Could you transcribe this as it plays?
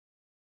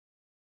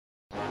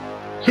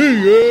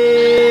Hey!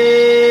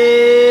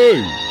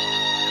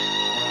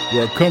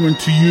 We're coming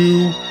to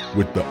you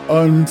with the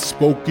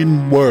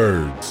unspoken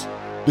words.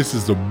 This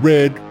is a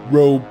Red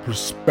Road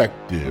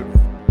Perspective.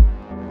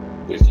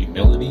 With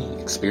humility,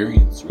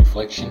 experience,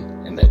 reflection,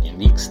 and that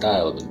unique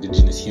style of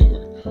indigenous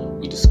humor,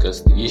 we discuss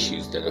the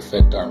issues that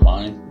affect our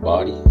mind,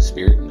 body,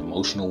 spirit, and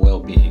emotional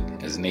well-being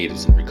as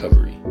natives in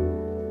recovery.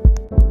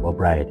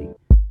 Sobriety,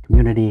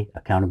 community,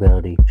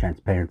 accountability,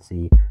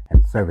 transparency,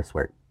 and service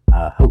work.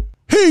 Hope.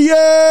 Hey,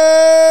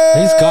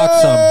 yeah! He's got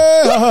some.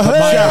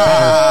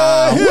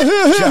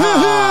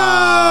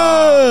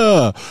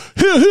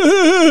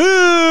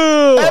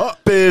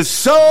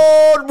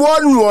 Episode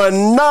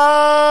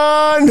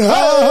 119.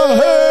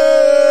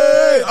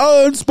 Hey,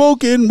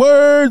 unspoken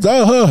words.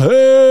 Hey.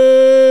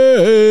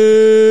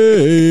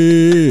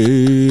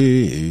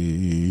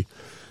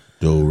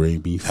 Do, re,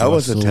 mi, fa, That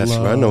was a sol, test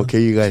la, run.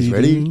 Okay, you guys ti,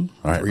 ready? do.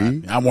 All right,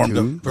 3, I'm warmed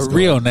 2, up. For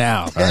real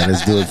now. All right,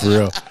 let's do it for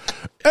real.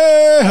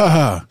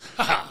 Hey,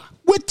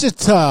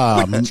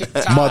 Wichita,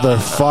 mother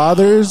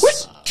fathers.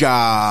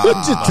 job.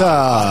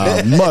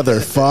 Wichita, mother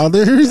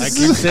fathers. I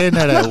keep saying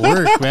that at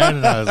work, man,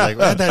 and I was like,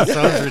 man, that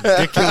sounds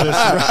ridiculous.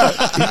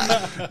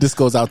 This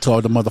goes out to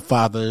all the mother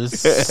fathers.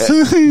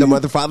 The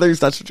mother fathers,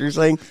 that's what you're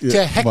saying?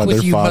 To heck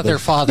with you, mother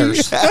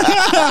fathers.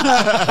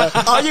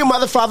 All you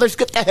mother fathers,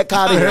 get the heck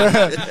out of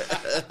here.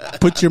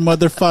 Put your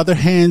mother father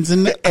hands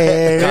in the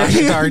air. Gosh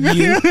darn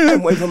you.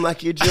 And wave them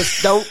like you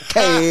just don't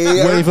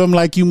care. Wave them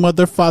like you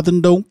mother father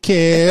don't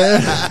care.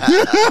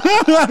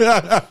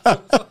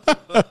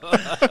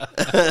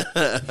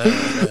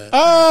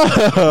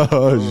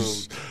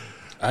 Oh,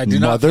 I do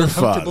not feel Mother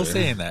comfortable father.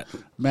 saying that.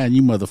 man,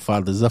 you mother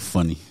fathers are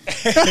funny.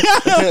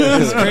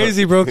 It's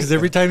crazy, bro, because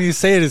every time you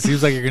say it, it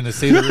seems like you're going to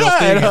say the real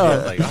thing. And you're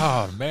like,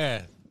 oh,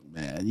 man.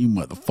 Man, you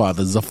mother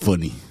fathers are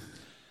funny.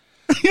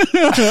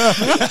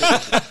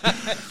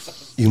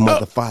 You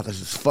mother fathers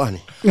is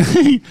funny. All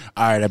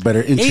right, I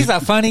better He's a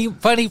funny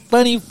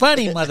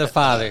mother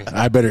father.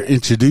 I better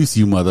introduce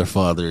you mother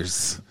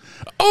fathers.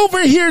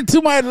 Over here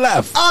to my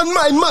left. On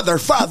my mother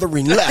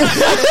fathering left.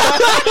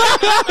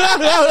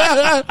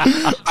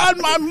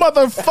 On my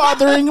mother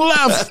fathering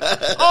left,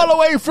 all the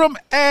way from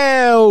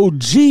L.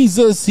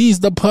 Jesus, he's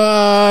the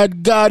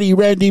pod. Gotti,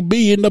 Randy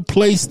B in the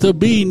place to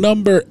be,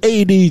 number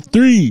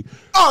 83.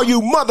 All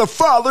you mother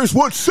fathers,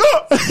 what's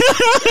up?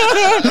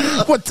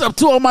 What's up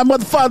to all my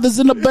mother fathers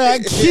in the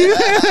back?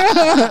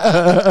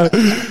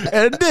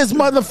 And this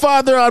mother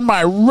father on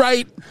my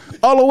right,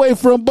 all the way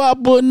from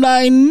Baba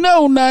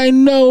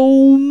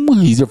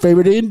 9090. He's your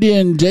favorite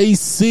Indian,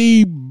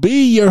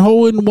 JCB, your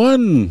hoe in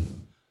one.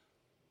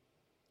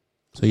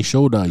 Say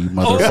Shoda, you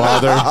mother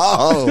father.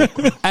 Oh,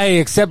 Hey,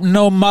 except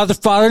no mother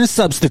father and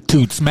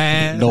substitutes,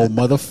 man. No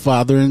mother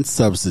father and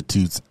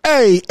substitutes.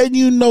 Hey, and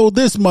you know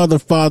this mother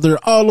father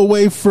all the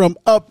way from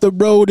up the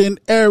road in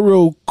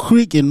Arrow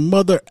Creek and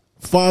mother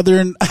father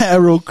in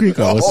Arrow Creek.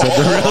 I almost said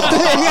the real thing.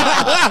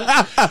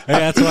 Hey,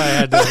 that's why I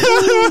had to.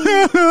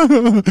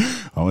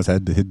 I almost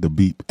had to hit the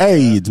beep.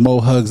 Hey, it's Mo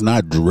Hugs,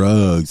 not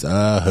drugs.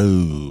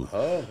 Ahoo.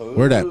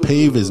 Where that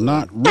pave is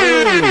not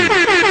road.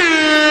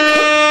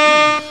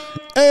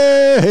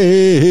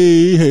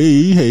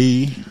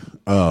 Hey.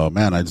 Oh,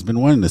 man, I've just been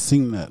wanting to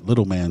sing that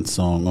Little Man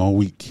song all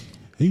week.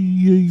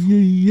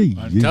 Hey.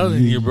 I'm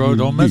telling you, bro,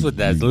 don't mess with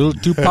that. It's a little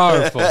too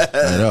powerful.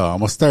 I know. I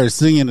almost started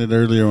singing it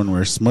earlier when we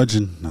were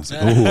smudging. I was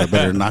like, oh, I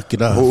better knock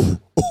it off.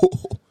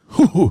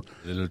 A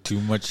little too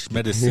much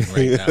medicine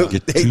right now.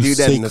 Get they too do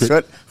that in the sacred.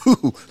 sweat.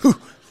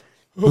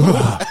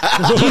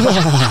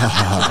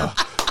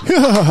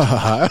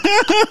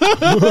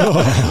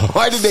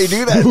 Why did they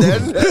do that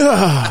then?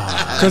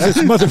 Because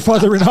it's mother,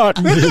 father, and hot.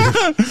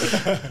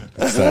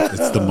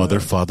 It's the mother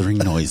fathering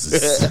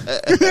noises.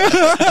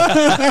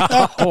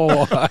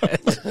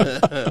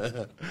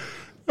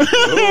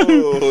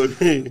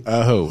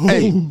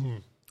 Hey,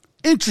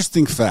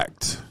 interesting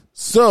fact.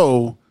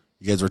 So,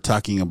 you guys were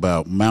talking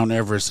about Mount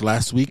Everest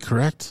last week,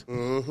 correct?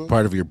 Mm-hmm.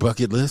 Part of your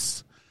bucket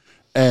list.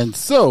 And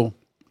so,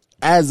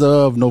 as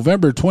of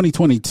November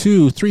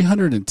 2022,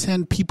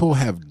 310 people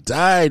have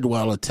died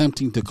while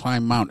attempting to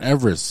climb Mount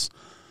Everest.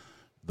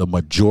 The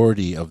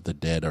majority of the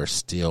dead are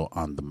still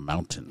on the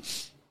mountain.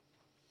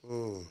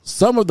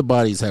 Some of the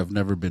bodies have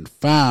never been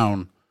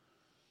found.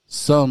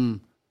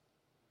 Some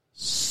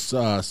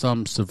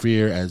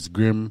severe as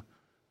grim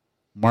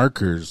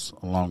markers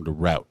along the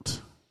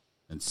route,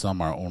 and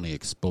some are only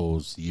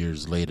exposed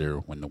years later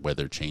when the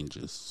weather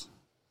changes.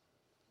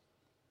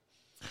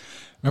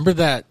 Remember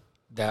that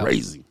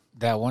Crazy.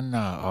 That one,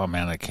 oh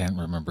man, I can't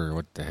remember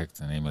what the heck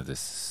the name of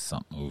this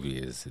movie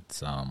is.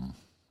 It's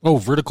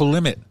Vertical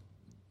Limit.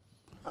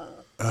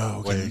 Oh,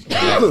 okay.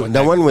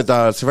 The one with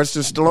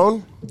Sylvester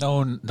Stallone?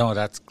 No,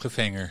 that's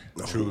Cliffhanger.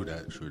 True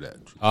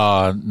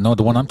that. No,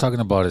 the one I'm talking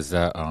about is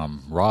that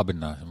Robin.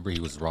 Remember he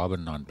was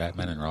Robin on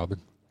Batman and Robin.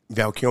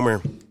 Val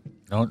Kilmer.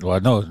 No.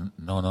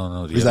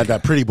 The Is other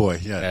that pretty boy?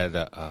 Yeah.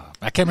 guy.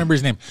 I can't remember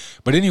his name,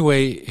 but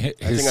anyway, his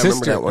I remember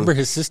sister. that one. Remember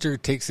his sister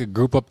takes a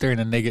group up there, and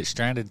then they get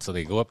stranded, so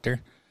they go up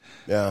there.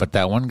 Yeah. But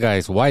that one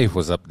guy's wife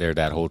was up there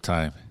that whole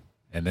time.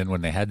 And then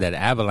when they had that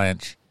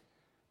avalanche,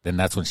 then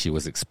that's when she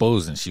was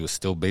exposed, and she was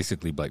still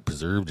basically like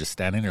preserved, just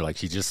standing there, like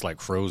she just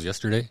like froze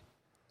yesterday.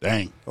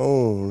 Dang.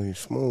 Holy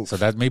smokes. So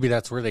that maybe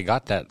that's where they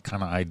got that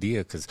kind of idea,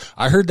 because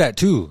I heard that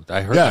too.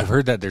 I've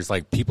heard that there's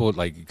like people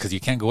like, because you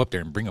can't go up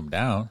there and bring them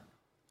down.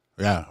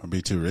 Yeah, it'd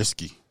be too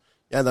risky.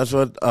 Yeah, that's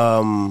what.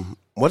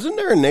 Wasn't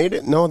there a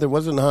native? No, there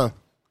wasn't, huh?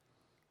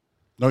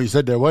 No, you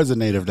said there was a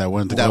native that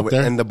wanted to go up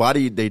there? And the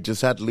body, they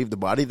just had to leave the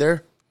body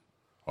there?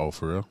 Oh,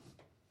 for real?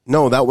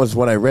 No, that was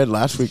what I read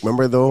last week.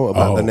 Remember, though,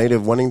 about the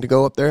native wanting to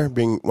go up there,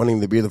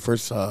 wanting to be the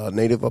first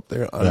native up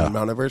there on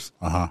Mount Everest?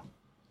 Uh-huh.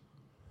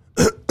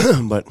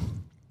 But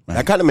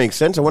that kind of makes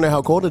sense. I wonder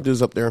how cold it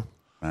is up there.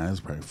 Man, that's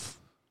probably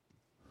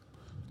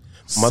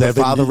Mother,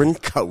 father,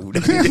 and cold.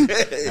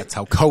 That's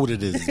how cold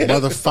it is.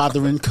 Mother,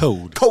 father, and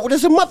cold. Cold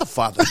as a mother,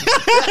 father.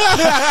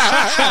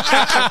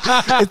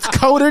 It's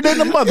colder than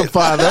the mother,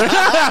 father.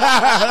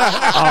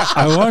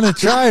 I want to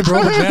try,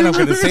 bro. But man, I'm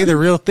going to say the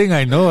real thing.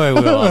 I know I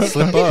will. I'll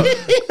slip up.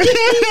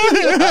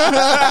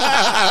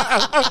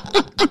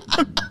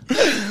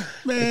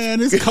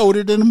 Man, it's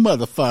colder than the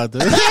mother, father.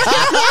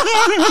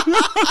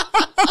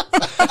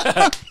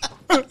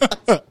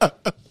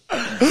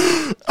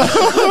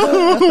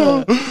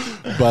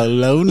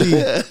 Baloney.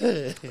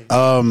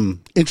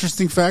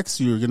 Interesting facts.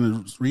 You were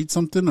gonna read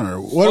something, or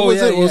what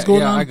was it? What's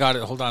going on? I got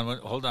it. Hold on.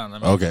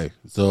 Let me... Okay,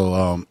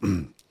 so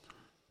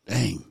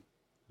dang,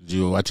 did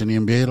you watch any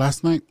NBA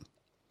last night?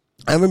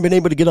 I haven't been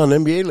able to get on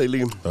NBA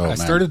lately. I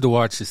started to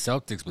watch the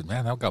Celtics, but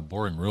man, that got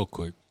boring real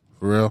quick.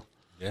 For real?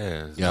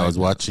 Yeah. I was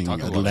watching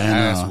Atlanta.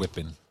 Ass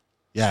whipping.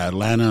 Yeah,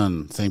 Atlanta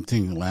and same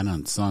thing. Atlanta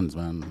and Suns,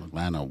 man.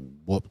 Atlanta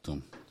whooped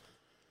them.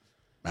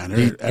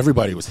 Man,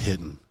 everybody was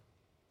hitting.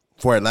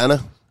 For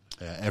Atlanta?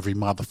 Every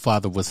mother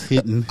father was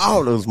hitting.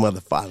 All those mother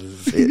fathers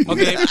was hitting.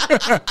 Okay.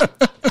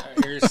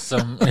 Here's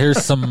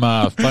some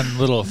fun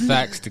little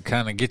facts to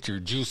kind of get your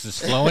juices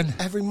flowing.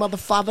 Every mother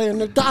father and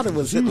their daughter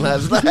was hitting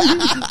last night.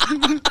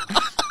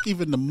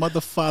 Even the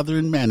mother father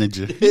and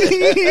manager.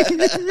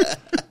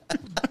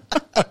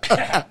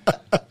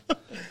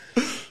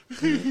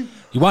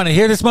 You want to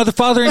hear this mother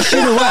father and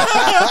shit or what?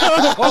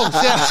 Oh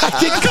shit!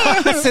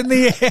 It's in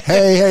the air.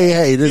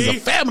 Hey! This is a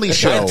family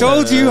show. I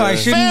told you I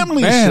shouldn't.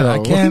 Family man, show. I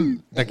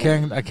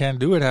can't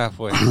do it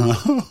halfway.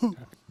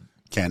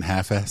 Can't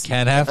half-ass.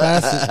 Can't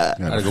half-ass it.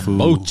 Gotta go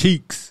both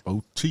cheeks.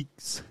 Both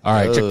cheeks. All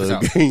right, check this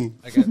out.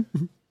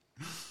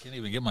 Can't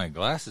even get my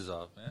glasses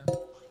off, man.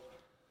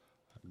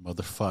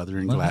 Mother father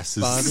and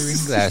glasses. Father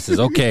and glasses.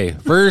 Okay,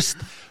 first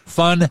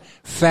fun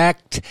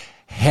fact: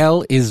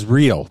 hell is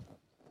real.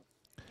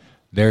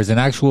 There's an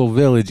actual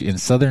village in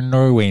southern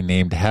Norway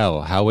named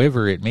Hell.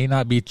 However, it may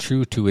not be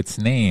true to its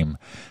name.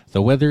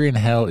 The weather in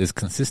Hell is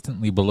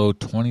consistently below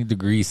 20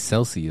 degrees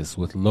Celsius,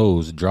 with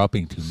lows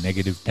dropping to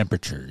negative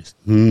temperatures.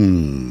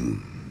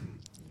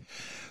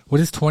 What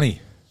is 20?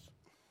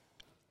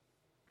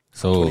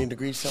 So 20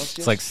 degrees Celsius?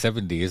 It's like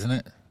 70, isn't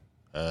it?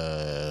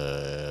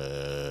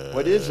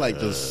 What is like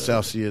the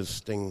Celsius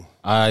thing?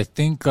 I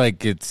think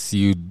like it's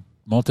you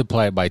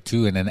multiply it by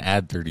 2 and then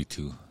add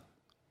 32.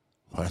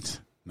 What?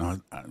 No,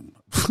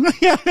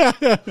 Look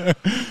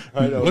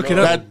it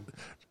up.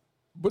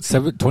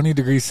 What 20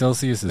 degrees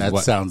Celsius is that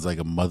what? sounds like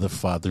a mother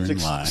father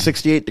and lie.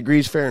 68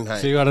 degrees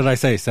Fahrenheit. See, what did I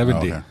say?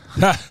 70. Okay.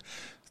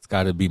 It's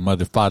got to be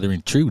mother, father,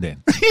 and true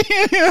then.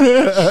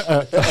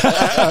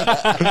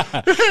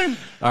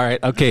 All right.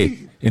 Okay.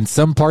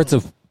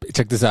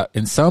 Check this out.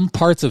 In some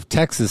parts of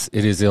Texas,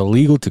 it is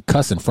illegal to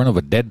cuss in front of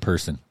a dead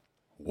person.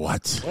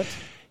 What?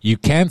 You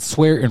can't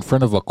swear in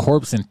front of a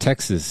corpse in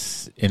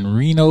Texas. In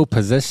Reno,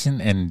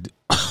 possession and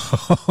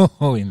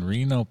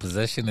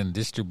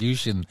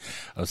distribution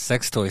of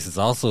sex toys is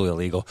also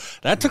illegal.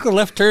 That took a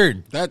left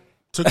turn. That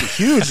took a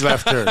huge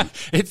left turn.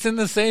 It's in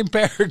the same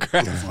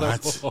paragraph.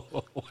 What?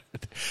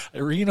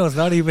 Reno's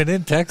not even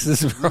in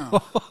Texas, bro.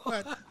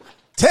 What?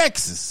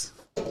 Texas.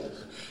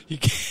 You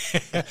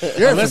can't.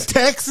 You're from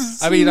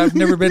Texas? I mean, I've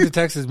never been to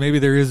Texas. Maybe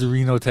there is a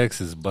Reno,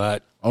 Texas,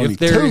 but only if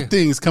there, 2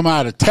 things come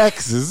out of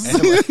Texas.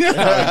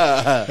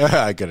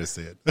 I gotta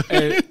say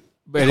it.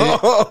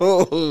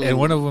 And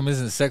one of them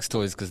isn't sex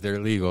toys because they're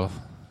illegal.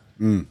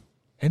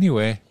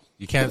 Anyway,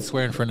 you can't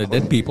swear in front of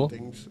dead people.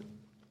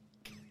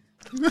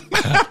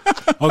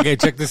 Okay,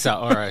 check this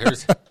out. All right,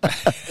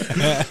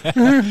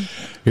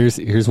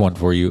 here's one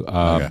for you.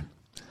 Okay.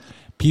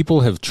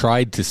 People have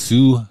tried to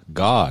sue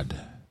God.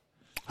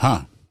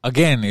 Huh.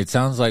 Again, it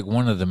sounds like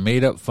one of the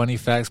made-up funny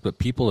facts, but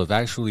people have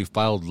actually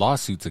filed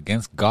lawsuits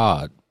against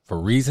God for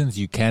reasons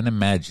you can't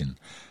imagine.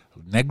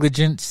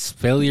 Negligence,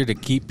 failure to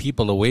keep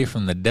people away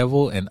from the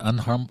devil, and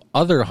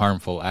other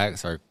harmful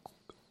acts of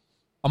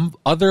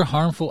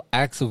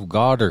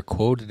God are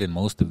quoted in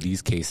most of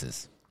these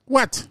cases.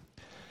 What?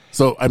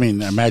 So, I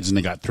mean, imagine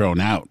they got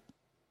thrown out.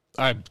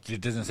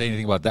 It doesn't say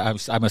anything about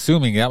that. I'm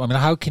assuming that. I mean,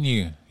 how can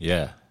you?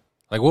 Yeah,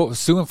 like what?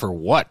 Suing for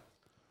what?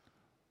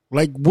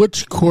 Like,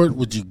 which court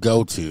would you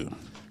go to?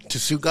 To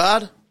sue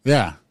God?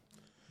 Yeah.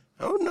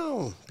 Oh,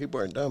 no. People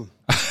are dumb.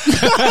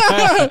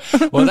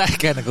 Well, that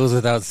kind of goes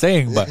without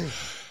saying, but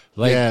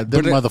like, yeah,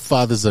 their mother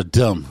fathers are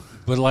dumb.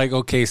 But like,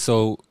 okay,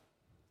 so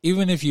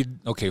even if you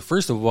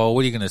first of all,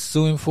 what are you going to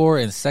sue him for?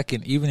 And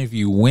second, even if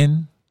you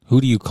win,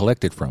 who do you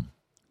collect it from?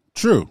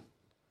 True.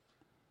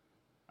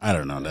 I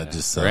don't know. That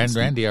just sounds...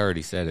 Randy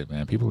already said it,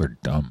 man. People are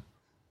dumb.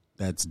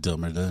 That's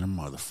dumber than a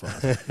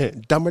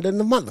motherfucker. Dumber than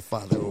the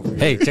motherfather over here.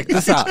 Hey, check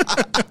this out.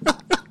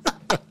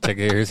 Check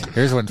it.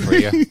 Here's one for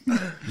you.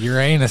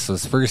 Uranus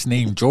was first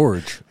named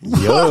George.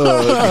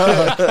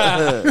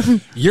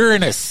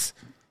 Uranus.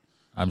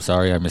 I'm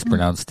sorry, I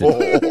mispronounced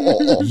it.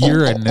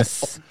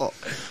 Uranus.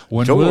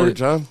 When George,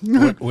 huh?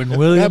 When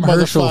William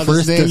Herschel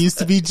first name used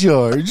to be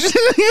George.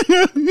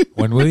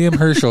 When William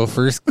Herschel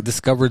first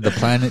discovered the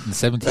planet in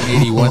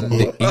 1781,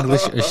 the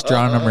English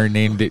astronomer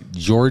named it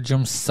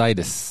Georgium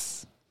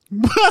Sidus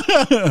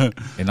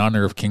in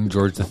honor of King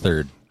George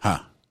III. Huh.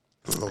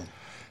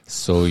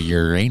 So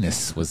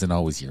Uranus wasn't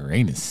always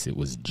Uranus; it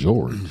was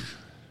George.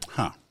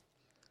 Huh.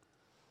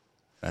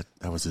 That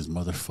was his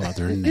mother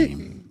father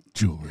name,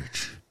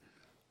 George.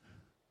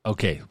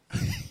 Okay.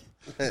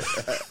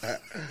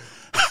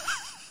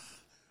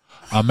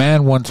 A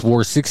man once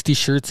wore 60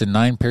 shirts and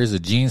 9 pairs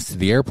of jeans to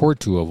the airport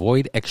to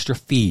avoid extra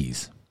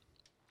fees.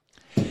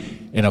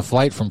 In a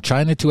flight from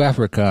China to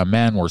Africa, a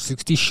man wore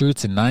 60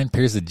 shirts and 9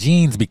 pairs of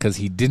jeans because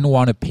he didn't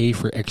want to pay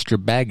for extra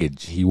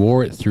baggage. He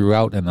wore it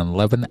throughout an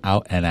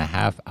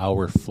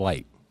 11.5-hour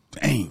flight.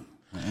 Dang.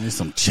 Man, there's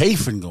some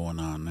chafing going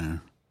on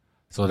there.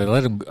 So they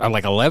let him,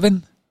 like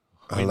 11?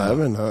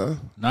 11, huh?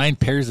 9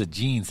 pairs of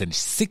jeans and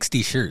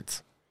 60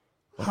 shirts.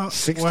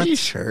 60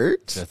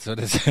 shirts? That's what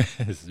it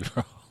says,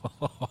 bro.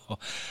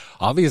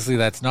 Obviously,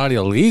 that's not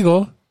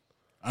illegal.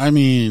 I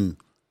mean,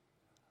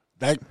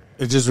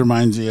 it just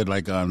reminds you of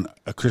like on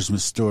A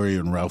Christmas Story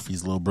and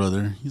Ralphie's little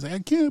brother. He's like, I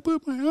can't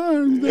put my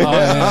arms down. Oh,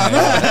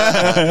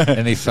 yeah.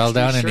 And he fell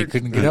down and he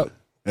couldn't get up.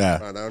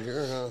 Yeah. Down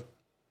here, huh?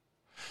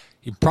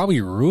 He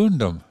probably ruined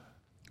them.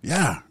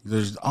 Yeah.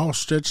 There's all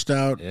stretched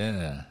out.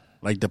 Yeah.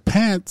 Like the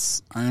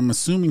pants, I'm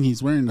assuming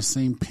he's wearing the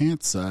same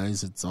pant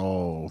size. It's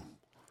all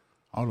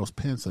those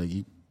pants. Like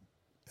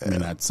I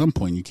mean, at some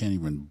point, you can't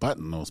even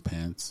button those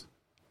pants.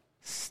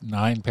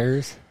 9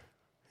 pairs?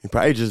 He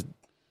probably just,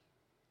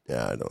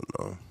 I don't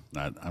know.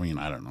 I mean,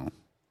 I don't know.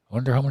 I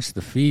wonder how much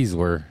the fees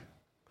were.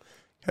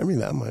 Can't be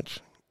that much.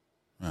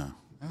 Yeah.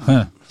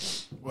 Huh.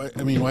 Why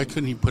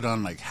couldn't he put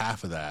on like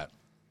half of that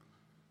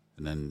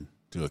and then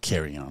do a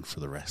carry-on for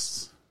the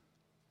rest?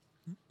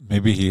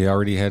 Maybe he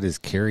already had his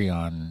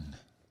carry-on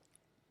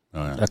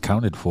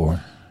accounted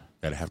for.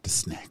 Gotta have the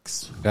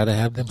snacks. Gotta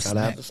have them Gotta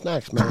have the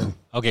snacks, man.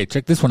 Okay,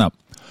 check this one out.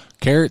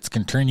 Carrots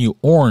can turn you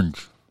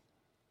orange.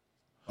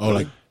 Oh,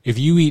 like if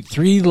you eat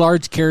 3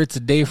 large carrots a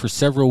day for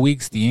several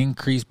weeks, the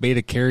increased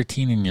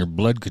beta-carotene in your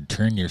blood could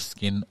turn your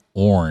skin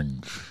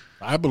orange.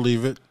 I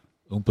believe it.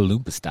 Oompa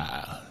Loompa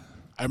style.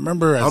 I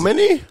remember How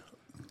many?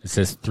 It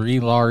says 3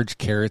 large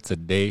carrots a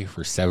day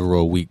for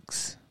several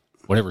weeks.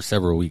 Whatever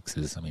several weeks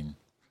is. I mean,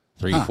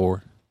 3,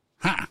 4.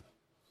 Ha!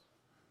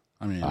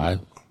 I mean, 5.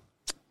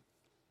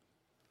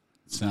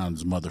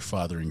 Sounds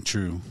mother-fathering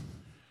true.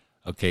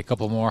 Okay, a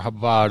couple more. How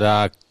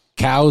about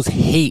cows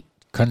hate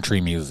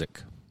country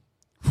music?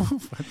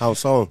 How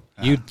so?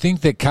 You'd think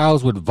that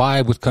cows would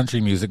vibe with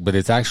country music, but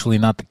it's actually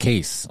not the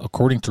case.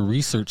 According to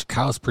research,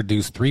 cows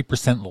produce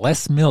 3%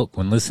 less milk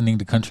when listening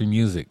to country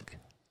music.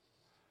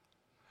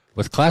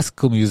 With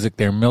classical music,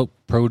 their milk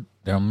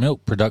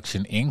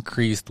production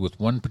increased, with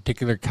one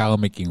particular cow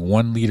making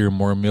 1 liter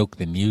more milk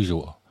than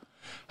usual.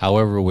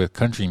 However, with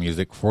country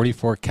music,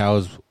 44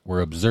 cows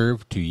were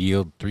observed to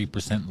yield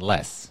 3%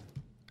 less.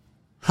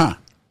 Huh.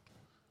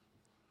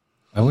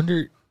 I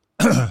wonder...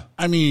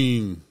 I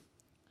mean,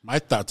 my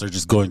thoughts are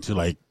just going to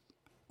like,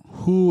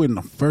 who in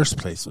the first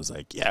place was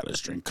like, yeah,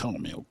 let's drink cow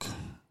milk?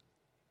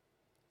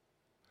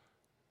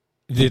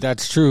 Yeah,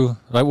 that's true.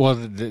 Like, well,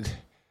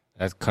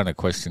 that kind of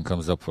question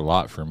comes up a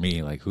lot for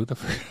me. Like, who's the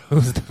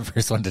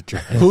first one to try?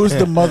 Who's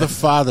the mother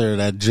father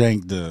that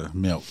drank the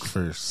milk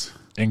first?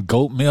 And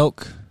goat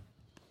milk.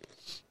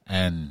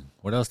 And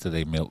what else do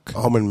they milk?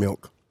 Almond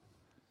milk.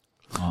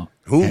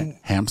 Who?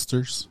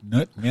 Hamsters?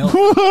 Nut milk.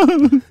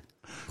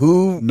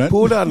 Who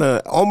pulled on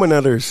the almond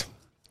udders?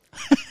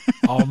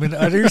 Almond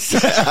udders.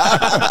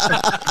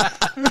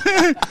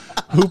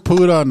 Who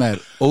put on that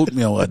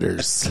oatmeal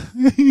udders?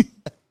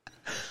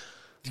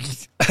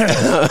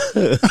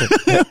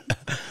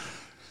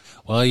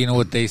 Well, you know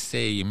what they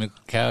say. You milk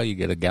a cow, you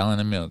get a gallon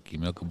of milk. You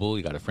milk a bull,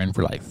 you got a friend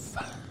for life.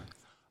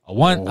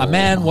 A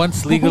man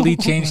once legally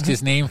changed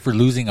his name for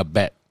losing a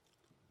bet.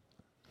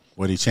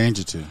 What did he change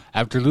it to?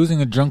 After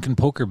losing a drunken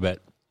poker bet,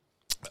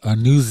 a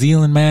New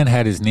Zealand man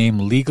had his name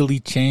legally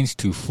changed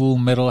to Full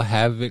Metal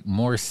Havoc,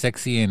 more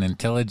sexy and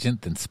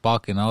intelligent than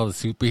Spock and all the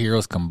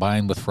superheroes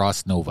combined with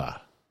Frost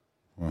Nova.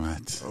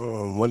 What?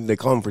 What did they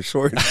call him for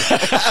short?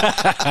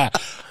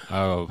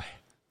 Oh,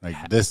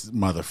 Like this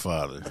mother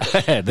father.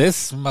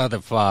 this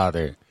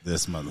motherfather.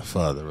 This mother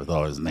father with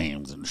all his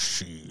names and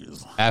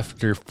shoes.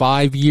 After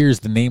 5 years,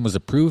 the name was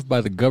approved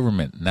by the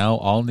government. Now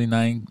all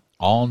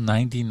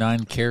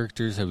 99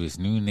 characters of his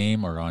new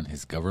name are on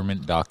his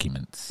government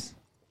documents.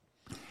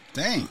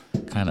 Dang.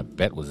 What kind of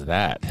bet was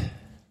that?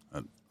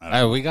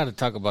 We got to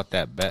talk about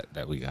that bet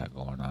that we got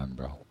going on,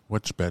 bro.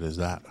 Which bet is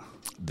that?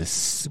 The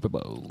Super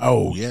Bowl.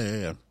 Oh,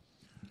 yeah.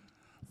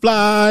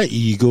 Fly,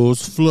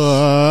 Eagles,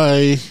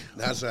 fly.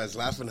 That's why I was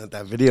laughing at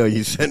that video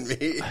you sent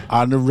me.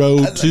 On the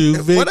road to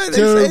what are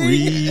they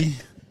victory.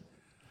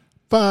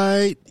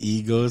 Fight,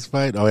 Eagles,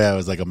 fight. Oh, yeah, it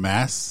was like a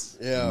mass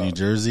in New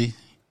Jersey.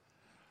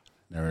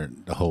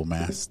 The whole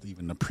mass.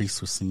 Even the priest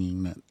was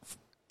singing that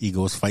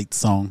Eagles fight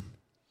song.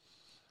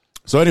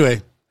 So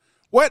anyway,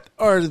 what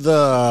are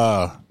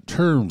the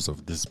terms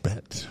of this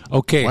bet?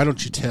 Okay. Why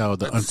don't you tell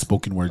the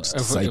unspoken words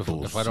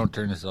disciples? If I don't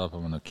turn this off, I'm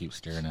going to keep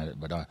staring at it.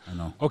 But I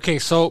know. Okay,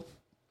 so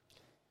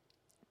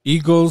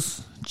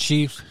Eagles,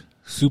 Chiefs,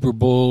 Super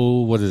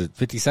Bowl, what is it,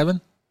 57?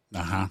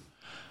 Uh-huh.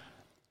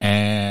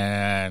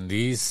 And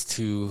these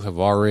two have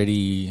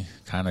already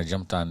kind of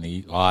jumped on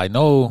the... Well, I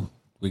know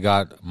we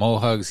got Mo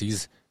Hugs.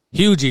 He's a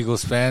huge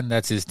Eagles fan.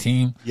 That's his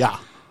team. Yeah.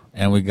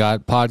 And we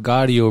got Pod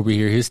Gotti over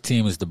here. His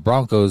team is the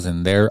Broncos,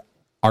 and they're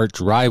arch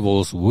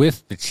rivals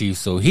with the Chiefs.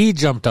 So he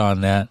jumped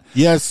on that.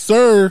 Yes,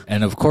 sir.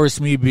 And, of course,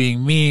 me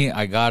being me,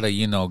 I got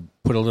to,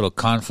 put a little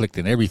conflict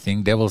in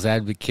everything. Devil's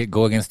advocate,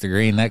 go against the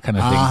grain, that kind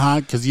of thing. Uh-huh,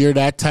 because you're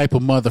that type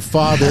of mother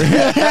father.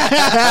 Because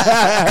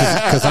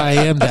I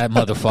am that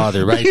mother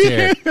father right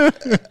there.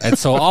 And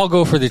so I'll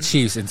go for the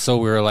Chiefs. And so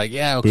we were like,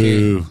 yeah, okay.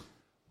 Boo.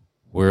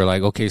 We were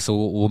like, okay, so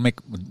we'll make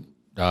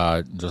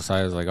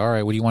Josiah's like, all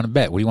right, what do you want to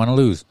bet? What do you want to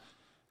lose?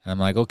 And I'm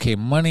like, okay,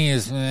 money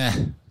is,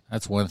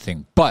 that's one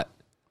thing. But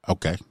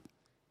Okay.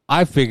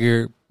 I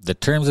figure the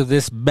terms of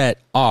this bet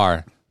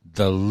are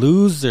the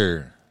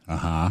loser.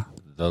 Uh-huh.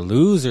 The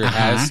loser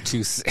has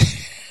to say.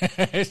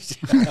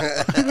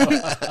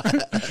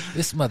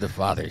 This mother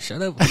father,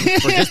 shut up.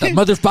 We're just a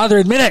mother father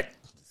in a minute.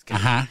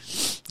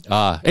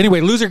 Uh-huh.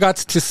 Anyway, loser got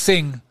to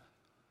sing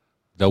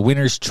the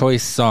winner's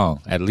choice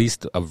song, at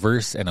least a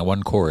verse and a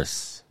one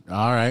chorus.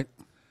 All right.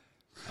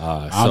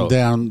 I'm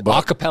down,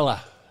 but- acapella.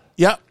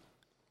 Yep.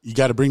 You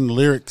got to bring the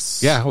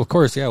lyrics. Yeah, of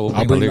course. Yeah, we'll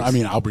I'll bring bring. the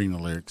lyrics. I'll bring the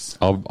lyrics.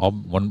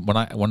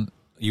 When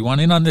you want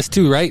in on this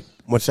too, right?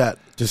 What's that?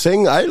 To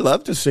sing? I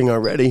love to sing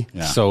already.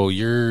 Yeah. So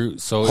you're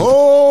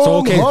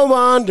Home, okay. home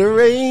on the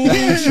range.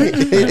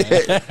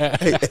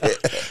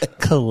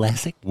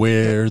 Classic.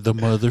 Where the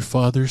mother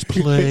fathers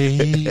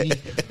play.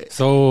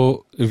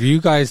 So if you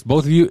guys,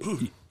 both of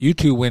you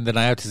two win, then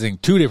I have to sing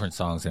two different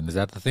songs. And is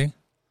that the thing?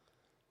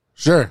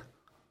 Sure.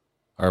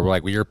 Or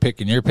like your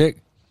pick and your pick?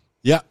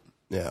 Yeah.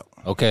 Yeah.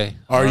 Okay.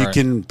 Or All you right.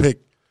 can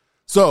pick.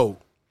 So,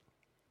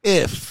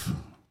 if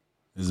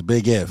is a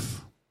big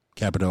if,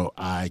 capital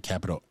I,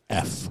 capital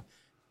F.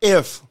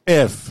 If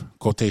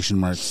Quotation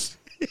marks.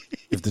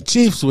 If the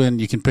Chiefs win,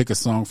 you can pick a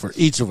song for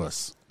each of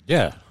us.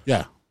 Yeah.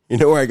 Yeah. you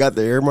know where I got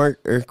the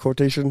air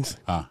quotations?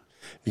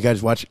 You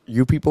guys watch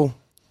You People?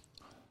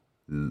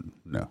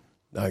 No.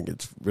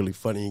 It's really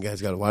funny. You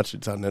guys got to watch it.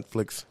 It's on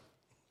Netflix.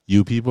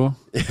 You people?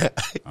 Yeah.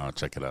 I'll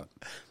check it out.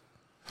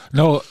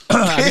 No.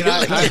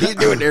 I mean, He's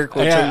doing air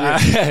quotes.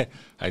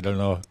 I don't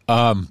know.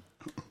 What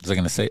was I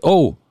going to say?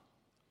 Oh,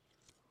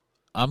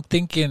 I'm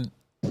thinking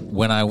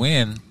when I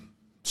win,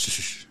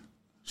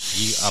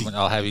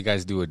 I'll have you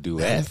guys do a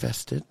duet.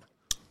 Manifested.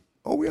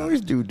 Oh, we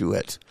always do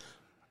duets.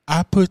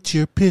 I put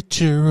your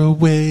picture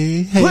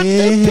away. Put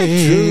the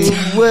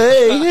picture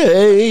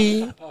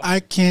away. I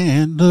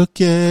can't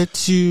look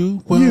at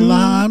you while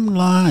I'm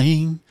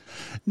lying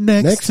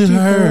next to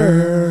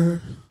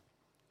her.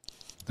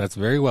 That's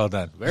very well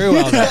done. Very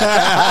well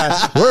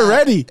done. We're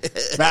ready.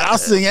 Man, I'll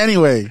sing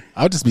anyway.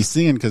 I'll just be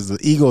singing because the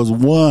Eagles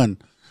won.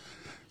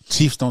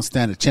 Chiefs don't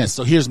stand a chance.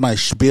 So here's my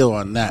spiel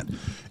on that.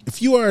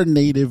 If you are a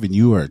native and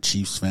you are a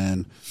Chiefs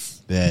fan,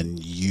 then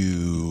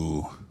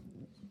you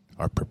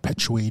are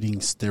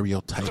perpetuating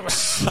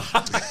stereotypes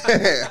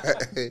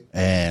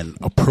and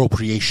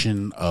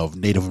appropriation of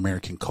Native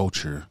American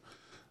culture.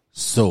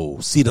 So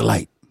see the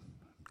light.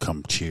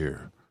 Come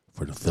cheer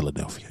for the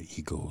Philadelphia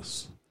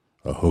Eagles.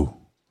 Oh,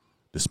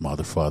 this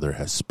mother father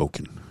has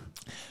spoken.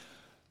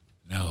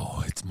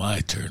 No, it's my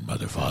turn,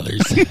 mother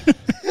fathers.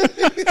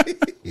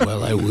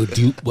 Well, I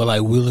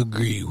will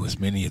agree with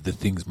many of the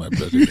things my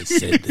brother has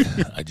said.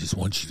 I just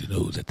want you to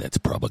know that that's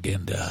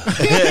propaganda.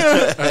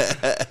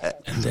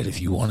 And that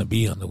if you want to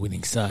be on the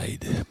winning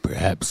side,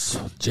 perhaps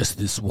just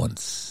this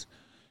once,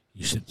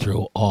 you should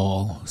throw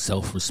all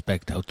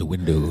self-respect out the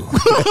window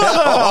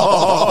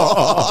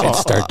and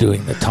start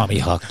doing the Tommy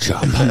Hawk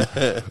chop.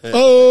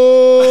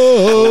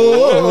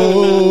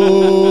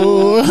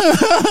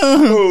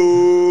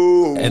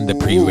 And the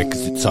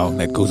prerequisite song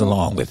that goes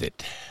along with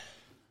it.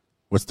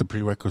 What's the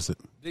prerequisite?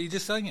 You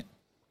just sang it.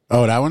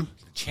 Oh, that one?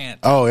 Chant.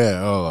 Oh,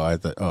 yeah. Oh, I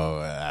thought. Oh,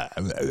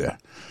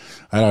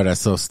 I know that's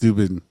so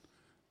stupid.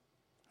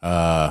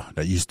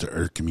 That used to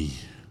irk me.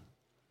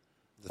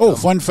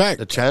 Fun fact.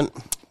 The chant?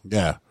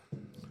 Yeah.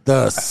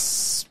 The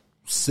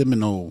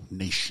Seminole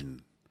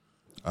Nation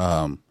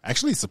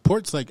actually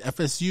supports like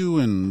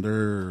FSU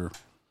and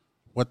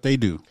what they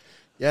do.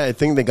 Yeah, I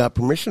think they got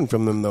permission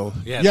from them, though.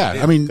 Yeah,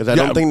 I mean, Because I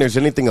don't think there's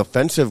anything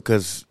offensive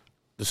because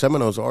the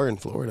Seminoles are in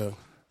Florida.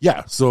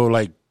 Yeah, so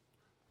like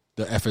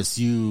the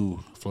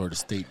FSU, Florida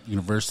State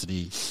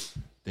University,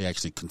 they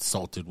actually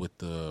consulted with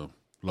the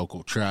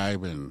local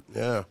tribe, and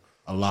Yeah.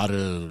 a lot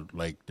of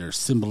like their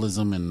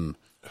symbolism and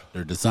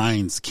their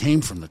designs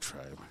came from the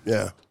tribe.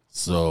 Yeah.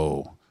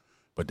 So,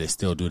 but they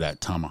still do that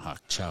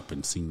tomahawk chop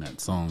and sing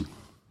that song.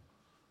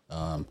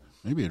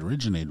 Maybe it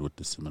originated with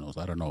the Seminoles.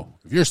 I don't know.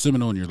 If you're a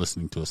Seminole and you're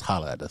listening to us,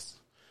 holla at us.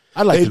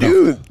 I'd like They to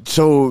know. do.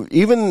 So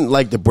even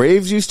like the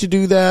Braves used to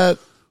do that.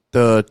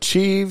 The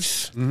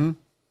Chiefs. The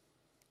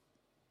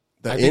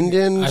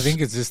Indians. I think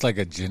it's just like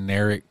a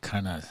generic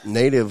kind of.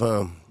 native,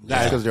 huh?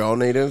 Because they're all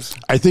natives.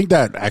 I think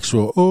that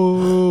actual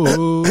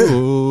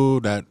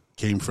that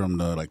came from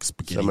the like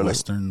spaghetti Seminole. Oh,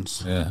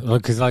 westerns. Yeah,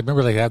 because I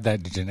remember they have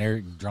that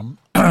generic drum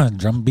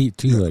drum beat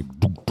too, like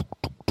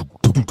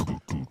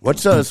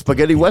What's a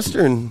spaghetti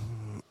western?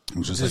 It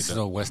was just this like is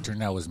a western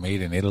that was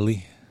made in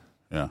Italy.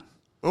 that.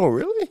 Oh,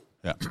 really?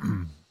 Yeah.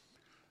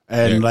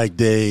 And Yeah. like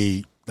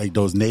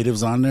those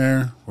natives on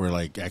there were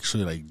like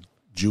actually like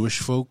Jewish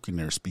folk, and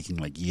they're speaking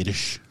like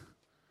Yiddish.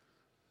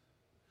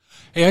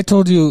 Hey, I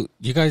told you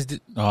guys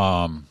did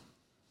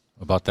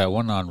about that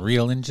one on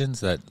Real Engines,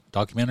 that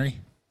documentary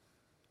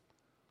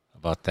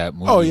about that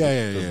movie. Oh,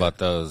 yeah. About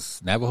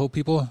those Navajo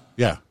people,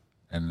 Yeah.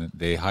 and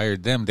they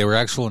hired them. They were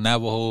actual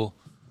Navajo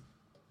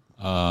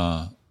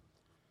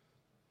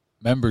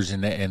members,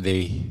 and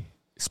they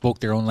spoke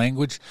their own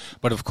language.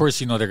 But of course,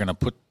 they're going to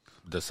put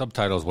the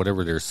subtitles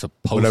whatever they're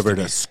supposed Whatever to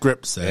the be.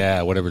 script said.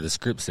 Yeah, whatever the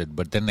script said.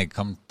 But then they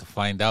come to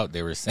find out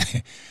they were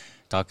saying,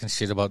 talking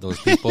shit about those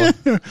people.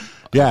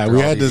 Yeah, After we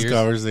all had these this years.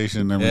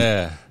 conversation. And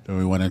Yeah. then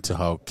we went into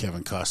how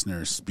Kevin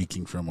Costner is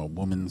speaking from a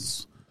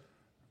woman's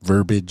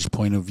verbiage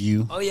point of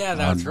view. Oh yeah,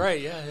 that's right.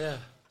 Yeah.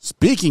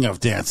 Speaking of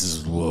dances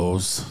with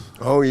wolves,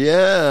 Oh,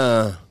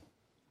 yeah.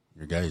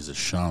 your guy is a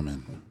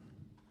shaman.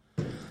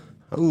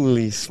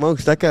 Holy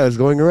smokes. That guy was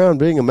going around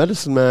being a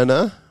medicine man,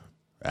 huh?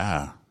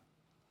 Ah.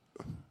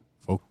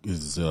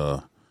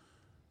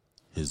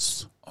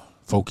 His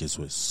focus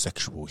was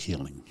sexual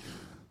healing.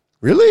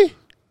 Really?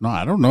 No,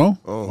 I don't know.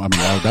 I mean,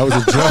 that was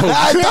a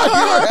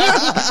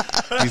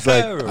joke. He's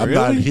like, I'm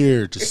not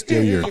here to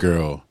steal your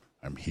girl.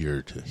 I'm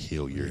here to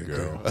heal your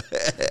girl.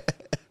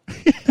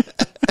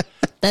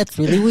 That's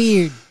really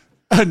weird.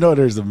 I know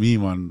there's a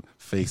meme on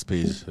Face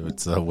page.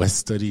 It's a West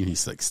Study, and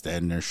he's like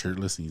standing there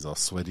shirtless, and he's all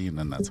sweaty, and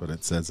then that's what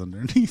it says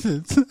underneath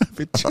his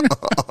picture.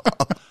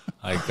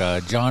 Like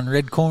John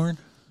Redcorn.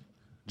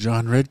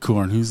 John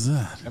Redcorn, who's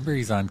that? Remember,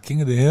 he's on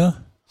King of the Hill.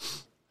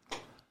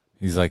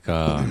 He's like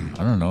I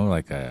don't know,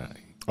 like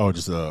Oh,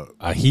 just a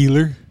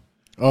healer.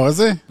 Oh, is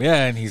he?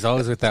 Yeah, and he's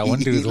always with that one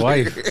dude's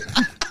wife.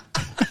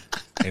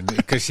 And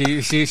because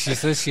she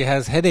says she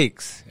has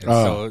headaches, and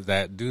so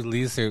that dude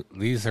leaves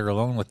her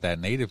alone with that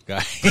native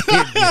guy.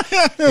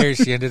 Here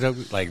she ended up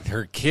like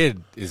her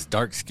kid is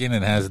dark skinned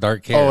and has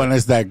dark hair. Oh, and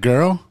it's that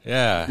girl?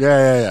 yeah.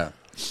 Yeah.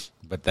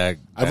 But that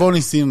I've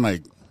only seen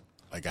like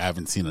I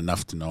haven't seen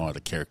enough to know all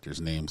the characters'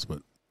 names,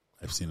 but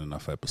I've seen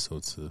enough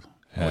episodes to know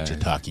what you're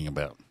talking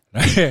about.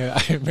 I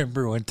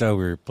remember one time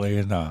we were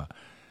playing Mortal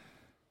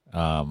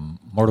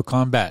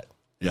Kombat.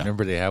 Yeah.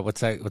 Remember they have what's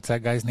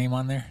that guy's name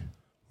on there?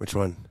 Which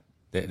one?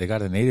 They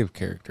got a native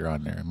character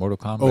on there in Mortal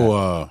Kombat.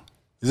 Oh,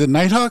 is it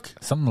Nighthawk?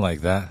 Something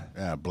like that.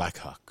 Yeah,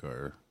 Blackhawk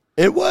or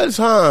It was,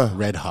 huh?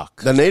 Red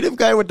Hawk. The native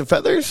guy with the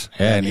feathers?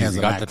 Yeah, and he has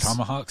he's an got the axe.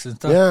 tomahawks and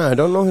stuff. Yeah, I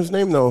don't know his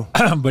name, though.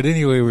 But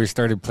anyway, we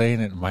started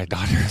playing it, and my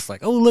daughter was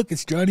like, "Oh, look,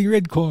 it's Johnny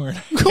Redcorn."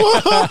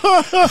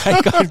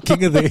 I got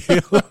King of the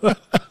Hill.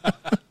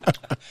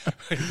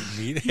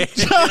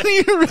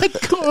 Johnny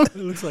Redcorn. It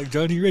looks like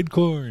Johnny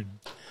Redcorn.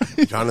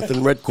 Jonathan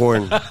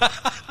Redcorn.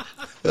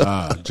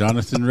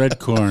 Jonathan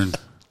Redcorn.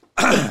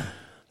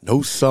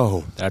 No,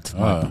 so. That's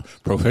my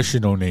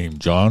professional name,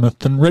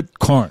 Jonathan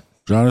Redcorn.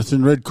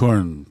 Jonathan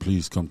Redcorn,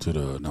 please come to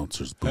the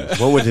announcer's booth.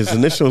 What would his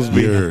initials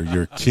be?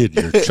 Your kid,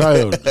 your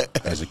child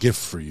has a gift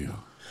for you.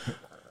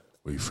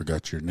 Well, you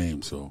forgot your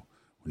name, so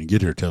when you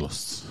get here, tell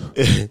us.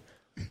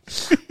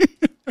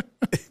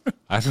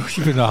 I don't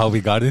even know how we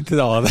got into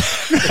all that.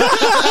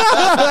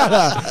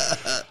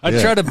 I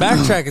try to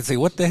backtrack and say,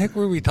 what the heck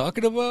were we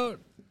talking about?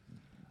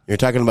 You're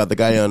talking about the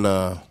guy on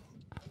the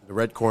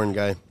Redcorn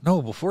guy.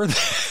 No, before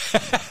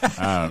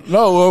that.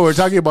 No, we're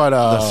talking about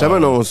The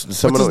Seminoles. The what's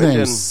Seminole his name?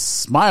 Indian.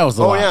 Smiles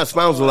a Oh, lot. yeah,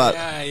 smiles a lot.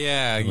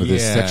 Yeah. With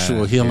his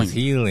sexual healing. His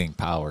healing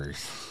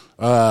powers.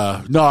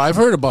 No, I've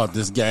heard about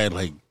this guy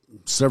like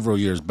several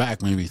years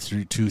back, maybe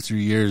 3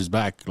 years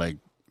back, like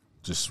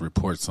just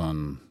reports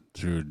on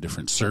through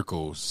different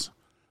circles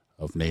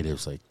of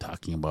natives like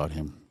talking about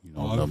him,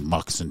 the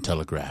Moxon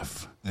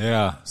Telegraph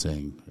Yeah.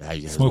 saying, yeah,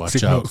 you guys Smoke watch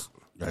signals.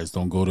 out. You guys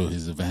don't go to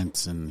his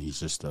events and he's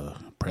just a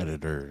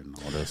predator and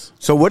all this.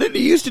 So what did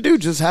he used to do?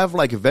 Just have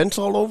like events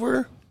all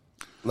over?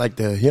 Like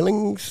the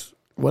healings,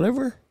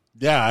 whatever?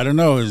 Yeah, I don't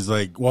know. It's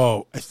like,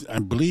 well, I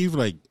believe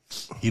like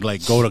he'd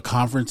like go to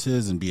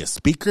conferences and be a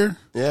speaker,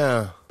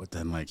 Yeah. but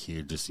then like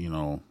he just,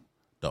 the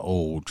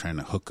old trying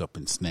to hook up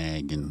and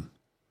snag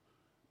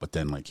but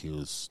then like he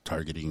was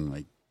targeting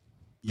like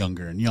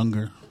younger and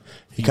younger.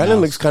 He kind of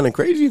looks kind of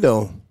crazy,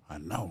 though. I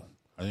know.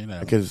 I think that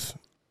Like his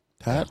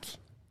tats.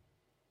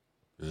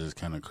 this is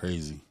kind of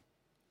crazy.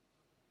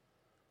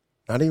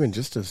 Not even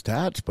just his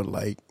tats, but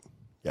like,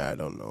 I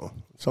don't know.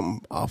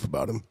 Something off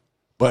about him.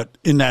 But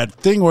in that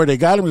thing where they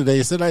got him today,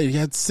 he said he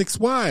had 6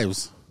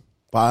 wives.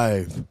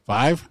 5.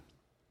 5?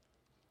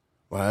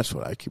 Well, that's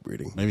what I keep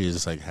reading. Maybe he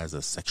just like has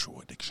a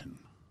sexual addiction.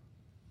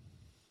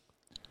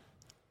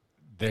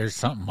 There's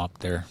something up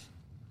there.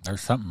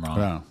 There's something wrong.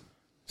 Yeah.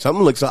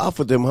 Something looks off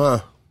with him,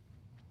 huh?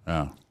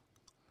 Yeah.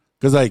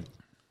 Because like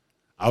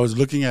I was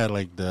looking at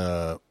like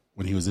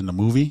when he was in the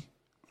movie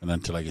and then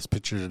to like his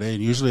picture today.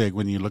 And usually like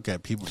when you look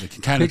at people, you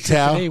can kind of Picture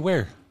tell. today,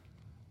 where?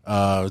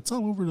 It's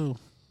all over the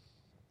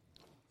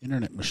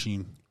internet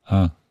machine.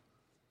 Huh.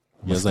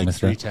 He has like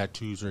 3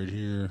 tattoos right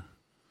here,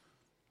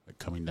 like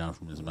coming down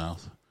from his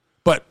mouth.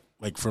 But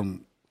like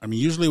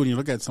usually when you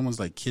look at someone's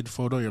like kid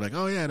photo, you're like,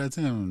 oh yeah, that's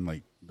him. And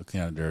like looking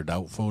at their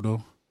adult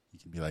photo, you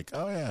can be like,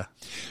 oh yeah.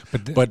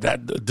 But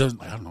that doesn't.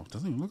 I don't know. It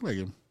doesn't even look like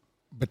him.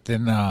 But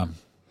then, yeah,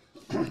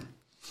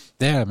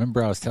 I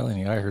remember I was telling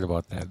you I heard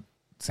about that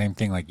same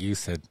thing like you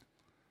said.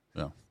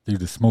 Yeah. Through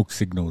the smoke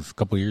signals a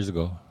couple years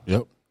ago.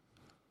 Yep.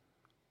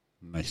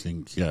 Nice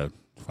thing. Yeah,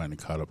 finally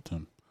caught up to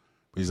him.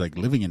 But he's like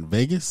living in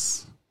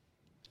Vegas.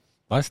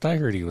 Last I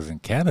heard, he was in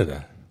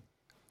Canada.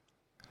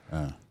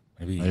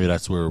 Maybe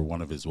that's where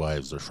one of his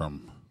wives are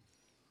from.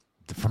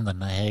 From the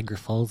Niagara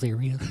Falls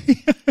area.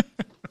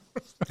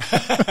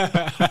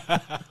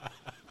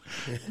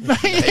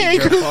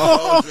 Niagara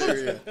Falls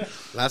area.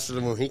 Last of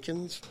the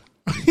Mohicans.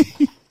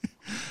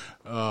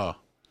 No,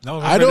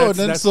 I know. And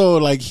then so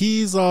like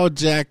he's all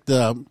jacked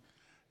up,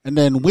 and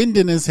then wind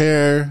in his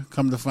hair.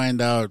 Come to find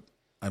out,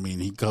 I mean,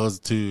 he goes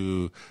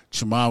to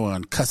Chihuahua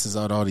and cusses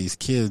out all these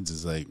kids.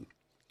 It's like,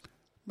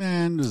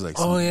 man, there's like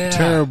some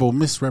terrible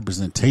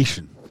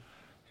misrepresentation.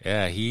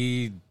 Yeah,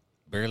 he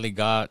barely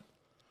got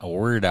a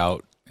word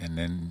out, and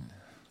then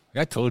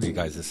I told you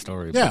guys this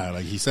story. Yeah,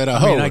 like he said a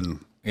hoe.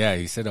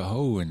 He said a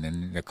hoe, and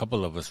then a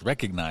couple of us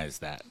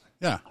recognized that.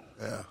 Yeah.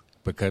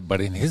 But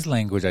in his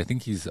language, I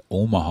think he's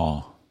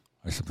Omaha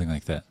or something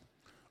like that.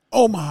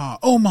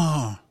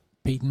 Omaha.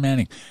 Peyton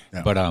Manning.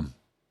 Yeah. But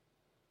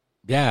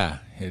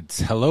it's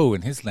hello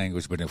in his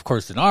language, but of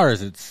course in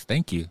ours it's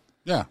thank you.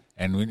 Yeah.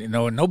 And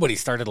nobody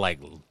started like,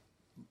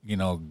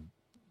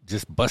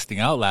 just busting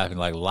out laughing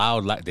like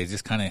loud. They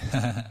just kind of,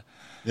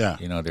 yeah.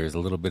 There's a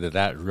little bit of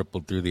that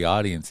rippled through the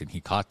audience, and he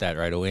caught that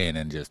right away, and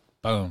then just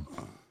boom,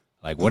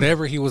 like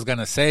whatever he was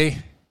gonna say,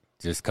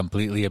 just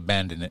completely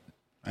abandoned it.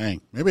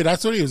 Dang, maybe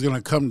that's what he was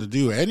gonna come to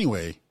do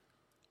anyway.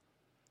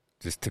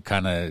 Just to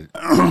kind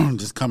of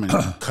just come and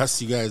cuss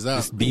you guys out,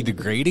 just be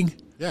degrading.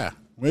 Yeah,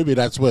 maybe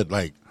that's what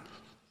like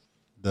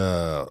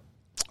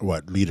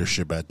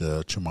leadership at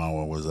the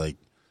Chihuahua was like.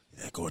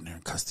 Yeah, go in there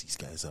and cuss these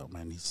guys out,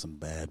 man. These some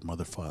bad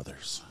mother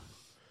fathers.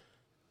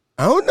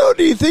 I don't know.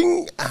 Do you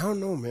think? I don't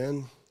know,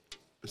 man.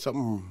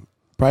 Something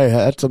probably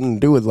had something to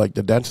do with like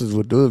the dances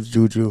with doves,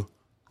 Juju.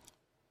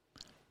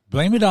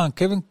 Blame it on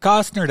Kevin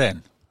Costner,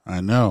 then. I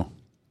know.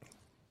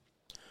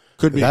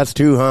 Could be. That's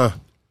too, huh?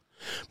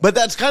 But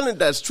that's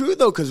true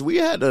though, because we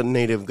had a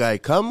native guy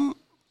come,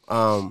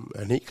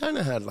 and he kind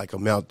of had like a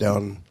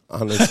meltdown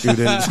on the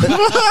students,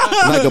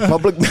 like a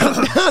public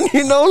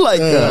meltdown,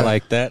 like I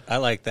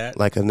like that.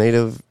 Like a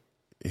native,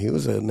 he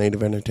was a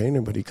native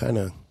entertainer, but he kind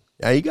of,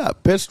 he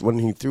got pissed when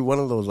he threw one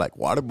of those like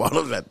water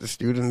bottles at the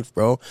students,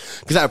 bro.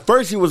 Because at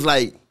first he was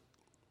like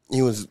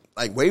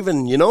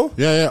waving,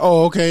 Yeah.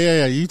 Oh,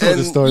 okay, yeah. You told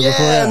the story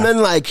before. Yeah, and then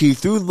like he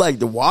threw like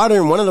the water,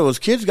 and one of those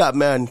kids got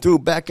mad and threw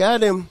it back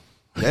at him.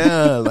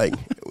 Yeah, like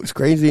it was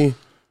crazy.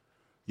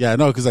 Yeah,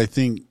 no, because I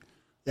think.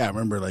 Yeah, I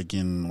remember like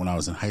when I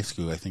was in high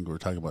school, I think we were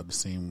talking about the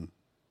same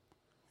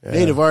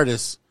native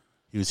artist.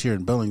 He was here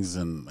in Billings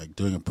and like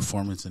doing a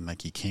performance, and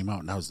like he came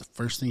out, and that was the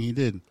first thing he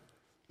did.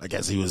 Like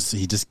as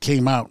he just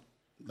came out,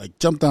 like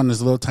jumped on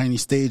this little tiny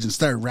stage and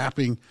started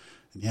rapping,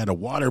 and he had a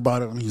water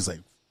bottle, and he was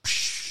like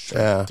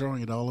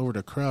throwing it all over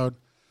the crowd.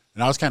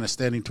 And I was kind of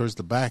standing towards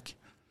the back,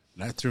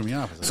 and that threw me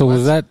off. So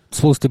was that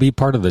supposed to be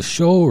part of the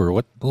show, or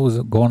what was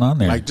going on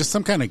there? Like just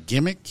some kind of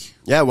gimmick?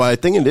 Yeah, well, I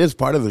think it is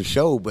part of the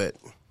show, but.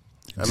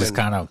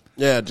 Kind of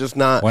just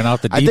not went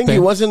out the deep I think end. He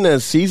wasn't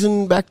as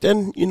seasoned back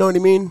then. You know what I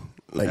mean?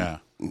 Like,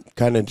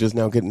 kind of just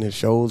now getting his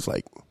shows.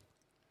 Like,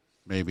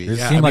 maybe it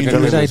seemed like a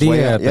good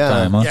idea at the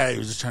time. Huh? Yeah, he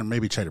was just trying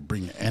to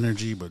bring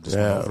energy, but just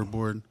went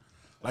overboard.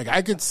 Like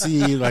I could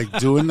see like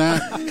doing that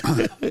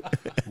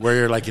where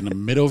you're like in the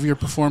middle of your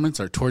performance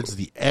or towards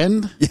the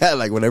end. Yeah,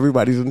 like when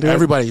everybody's into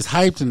everybody's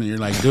hyped and you're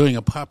like doing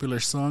a popular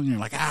song and you're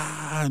like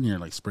and you're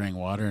like spraying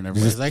water and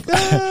everybody's like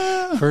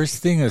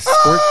First thing is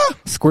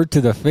squirt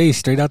to the face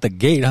straight out the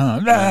gate,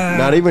 huh?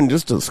 Not even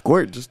just a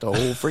squirt, just a whole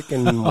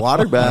freaking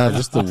water bath,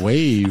 just a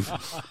wave.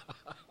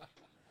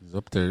 He's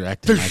up there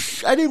acting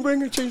like I didn't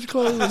bring her change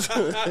clothes.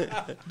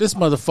 This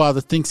mother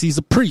father thinks he's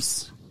a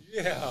priest.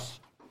 Yeah.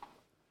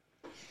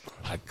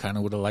 I kind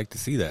of would have liked to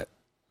see that.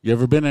 You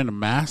ever been in a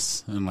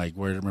mass and like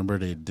where remember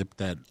they dipped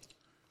that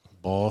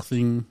ball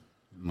thing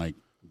and like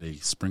they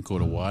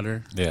sprinkled the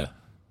water? Yeah.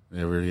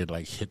 They ever get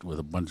like hit with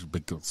a bunch of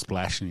big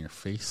splash in your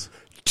face?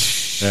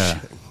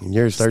 Yeah. And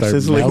yours start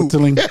sizzling.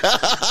 Melting.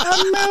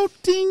 I'm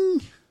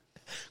melting.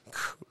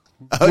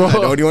 I was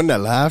the only one that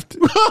laughed.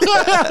 What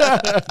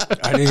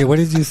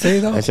did you say,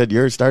 though? I said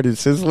yours started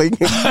sizzling. Is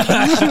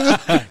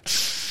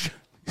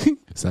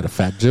that a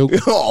fat joke?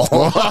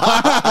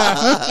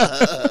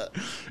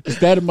 Is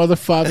that a mother,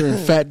 father, and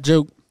fat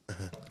joke?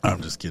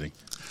 I'm just kidding.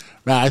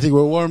 Nah, I think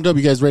we're warmed up.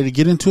 You guys ready to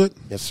get into it?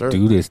 Yes, sir.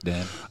 Do this,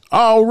 Dan.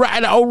 All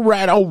right.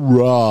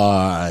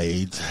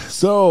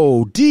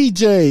 So,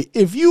 DJ,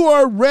 if you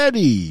are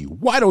ready,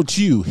 why don't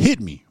you hit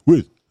me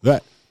with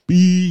that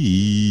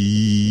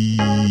beat?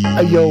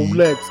 Yo,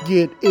 let's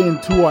get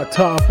into our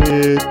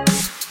topic.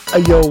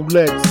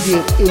 Let's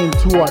get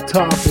into our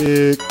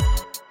topic.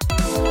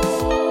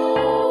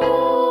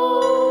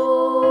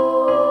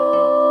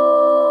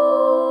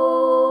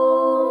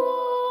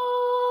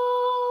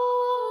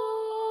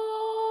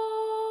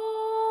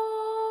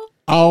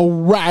 All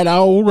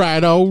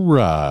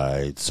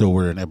right. So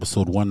we're in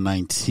episode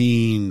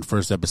 119,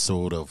 first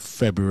episode of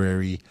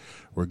February.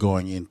 We're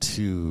going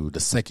into the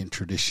second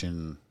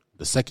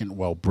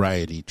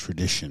Wellbriety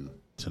tradition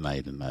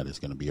tonight, and that is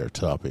going to be our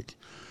topic.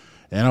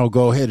 And I'll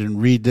go ahead and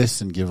read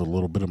this and give a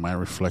little bit of my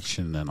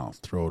reflection, and I'll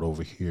throw it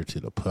over here to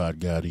the Pod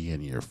Gotti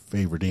and your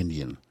favorite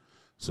Indian.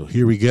 So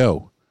here we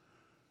go.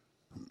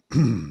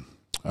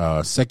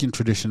 Second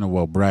tradition of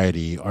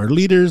Wellbriety. Our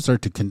leaders are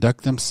to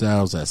conduct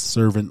themselves as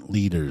servant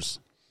leaders.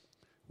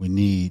 We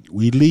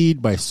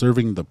lead by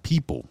serving the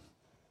people.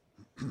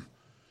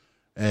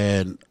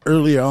 And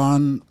early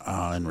on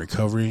in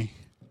recovery,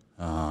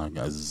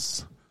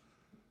 guys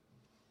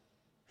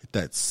hit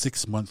that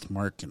 6-month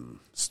mark and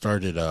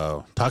started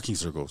talking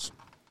circles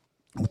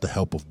with the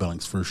help of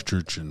Bellings First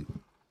Church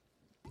and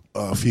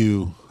a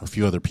few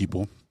other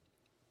people.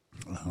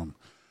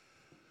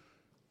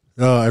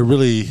 I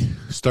really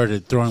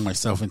started throwing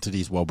myself into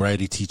these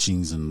Wellbriety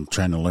teachings and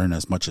trying to learn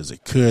as much as I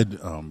could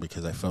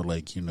because I felt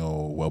like,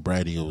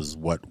 Wellbriety was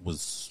what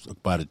was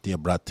about it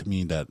brought to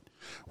me that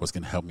was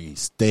going to help me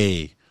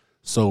stay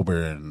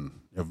sober and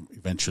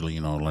eventually,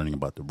 learning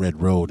about the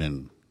Red Road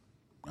and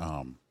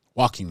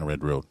walking the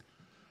Red Road.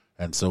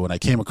 And so when I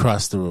came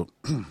across the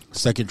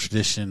second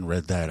tradition,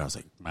 read that, I was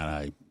like,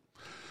 man,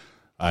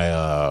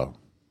 that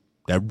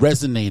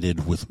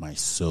resonated with my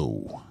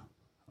soul.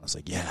 I was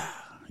like, yeah,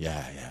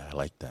 I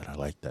like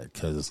that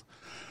because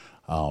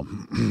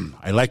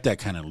I like that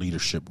kind of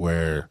leadership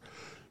where,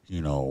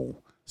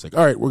 it's like,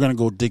 all right, we're going to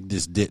go dig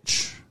this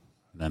ditch.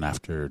 And then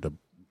after the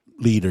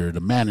leader,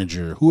 the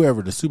manager,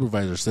 whoever, the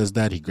supervisor says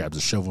that, he grabs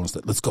a shovel and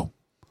says, let's go.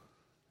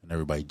 And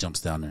everybody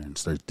jumps down there and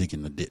starts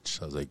digging the ditch.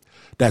 I was like,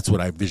 that's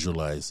what I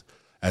visualize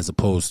as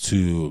opposed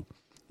to,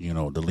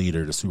 the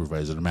leader, the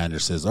supervisor, the manager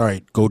says, all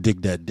right, go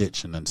dig that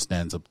ditch, and then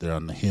stands up there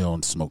on the hill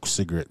and smokes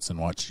cigarettes and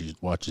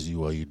watches you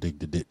while you dig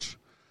the ditch.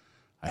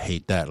 I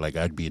hate that. Like,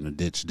 I'd be in the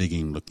ditch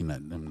digging, looking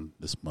at them,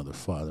 this mother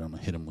father. I'm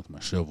going to hit him with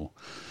my shovel.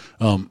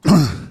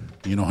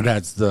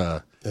 That's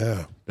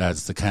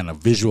the kind of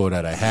visual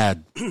that I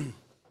had. And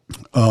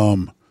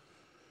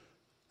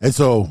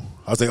so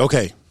I was like,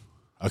 okay,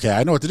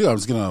 I know what to do. I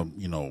was going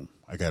to,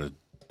 I got to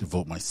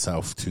devote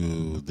myself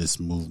to this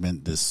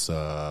movement, this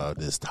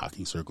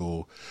talking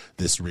circle,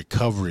 this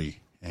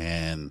recovery,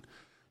 and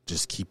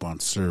just keep on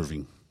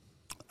serving.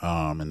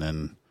 And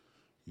then,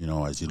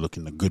 as you look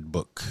in the good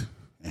book,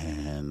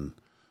 and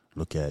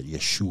look at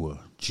Yeshua,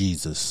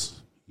 Jesus,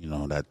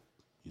 that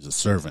he's a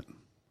servant.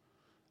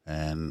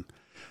 And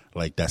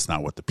that's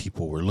not what the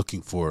people were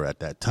looking for at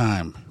that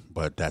time,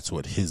 but that's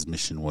what his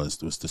mission was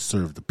to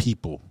serve the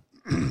people.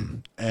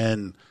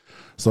 And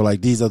so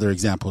these other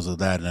examples of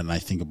that, and I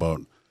think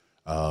about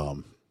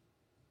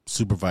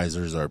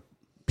supervisors are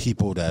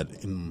people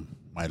that in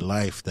my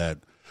life that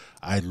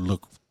I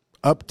look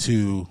up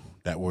to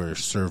that were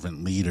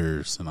servant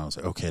leaders, and I was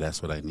like, okay,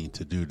 that's what I need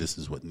to do. This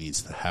is what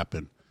needs to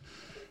happen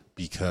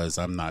because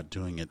I'm not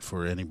doing it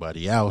for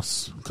anybody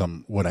else.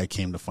 What I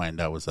came to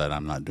find out was that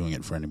I'm not doing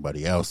it for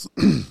anybody else.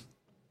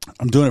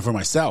 I'm doing it for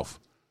myself.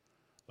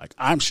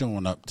 I'm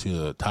showing up to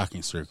the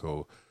talking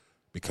circle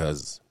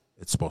because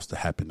it's supposed to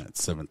happen at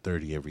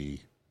 7:30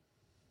 every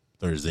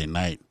Thursday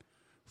night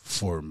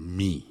for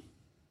me,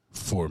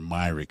 for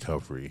my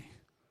recovery.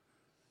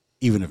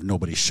 Even if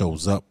nobody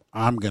shows up,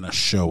 I'm going to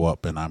show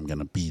up and I'm going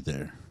to be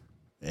there.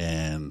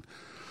 And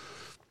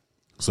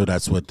so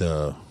that's what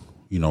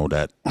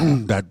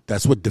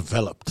that's what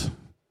developed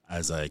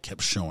as I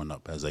kept showing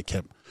up,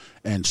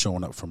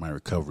 showing up for my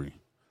recovery.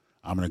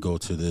 I'm going to go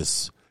to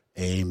this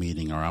AA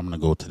meeting, or I'm going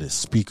to go to this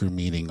speaker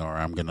meeting, or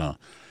I'm going to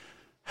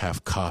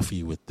have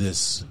coffee with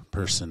this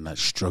person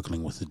that's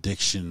struggling with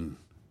addiction.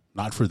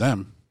 Not for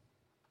them.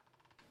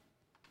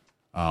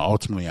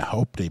 Ultimately, I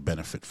hope they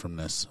benefit from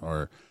this,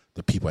 or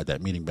the people at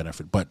that meeting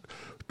benefit, but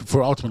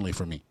ultimately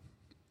for me,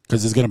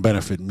 because it's going to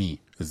benefit me.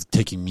 It's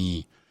taking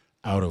me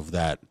out of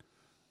that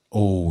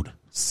old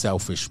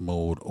selfish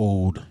mode,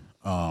 old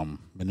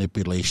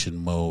manipulation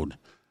mode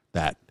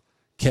that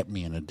kept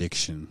me in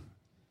addiction.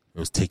 It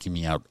was taking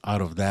me out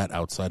of that,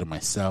 outside of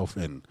myself,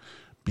 and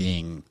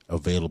being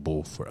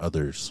available for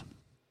others.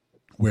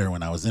 Where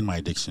when I was in my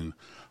addiction,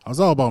 I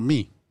was all about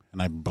me,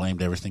 and I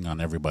blamed everything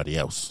on everybody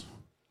else.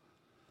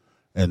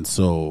 And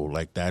so,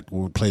 that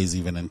plays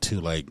even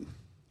into,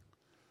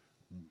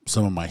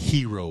 some of my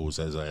heroes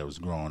as I was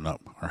growing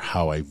up, or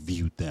how I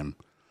viewed them,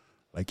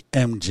 like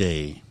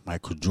MJ,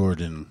 Michael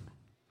Jordan.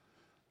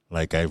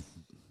 Like I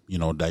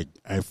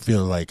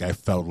feel like I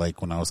felt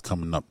like when I was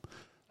coming up,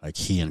 like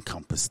he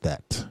encompassed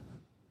that.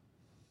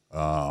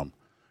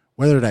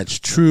 Whether that's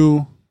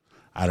true,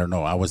 I don't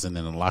know. I wasn't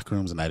in the locker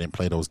rooms and I didn't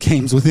play those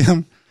games with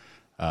him,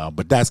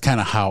 but that's kind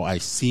of how I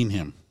seen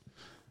him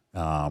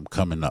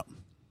coming up,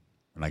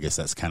 and I guess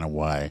that's kind of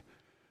why.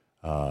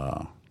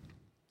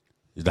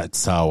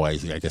 That's how I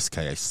guess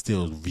I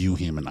still view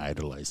him and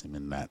idolize him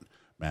in that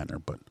manner.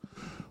 But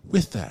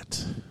with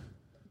that,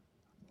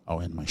 I'll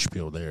end my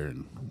spiel there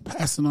and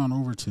pass it on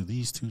over to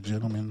these two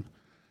gentlemen.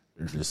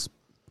 They're just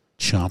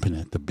chomping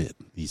at the bit,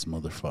 these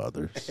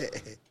motherfathers.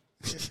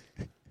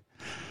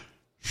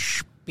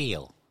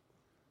 Spiel.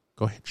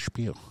 Go ahead,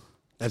 spiel.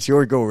 That's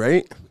your go,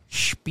 right?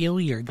 Spiel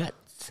your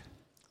guts.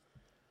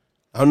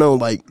 I don't know,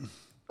 like,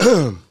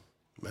 man,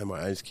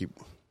 my eyes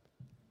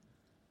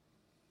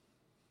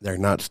they're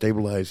not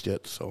stabilized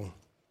yet, so.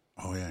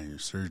 Oh, yeah, your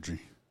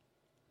surgery.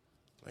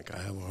 Like, I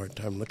have a hard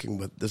time looking,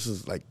 but this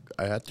is like,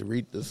 I had to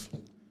read this.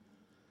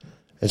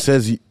 It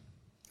says,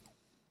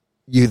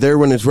 you there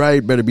when it's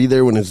right, better be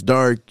there when it's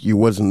dark. You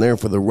wasn't there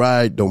for the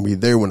ride, don't be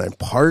there when I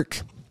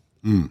park.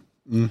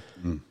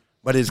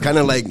 But it's kind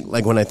of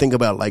like when I think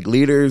about like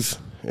leaders,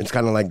 it's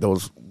kind of like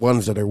those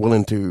ones that are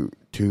willing to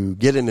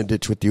get in the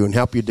ditch with you and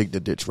help you dig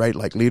the ditch, right?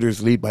 Like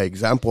leaders lead by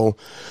example.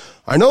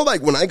 I know,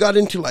 like when I got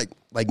into like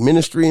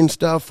ministry and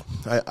stuff,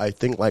 I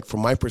think like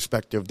from my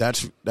perspective,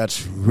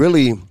 that's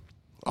really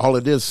all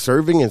it is.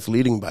 Serving is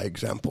leading by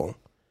example.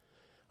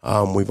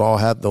 We've all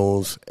had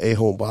those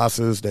a-hole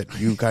bosses that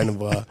you kind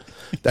of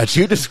that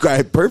you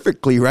described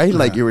perfectly, right?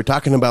 Like you were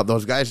talking about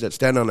those guys that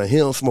stand on a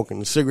hill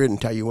smoking a cigarette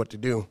and tell you what to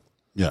do.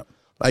 Yeah.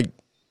 Like,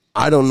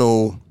 I don't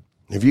know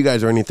if you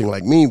guys are anything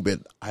like me, but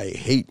I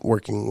hate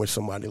working with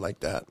somebody like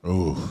that.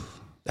 Oh,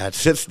 That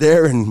sits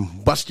there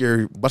and bust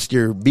your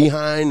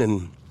behind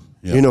and,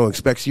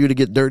 expects you to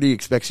get dirty,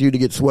 expects you to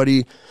get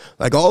sweaty,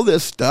 like all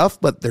this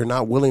stuff, but they're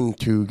not willing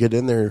to get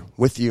in there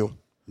with you.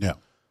 yeah.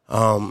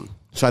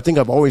 So I think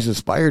I've always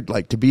aspired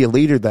like to be a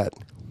leader that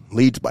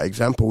leads by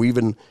example.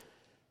 Even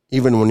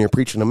when you're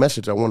preaching a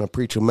message, I want to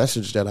preach a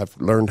message that I've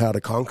learned how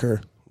to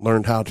conquer,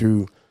 learned how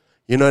to,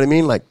 you know what I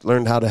mean? Like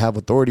learned how to have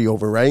authority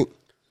over, right?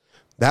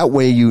 That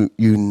way you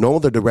know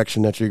the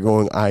direction that you're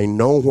going. I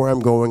know where I'm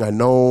going. I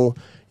know,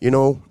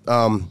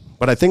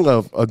 but I think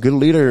a good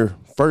leader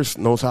first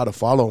knows how to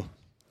follow.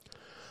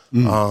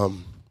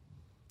 And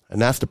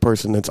that's the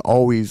person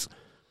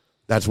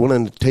that's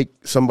willing to take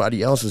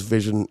somebody else's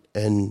vision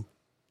and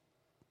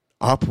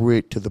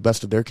operate to the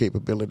best of their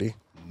capability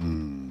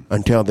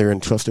until they're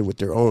entrusted with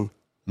their own.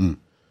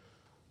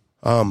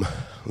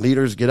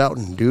 Leaders get out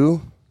and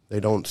do. They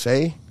don't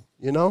say,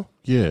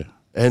 Yeah.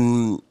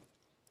 And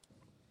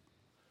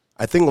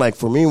I think like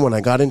for me, when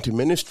I got into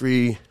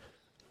ministry,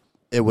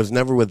 it was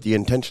never with the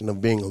intention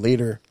of being a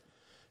leader.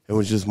 It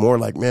was just more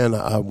like, man,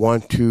 I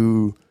want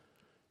to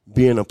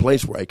be in a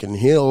place where I can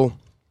heal.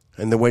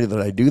 And the way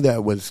that I do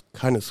that was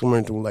kind of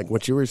similar to like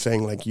what you were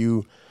saying. Like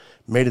you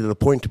made it a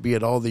point to be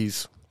at all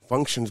these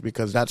functions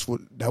because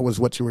that was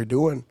what you were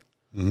doing.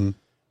 Mm-hmm.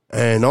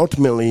 And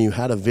ultimately you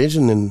had a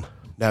vision and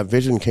that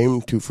vision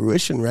came to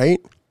fruition, right?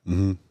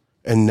 Mm-hmm.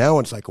 And now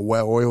it's like a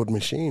well-oiled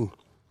machine.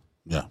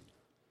 Yeah.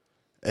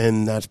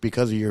 And that's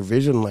because of your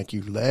vision, like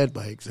you led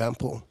by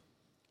example.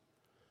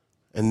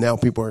 And now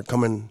people are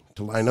coming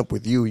to line up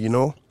with you,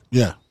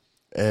 Yeah.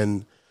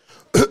 And,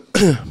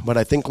 but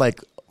I think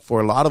like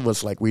for a lot of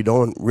us, like we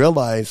don't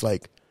realize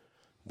like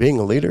being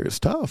a leader is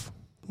tough.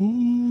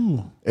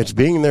 Ooh. It's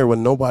being there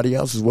when nobody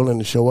else is willing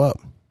to show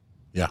up.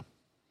 Yeah.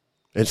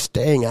 It's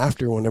staying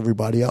after when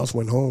everybody else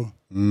went home.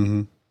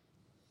 Mm-hmm.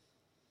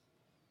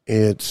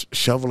 It's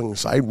shoveling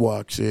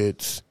sidewalks.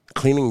 It's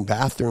cleaning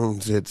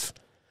bathrooms. It's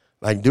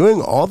like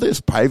doing all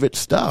this private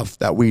stuff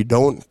that we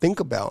don't think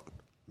about.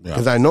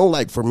 Because I know,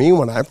 like, for me,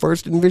 when I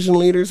first envisioned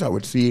leaders, I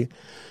would see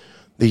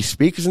these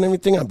speakers and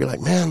everything. I'd be like,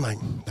 man, like,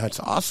 that's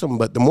awesome.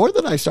 But the more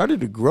that I started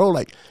to grow,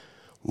 like,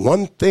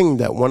 one thing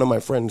that one of my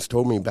friends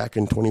told me back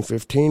in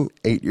 2015,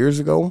 8 years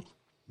ago,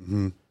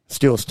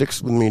 still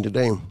sticks with me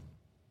today.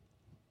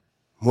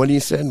 What he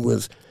said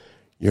was,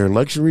 your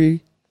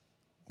luxury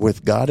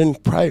with God in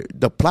private,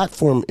 the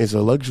platform is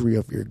a luxury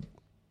of your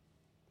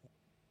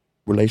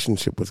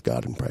relationship with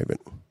God in private.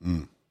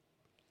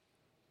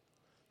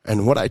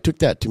 And what I took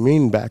that to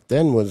mean back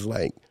then was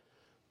like,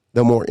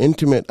 the more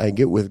intimate I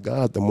get with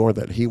God, the more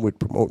that he would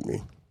promote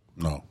me.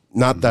 No.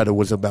 Not that it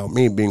was about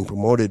me being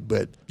promoted,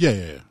 but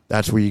Yeah.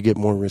 that's where you get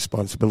more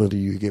responsibility.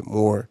 You get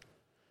more,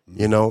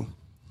 And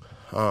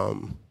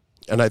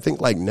I think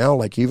like now,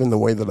 like even the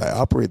way that I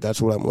operate,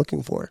 that's what I'm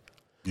looking for.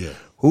 Yeah.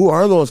 Who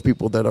are those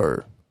people that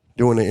are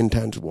doing the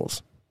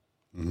intangibles?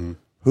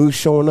 Who's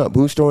showing up?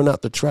 Who's throwing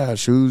out the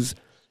trash? Who's,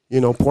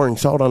 pouring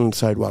salt on the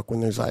sidewalk when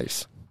there's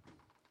ice?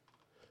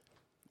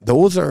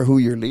 Those are who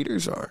your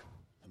leaders are.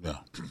 Yeah.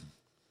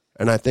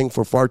 And I think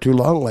for far too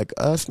long, like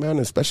us, man,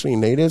 especially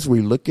natives,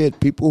 we look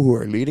at people who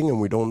are leading and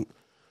we don't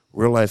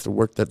realize the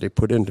work that they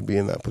put in to be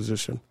in that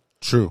position.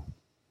 True.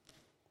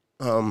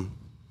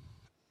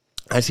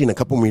 I've seen a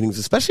couple meetings,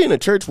 especially in a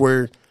church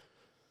where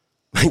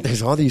like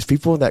there's all these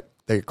people that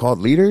they're called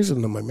leaders,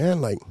 and I'm like,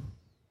 man, like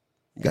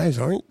you guys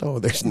aren't though.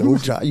 There's no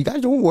job. You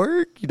guys don't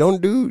work. You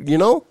don't do. You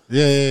know.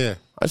 Yeah.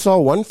 I saw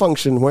one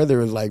function where there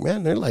was like,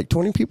 man, there are like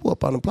 20 people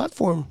up on the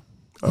platform.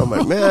 I'm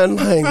like, man,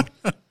 like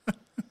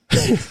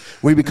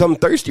we become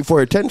thirsty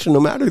for attention,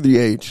 no matter the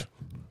age.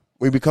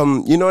 We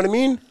become, you know what I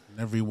mean?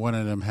 Every one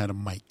of them had a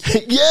mic.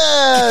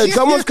 Yeah, it's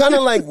almost kind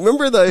of like,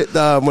 remember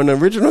the when the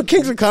original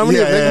Kings of Comedy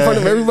was making fun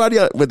of everybody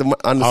on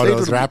the All stage?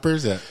 those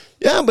rappers? Yeah.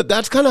 Yeah, but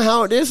that's kind of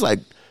how it is. Like,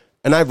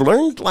 and I've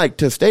learned like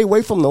to stay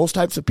away from those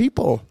types of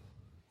people.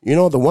 You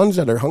know, the ones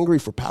that are hungry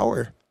for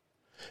power,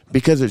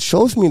 because it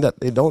shows me that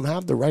they don't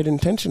have the right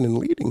intention in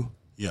leading.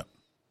 Yeah.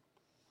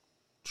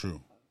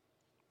 True.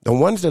 The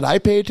ones that I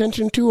pay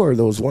attention to are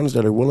those ones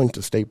that are willing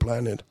to stay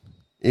planted,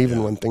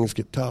 even when things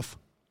get tough.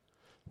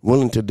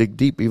 Willing to dig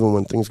deep even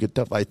when things get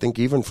tough. I think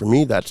even for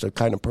me, that's the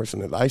kind of person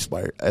that I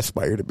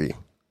aspire to be.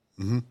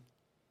 Mm-hmm.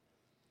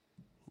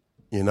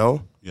 You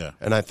know? Yeah.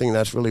 And I think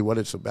that's really what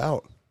it's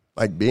about.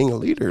 Like being a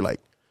leader. Like,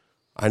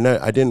 I know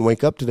I didn't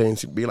wake up today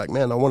and be like,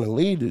 man, I want to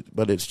lead.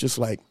 But it's just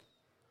like,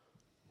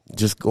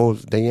 just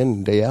goes day in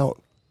and day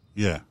out.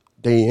 Yeah.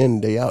 Day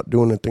in, day out,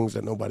 doing the things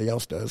that nobody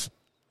else does.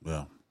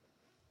 Yeah.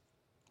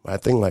 I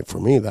think like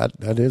for me, that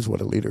is what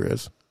a leader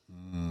is.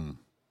 Mm.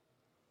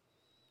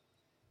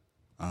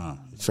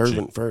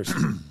 Servant first.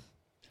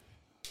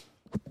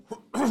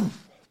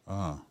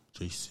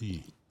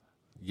 JC.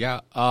 Yeah.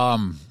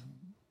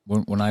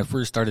 When I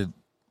first started,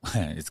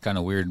 it's kind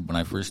of weird. When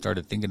I first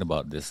started thinking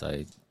about this,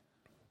 I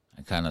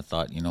kind of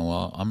thought, you know,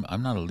 well,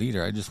 I'm not a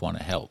leader. I just want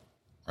to help,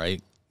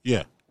 right?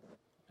 Yeah.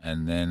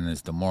 And then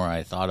as the more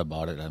I thought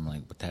about it, I'm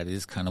like, but that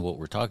is kind of what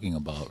we're talking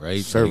about,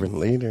 right? Servant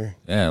like, leader.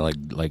 Yeah,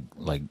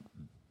 like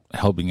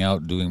helping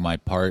out, doing my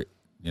part,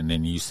 and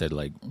then you said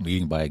like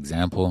leading by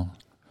example,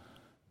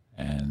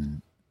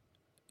 and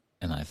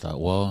I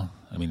thought, well,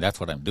 I mean that's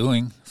what I'm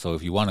doing. So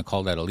if you want to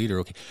call that a leader,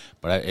 okay.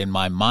 But in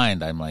my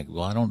mind, I'm like,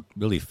 well, I don't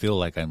really feel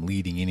like I'm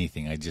leading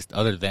anything. I just,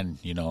 other than,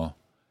 you know,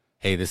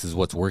 hey, this is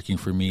what's working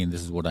for me, and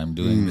this is what I'm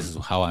doing. This is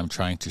how I'm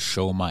trying to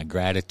show my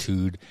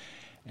gratitude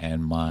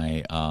and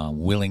my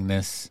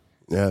willingness,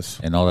 Yes,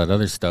 and all that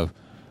other stuff.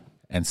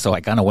 And so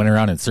I kind of went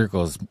around in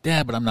circles.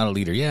 Yeah, but I'm not a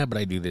leader. Yeah, but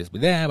I do this.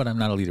 But yeah, but I'm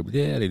not a leader. But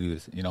yeah, they do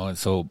this. You know. And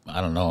so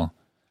I don't know.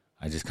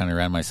 I just kind of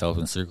ran myself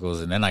in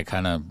circles, and then I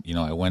kind of, you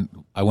know,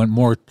 I went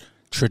more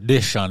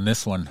tradition on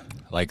this one,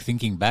 like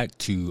thinking back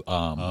to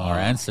our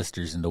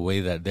ancestors and the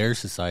way that their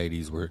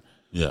societies were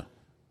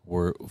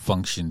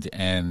functioned.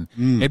 And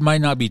it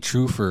might not be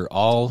true for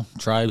all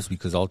tribes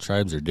because all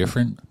tribes are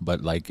different.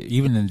 But like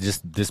even in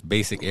just this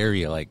basic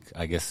area, like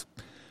I guess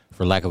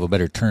for lack of a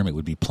better term, it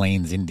would be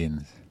Plains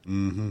Indians.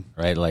 Mm-hmm.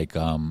 Right, like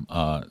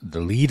the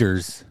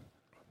leaders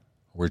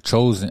were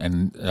chosen,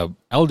 and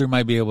elder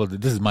might be able to.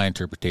 This is my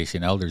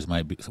interpretation.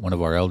 One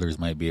of our elders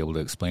might be able to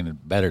explain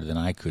it better than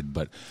I could.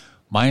 But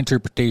my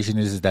interpretation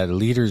is that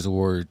leaders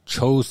were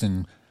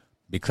chosen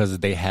because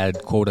they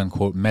had quote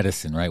unquote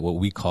medicine, right? What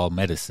we call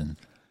medicine.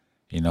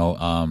 You know,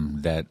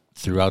 that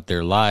throughout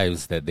their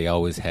lives, that they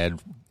always had.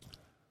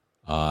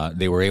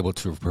 They were able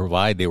to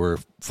provide. They were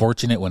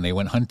fortunate when they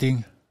went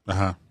hunting.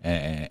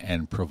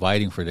 And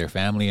providing for their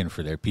family and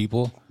for their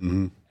people,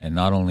 and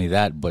not only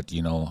that, but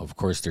you know, of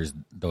course, there's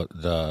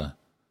the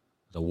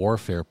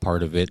warfare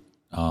part of it,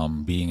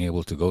 being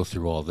able to go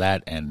through all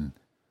that and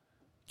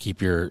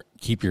keep your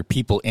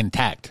people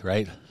intact,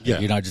 right? Yeah,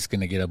 you're not just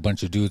gonna get a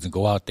bunch of dudes and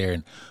go out there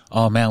and,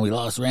 oh man, we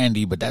lost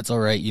Randy, but that's all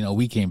right. You know,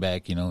 we came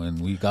back, you know, and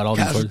we got all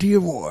casualty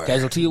of war.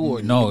 Casualty of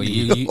war. No,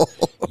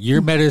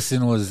 your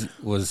medicine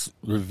was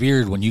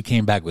revered when you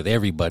came back with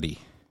everybody.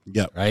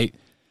 Yeah, right.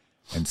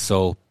 And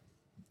so,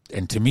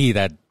 and to me,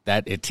 that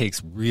it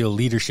takes real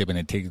leadership, and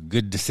it takes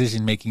good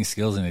decision-making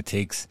skills, and it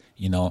takes,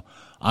 you know,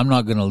 I'm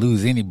not going to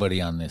lose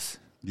anybody on this.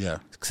 Yeah.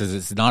 Because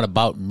it's not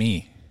about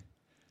me.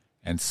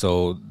 And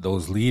so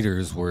those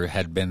leaders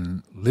had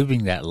been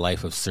living that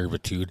life of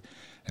servitude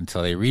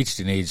until they reached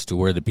an age to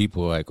where the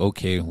people were like,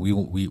 okay,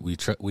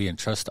 we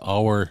entrust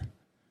our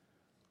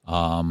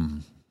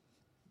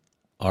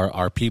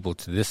people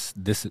to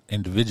this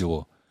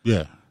individual.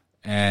 Yeah.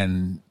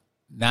 And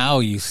now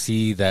you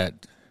see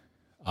that,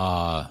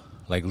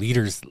 like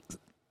leaders,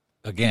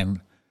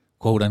 again,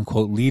 quote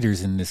unquote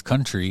leaders in this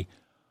country,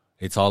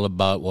 it's all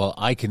about, well,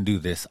 I can do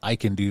this, I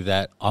can do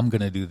that, I'm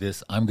going to do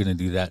this, I'm going to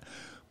do that.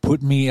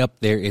 Put me up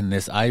there in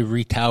this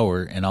ivory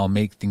tower and I'll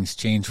make things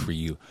change for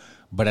you.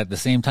 But at the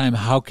same time,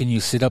 how can you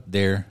sit up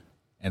there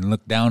and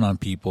look down on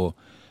people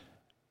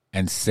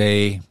and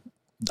say,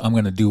 I'm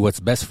going to do what's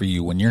best for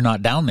you when you're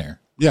not down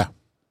there? Yeah.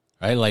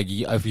 Right? Like,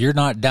 if you're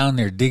not down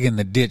there digging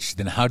the ditch,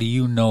 then how do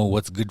you know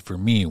what's good for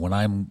me when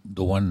I'm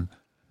the one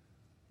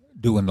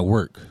doing the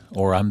work,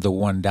 or I'm the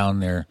one down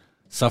there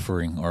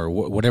suffering, or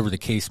whatever the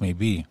case may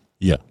be?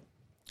 Yeah.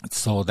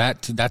 So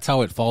that's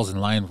how it falls in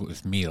line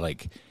with me.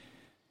 Like,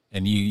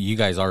 and you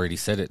guys already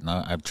said it, and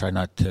I've tried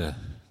not to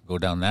go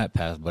down that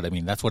path, but I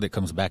mean, that's what it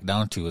comes back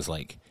down to, is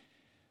like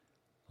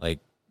a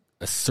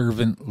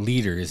servant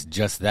leader is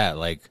just that.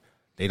 Like,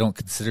 they don't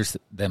consider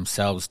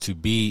themselves to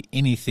be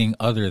anything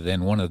other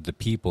than one of the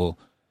people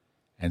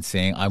and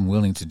saying, I'm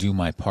willing to do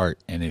my part.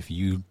 And if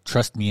you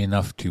trust me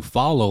enough to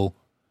follow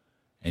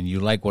and you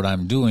like what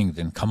I'm doing,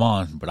 then come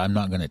on. But I'm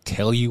not going to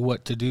tell you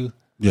what to do.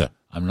 Yeah.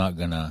 I'm not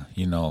going to,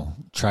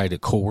 try to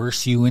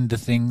coerce you into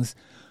things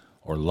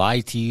or lie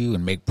to you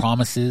and make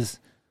promises.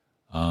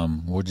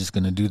 We're just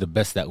going to do the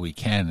best that we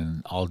can,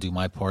 and I'll do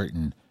my part,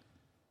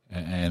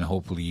 and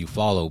hopefully you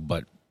follow.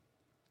 But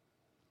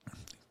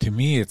to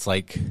me, it's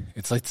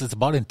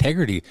about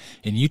integrity.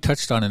 And you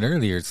touched on it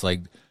earlier. It's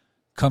like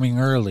coming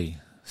early,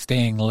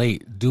 staying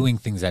late, doing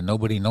things that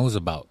nobody knows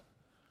about,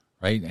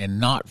 right? And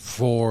not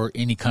for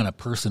any kind of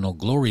personal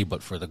glory,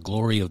 but for the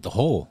glory of the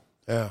whole.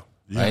 Yeah.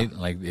 Right?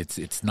 Like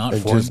it's not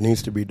It for just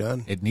needs to be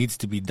done. It needs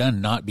to be done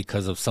not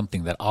because of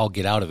something that I'll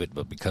get out of it,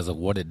 but because of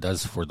what it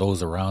does for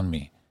those around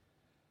me.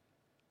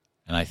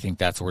 And I think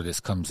that's where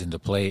this comes into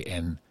play.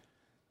 And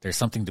there's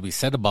something to be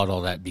said about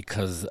all that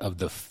because of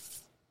the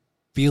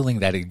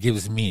feeling that it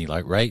gives me,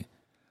 like, right?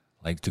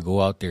 Like to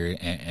go out there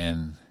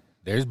and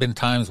there's been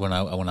times when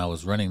I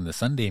was running the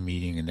Sunday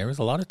meeting, and there was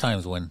a lot of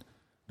times when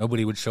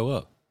nobody would show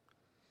up.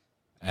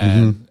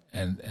 And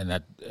and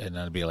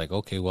I'd be like,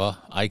 okay, well,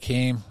 I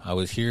came, I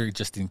was here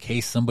just in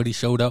case somebody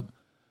showed up,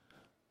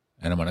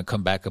 and I'm going to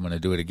come back, I'm going to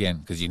do it again,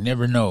 because you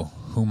never know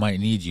who might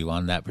need you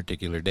on that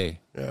particular day.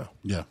 Yeah.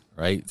 Yeah.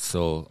 Right?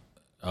 So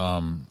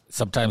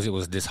sometimes it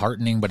was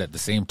disheartening, but at the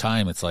same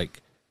time, it's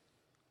like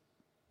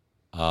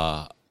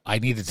I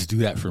needed to do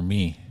that for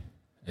me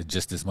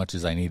just as much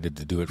as I needed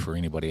to do it for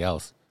anybody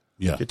else.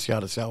 Yeah. Gets you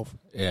out of self.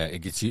 Yeah, it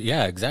gets you.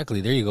 Yeah,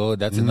 exactly. There you go.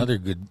 That's another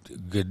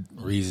good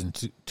reason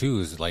too.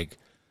 Is like,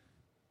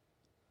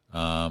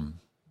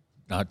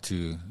 not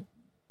to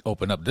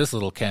open up this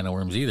little can of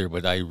worms either,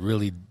 but I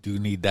really do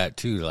need that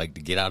too, like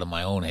to get out of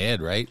my own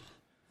head, right?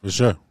 For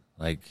sure.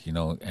 Like,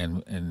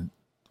 and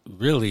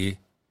really,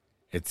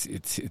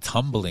 it's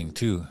humbling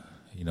too,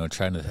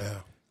 trying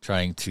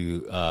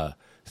to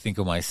think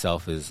of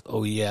myself as,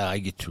 oh yeah, I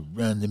get to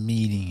run the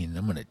meeting and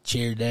I'm gonna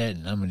chair that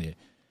and I'm gonna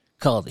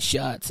call the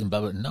shots and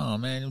blah blah. No,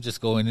 man, I'm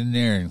just going in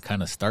there and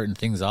kind of starting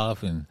things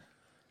off. And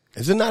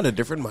isn't that a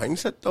different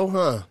mindset though,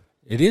 huh?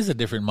 It is a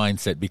different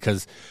mindset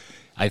because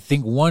I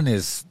think one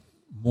is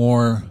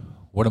more,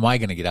 what am I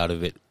going to get out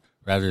of it,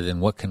 rather than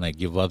what can I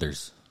give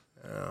others.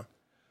 Yeah.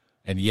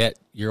 And yet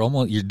you're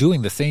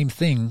doing the same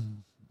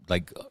thing.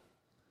 Like,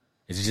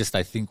 it's just,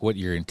 I think, what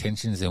your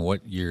intentions and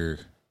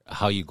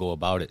how you go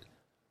about it,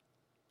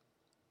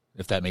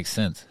 if that makes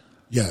sense.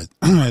 Yeah,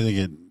 I think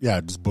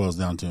it just boils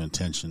down to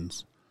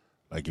intentions.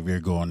 Like if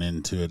you're going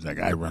into it, like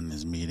I run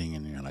this meeting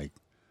and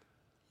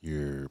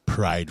you're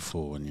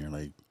prideful and you're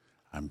like,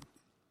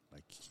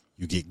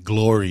 you get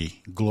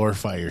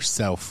glorify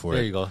yourself for it.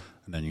 There you go.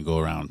 And then you go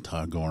around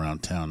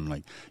town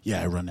like,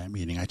 yeah, I run that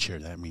meeting. I chair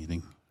that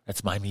meeting.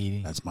 That's my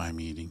meeting. That's my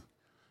meeting.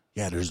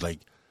 Yeah, there's like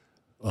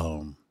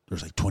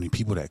 20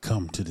 people that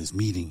come to this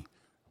meeting,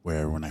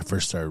 where when I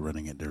first started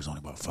running it, there's only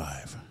about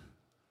 5.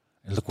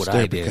 And look what It's I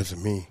there did. because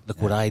of me.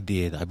 Look what I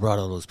did. I brought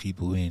all those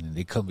people in, and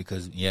they come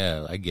because,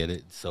 I get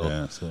it.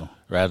 So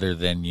rather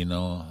than,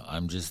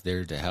 I'm just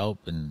there to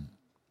help and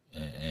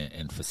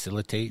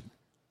facilitate.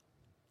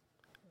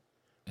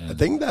 I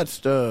think that's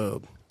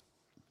kind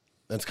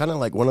of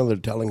like one of the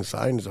telling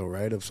signs, though,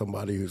 right, of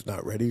somebody who's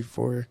not ready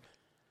for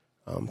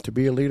to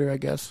be a leader, I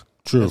guess.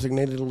 True.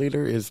 Designated a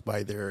leader is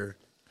by their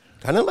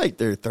kind of like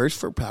their thirst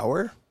for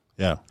power.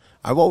 Yeah.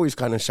 I've always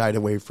kind of shied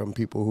away from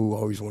people who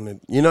always wanted,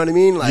 you know what I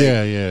mean? Like,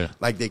 yeah.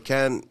 Like they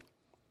can't.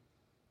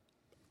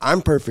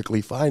 I'm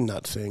perfectly fine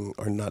not saying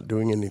or not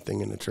doing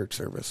anything in a church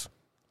service.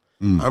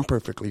 I'm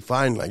perfectly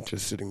fine, like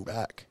just sitting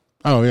back.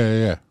 Oh,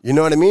 yeah. You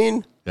know what I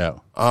mean? Yeah.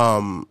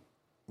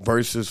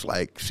 Versus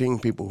like seeing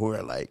people who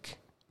are like,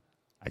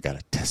 I got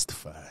to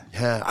testify.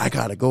 yeah, I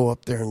got to go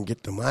up there and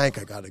get the mic.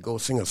 I got to go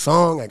sing a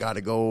song. I got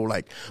to go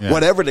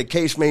whatever the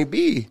case may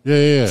be.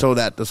 Yeah. So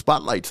that the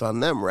spotlight's on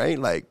them, right?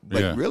 Like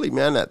really,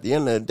 man, at the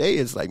end of the day,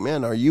 it's like,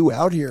 man, are you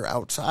out here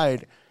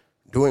outside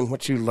doing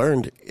what you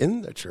learned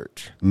in the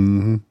church?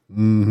 Mm-hmm.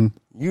 Mm-hmm.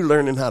 You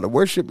learning how to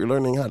worship. You're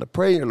learning how to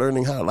pray. You're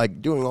learning how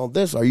doing all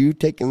this. Are you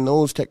taking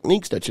those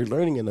techniques that you're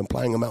learning and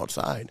applying them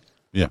outside?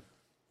 Yeah.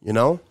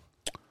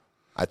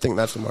 I think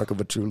that's the mark of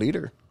a true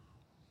leader.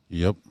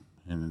 Yep.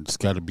 And it's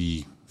got to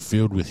be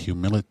filled with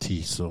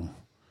humility. So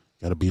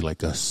got to be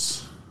like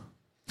us.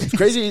 It's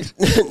crazy.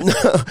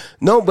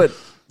 No, but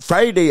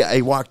Friday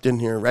I walked in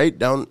here, right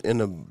down in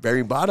the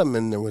very bottom,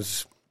 and there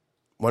was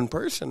one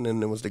person,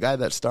 and it was the guy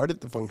that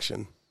started the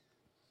function.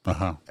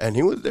 Uh-huh. And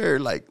he was there,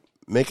 like,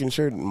 making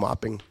sure and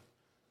mopping.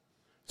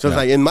 So it's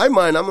like, in my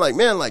mind, I'm like,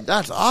 man, like,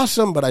 that's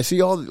awesome. But I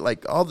see all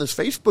this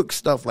Facebook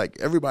stuff, like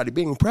everybody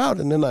being proud.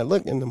 And then I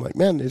look and I'm like,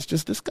 man, it's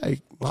just this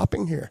guy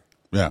mopping here.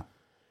 Yeah.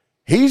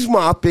 He's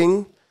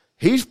mopping.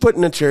 He's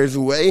putting the chairs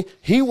away.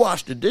 He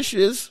washed the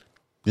dishes.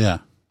 Yeah.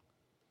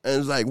 And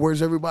it's like,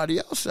 where's everybody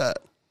else at?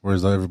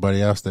 Where's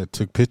everybody else that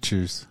took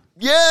pictures?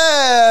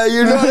 Yeah,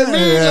 you know what I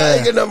mean? Yeah.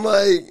 Like, and I'm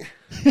like,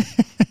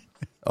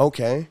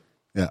 okay.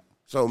 Yeah.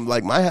 So,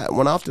 like, my hat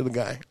went off to the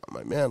guy. I'm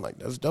like, man, like,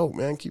 that's dope,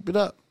 man. Keep it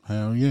up.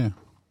 Hell yeah.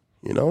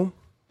 You know?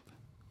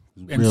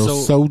 And Real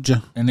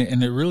soldier. And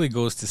it really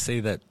goes to say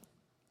that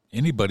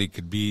anybody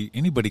can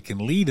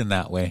lead in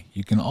that way.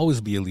 You can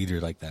always be a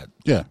leader like that.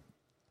 Yeah.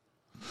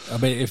 I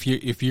mean,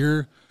 if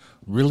you're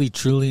really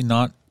truly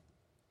not,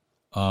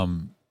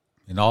 in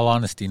all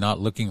honesty, not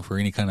looking for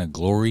any kind of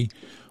glory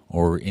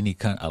or any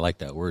kind, I like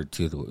that word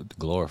too, the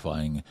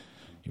glorifying.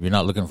 If you're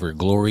not looking for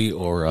glory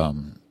or,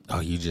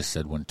 you just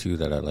said one too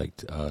that I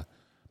liked,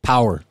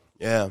 power.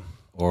 Yeah.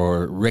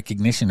 Or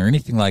recognition or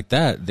anything like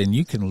that, then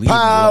you can lead.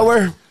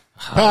 Power.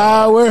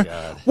 Power,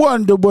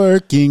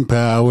 wonder-working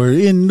power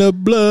in the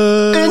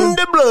blood. In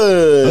the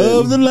blood.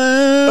 Of the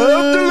Lamb.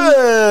 Of the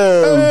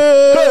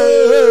Lamb. Hey.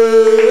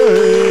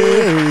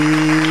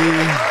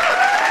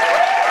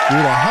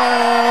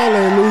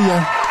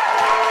 Hallelujah.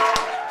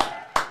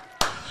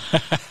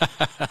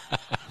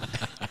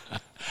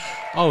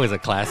 Always a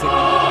classic.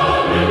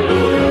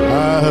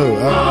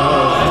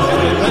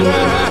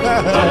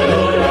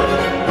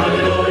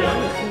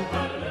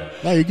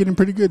 Now you're getting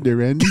pretty good there,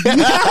 Randy.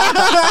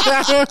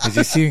 As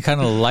you see,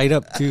 kind of light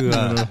up too.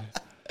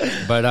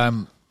 But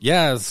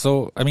yeah.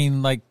 So I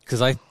mean, like,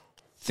 because I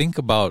think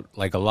about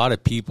like a lot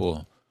of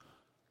people,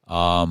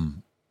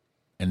 and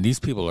these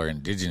people are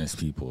indigenous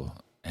people,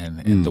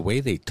 and the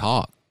way they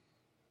talk,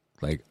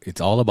 like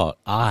it's all about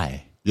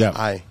I.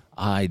 Yeah.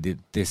 I did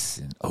this,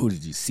 and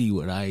did you see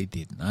what I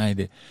did? And I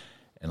did,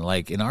 and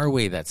like in our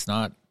way, that's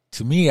not.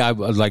 To me, I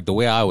like the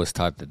way I was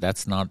taught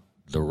that's not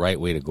the right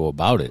way to go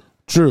about it.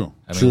 True.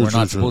 I mean, we're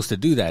not supposed to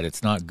do that.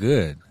 It's not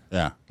good.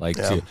 Yeah.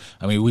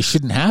 We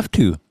shouldn't have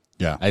to.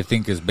 Yeah. I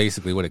think is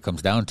basically what it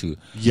comes down to.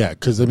 Yeah,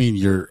 because I mean,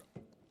 your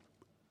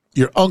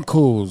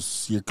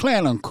uncles, your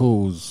clan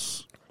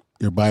uncles,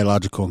 your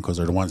biological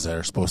uncles are the ones that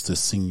are supposed to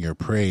sing your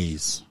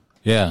praise.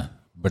 Yeah,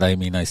 but I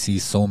mean, I see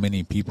so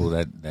many people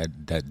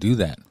that do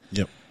that.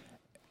 Yep.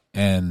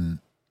 And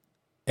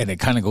it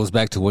kind of goes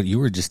back to what you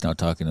were just now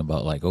talking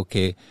about. Like,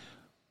 okay,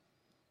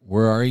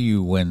 where are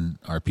you when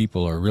our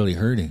people are really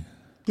hurting?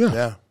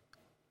 Yeah.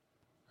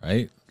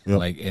 Right? Yep.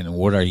 Like, and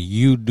what are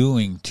you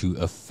doing to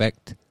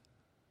affect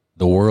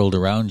the world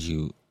around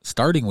you,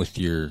 starting with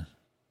your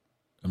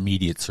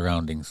immediate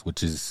surroundings,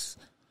 which is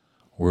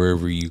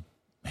wherever you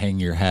hang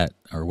your hat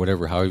or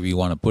whatever, however you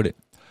want to put it.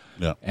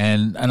 Yeah.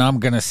 And I'm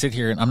going to sit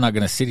here and I'm not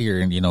going to sit here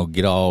and,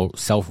 get all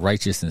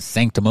self-righteous and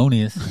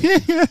sanctimonious,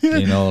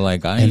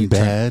 like I ain't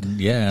bad.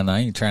 And I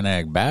ain't trying to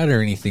act bad or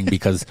anything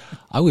because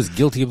I was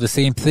guilty of the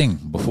same thing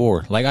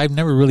before. Like I've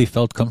never really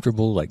felt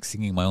comfortable like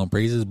singing my own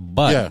praises,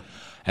 but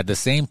at the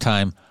same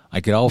time, I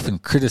could often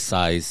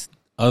criticize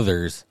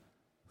others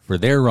for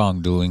their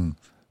wrongdoing,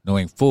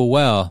 knowing full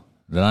well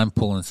that I'm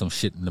pulling some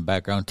shit in the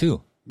background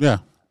too. Yeah.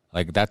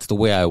 Like that's the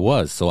way I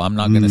was. So I'm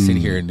not going to sit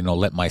here and,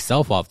 let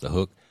myself off the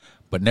hook.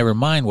 But never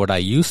mind what I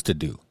used to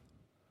do.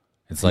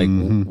 It's like,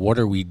 what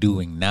are we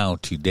doing now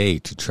today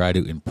to try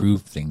to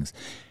improve things?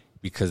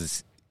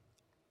 Because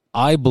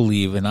I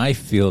believe and I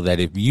feel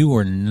that if you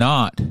are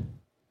not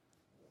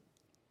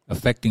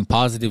affecting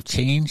positive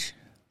change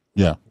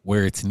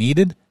where it's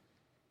needed,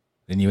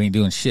 then you ain't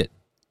doing shit.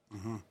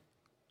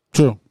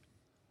 True.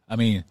 I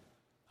mean,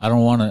 I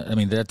don't want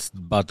to, that's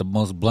about the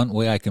most blunt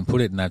way I can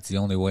put it, and that's the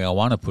only way I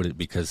want to put it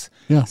because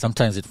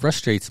sometimes it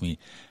frustrates me.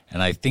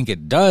 And I think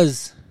it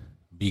does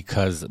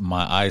because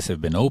my eyes have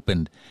been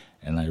opened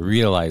and I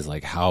realize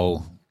like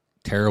how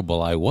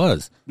terrible I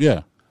was.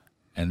 Yeah.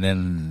 And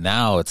then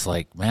now it's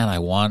like, man, I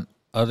want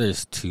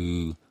others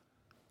to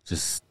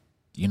just,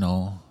 be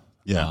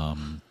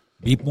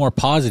more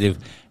positive,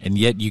 and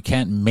yet you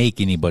can't make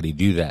anybody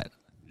do that.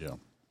 Yeah.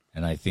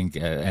 And I think,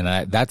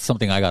 that's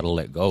something I got to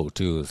let go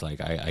too. It's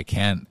like, I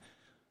can't,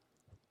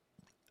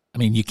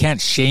 you can't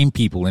shame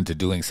people into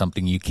doing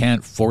something. You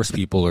can't force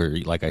people or,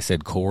 like I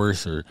said,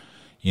 coerce or,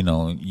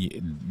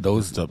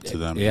 those. It's up to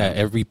them. Yeah,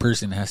 every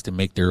person has to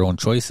make their own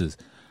choices.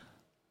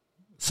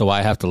 So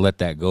I have to let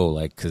that go,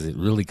 like, because it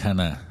really kind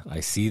of,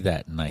 I see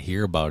that and I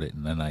hear about it,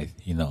 and then I,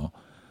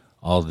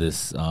 all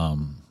this,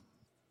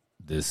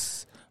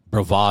 this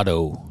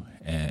bravado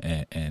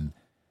and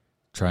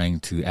trying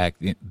to act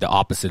the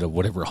opposite of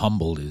whatever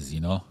humbled is,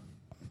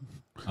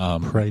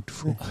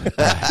 Prideful.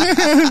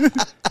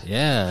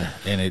 Yeah,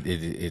 and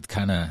it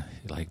kind of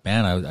like,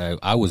 man,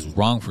 I was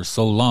wrong for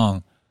so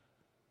long.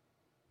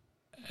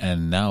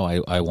 And now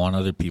I want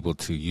other people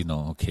to,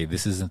 okay,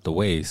 this isn't the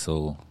way.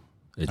 So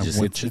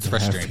it's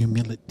frustrating. Have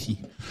humility.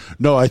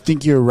 No, I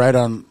think you're right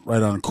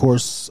on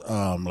course.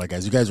 Like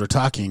as you guys were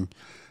talking,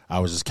 I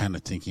was just kind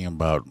of thinking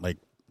about like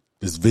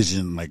this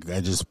vision. Like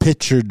I just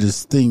pictured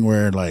this thing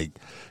where like,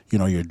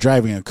 you're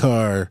driving a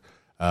car.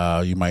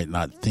 You might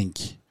not think,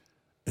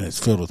 and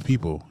it's filled with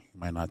people. You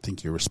might not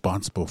think you're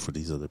responsible for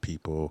these other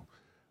people,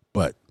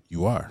 but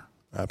you are.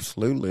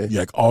 Absolutely.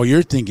 Like all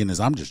you're thinking is,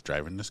 I'm just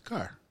driving this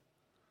car.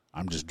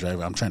 I'm just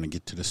driving. I'm trying to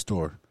get to the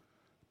store.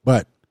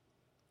 But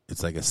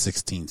it's like a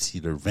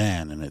 16-seater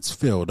van and it's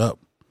filled up.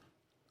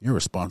 You're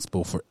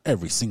responsible for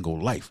every single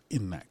life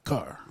in that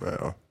car.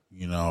 Well,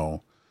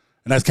 and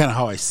that's kind of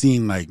how I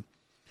seen like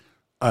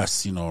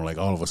us, like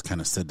all of us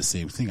kind of said the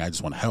same thing. I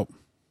just want to help.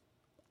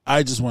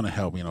 I just want to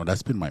help.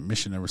 That's been my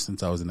mission ever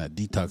since I was in that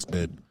detox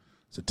bed,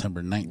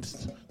 September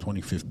 9th,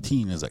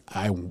 2015. Is like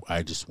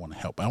I just want to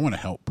help. I want to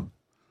help.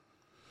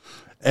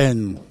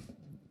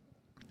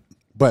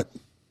 But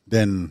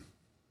then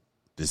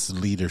this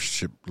leader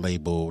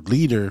label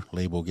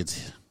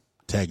gets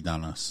tagged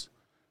on us.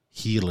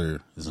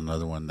 Healer is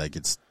another one that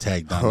gets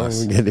tagged on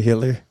us. We get a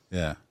healer.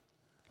 Yeah.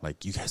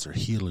 Like, you guys are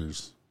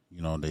healers.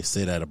 They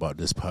say that about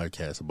this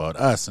podcast, about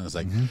us. And it's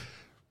like,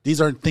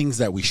 these aren't things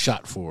that we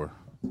shot for.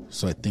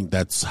 So I think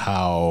that's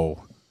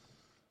how,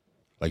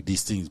 like,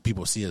 these things,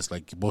 people see us,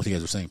 like both of you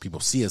guys were saying, people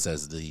see us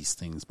as these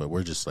things, but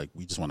we're just like,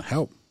 we just want to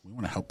help. We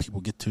want to help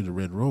people get to the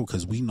red road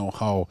because we know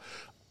how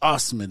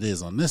awesome it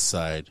is on this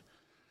side.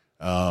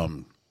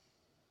 Like,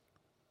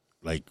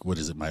 what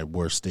is it? My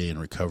worst day in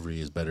recovery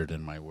is better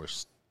than my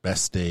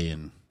best day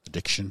in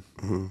addiction.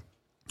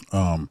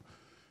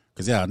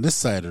 Because on this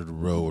side of the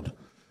road,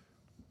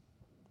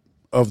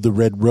 of the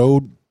red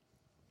road,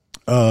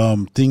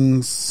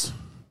 things,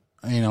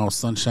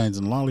 sunshines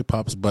and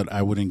lollipops, but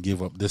I wouldn't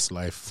give up this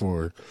life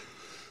for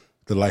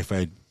the life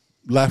I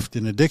left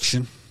in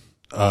addiction.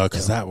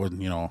 Because that would,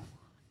 like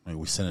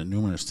we said it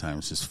numerous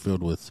times, just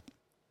filled with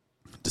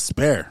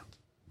despair,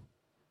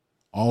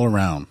 all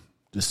around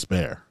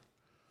despair.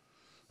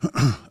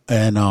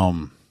 And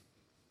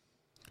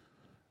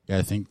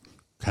I think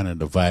kind of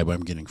the vibe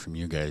I'm getting from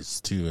you guys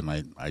too, and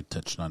I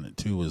touched on it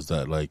too, was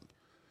that like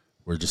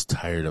we're just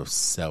tired of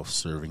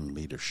self-serving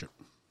leadership.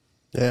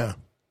 Yeah,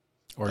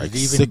 Or like even,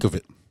 sick of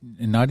it.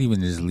 and not even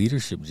just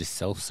leadership, just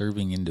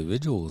self-serving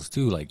individuals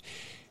too. Like,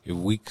 if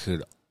we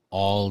could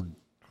all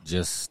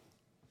just,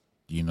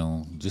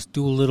 just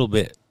do a little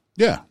bit,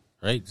 Yeah,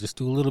 right? Just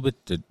do a little bit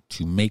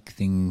to make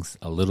things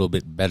a little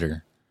bit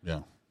better.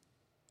 yeah.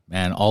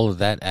 Man, all of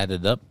that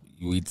added up,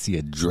 we'd see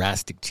a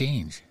drastic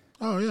change.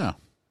 Oh yeah,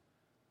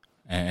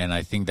 And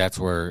I think that's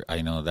where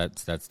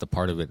that's the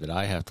part of it that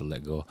I have to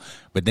let go.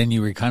 But then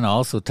you were kind of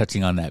also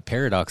touching on that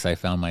paradox I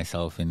found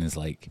myself in, is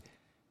like,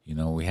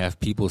 we have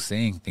people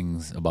saying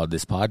things about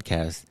this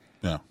podcast,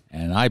 yeah,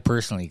 and I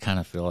personally kind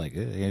of feel like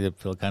I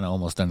feel kind of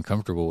almost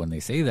uncomfortable when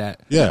they say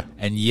that. Yeah.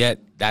 And yet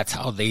that's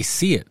how they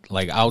see it.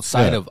 Like,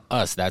 outside of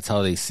us, that's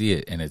how they see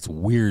it, and it's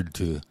weird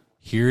to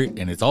hear it,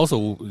 and it's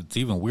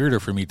even weirder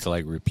for me to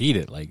like repeat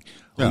it. Like,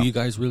 Yeah. you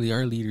guys really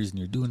are leaders, and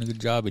you're doing a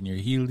good job, and you're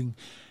healing.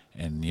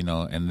 And,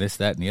 and this,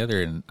 that, and the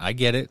other. And I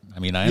get it. I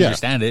mean, I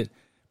understand it,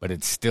 but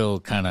it's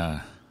still kind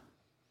of,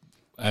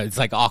 it's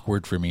like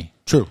awkward for me.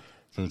 true.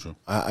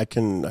 I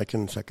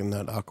can second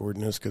that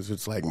awkwardness, because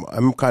it's like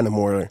I'm kind of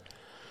more.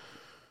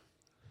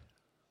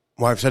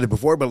 Well, I've said it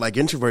before, but like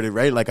introverted,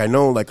 right? Like, I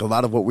know like a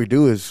lot of what we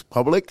do is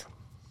public,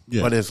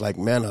 Yeah. but it's like,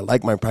 man, I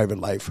like my private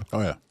life.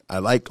 Oh yeah, I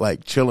like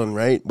chilling,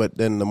 right? But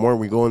then the more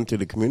we go into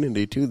the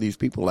community too, these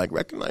people like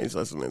recognize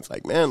us, and it's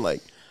like, man,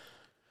 like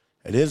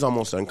it is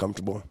almost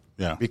uncomfortable.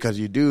 Yeah. Because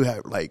you do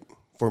have, like,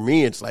 for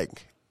me, it's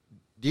like,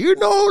 do you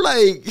know,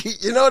 like,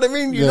 you know what I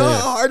mean? You know Yeah.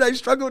 how hard I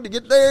struggled to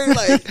get there?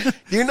 Like,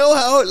 do you know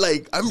how,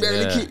 like, I'm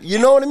barely, you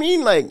know what I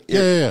mean? Like,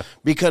 Yeah.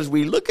 Because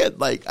we look at,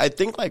 like, I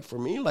think, like, for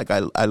me, like,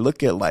 I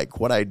look at, like,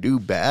 what I do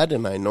bad,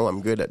 and I know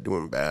I'm good at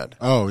doing bad.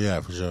 Oh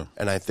yeah, for sure.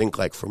 And I think,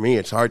 like, for me,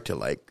 it's hard to,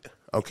 like,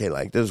 okay,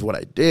 like, this is what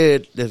I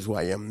did. This is who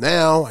I am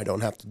now. I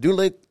don't have to do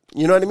it.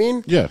 You know what I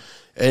mean? Yeah.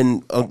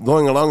 And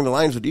going along the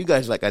lines with you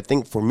guys, like, I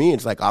think for me,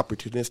 it's like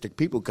opportunistic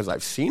people, because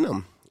I've seen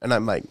them. And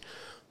I'm like,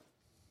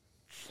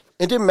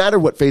 it didn't matter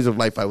what phase of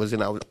life I was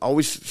in. I would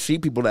always see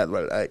people that,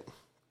 like,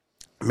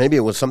 maybe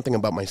it was something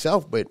about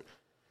myself, but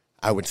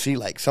I would see,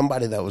 like,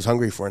 somebody that was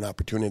hungry for an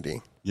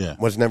opportunity. Yeah.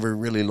 Was never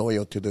really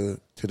loyal to the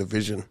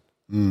vision.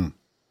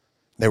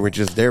 They were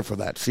just there for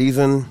that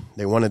season.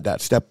 They wanted that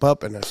step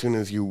up. And as soon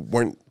as you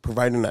weren't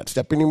providing that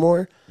step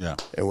anymore, Yeah.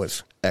 it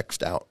was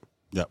X'd out,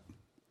 Yep.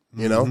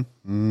 you know?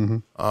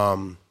 No,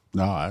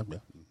 yeah.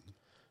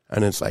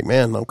 And it's like,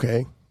 man,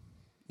 okay,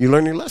 you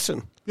learn your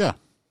lesson. Yeah.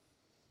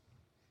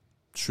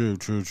 True.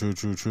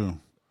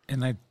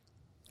 And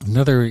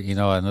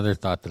another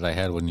thought that I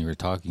had when you were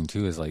talking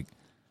too is like,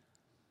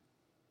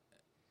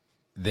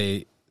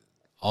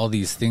 all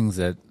these things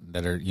that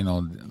are,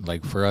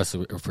 like for us,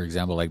 for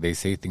example, like they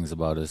say things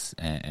about us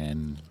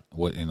and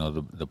what,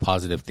 the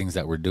positive things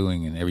that we're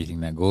doing and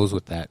everything that goes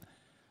with that.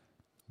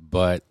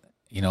 But,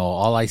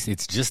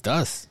 it's just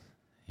us,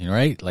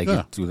 right? Like,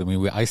 Yeah.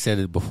 I said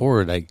it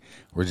before, like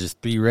we're just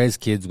three res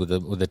kids with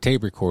a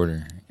tape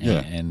recorder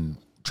and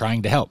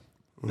trying to help.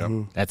 Yep.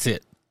 That's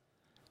it.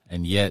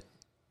 And yet,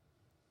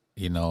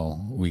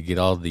 we get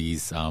all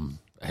these, and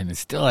it's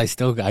still, I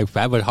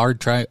have a hard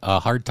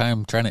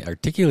time trying to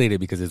articulate it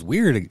because it's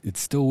weird.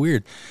 It's still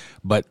weird,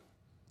 but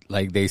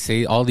like they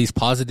say all these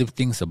positive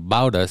things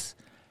about us,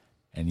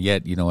 and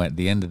yet, at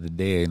the end of the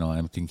day,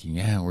 I'm thinking,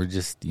 yeah, we're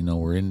just,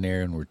 we're in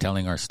there and we're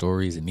telling our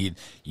stories, and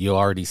you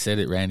already said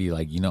it, Randy,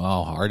 like,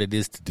 how hard it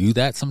is to do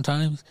that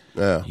sometimes.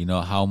 Yeah.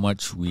 How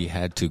much we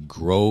had to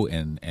grow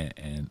and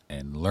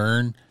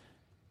learn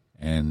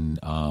and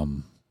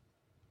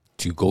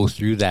to go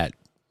through that,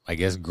 I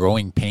guess,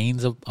 growing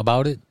pains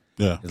about it.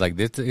 Yeah. It's like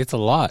it's a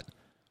lot,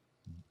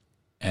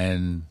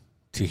 and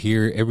to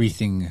hear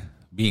everything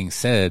being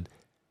said,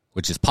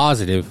 which is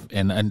positive.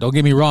 And don't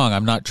get me wrong,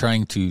 I'm not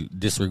trying to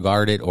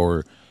disregard it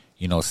or,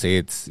 say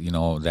it's,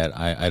 that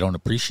I don't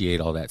appreciate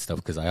all that stuff,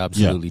 because I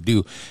absolutely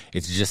do.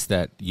 It's just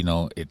that,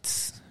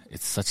 it's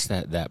such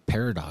that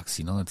paradox,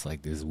 it's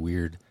like this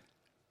weird,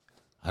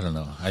 I don't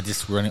know.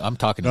 I'm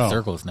talking in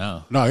circles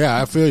now. No,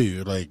 yeah, I feel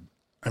you. Like,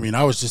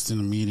 I was just in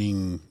a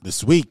meeting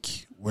this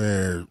week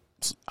where,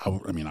 I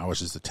was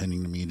just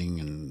attending the meeting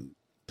and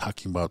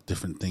talking about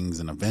different things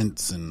and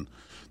events and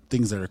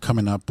things that are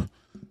coming up.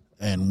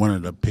 And one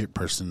of the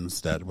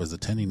persons that was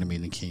attending the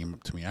meeting came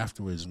up to me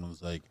afterwards and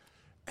was like,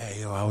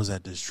 "Hey, I was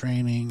at this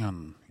training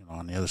on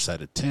the other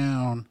side of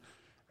town,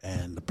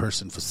 and the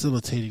person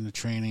facilitating the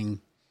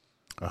training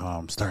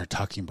started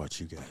talking about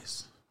you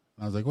guys."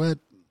 And I was like, "What?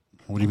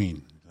 What do you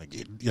mean?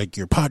 Like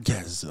your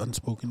podcast,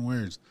 Unspoken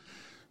Words?"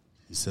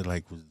 He said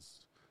was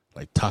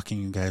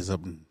talking you guys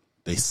up, and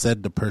they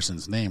said the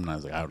person's name, and I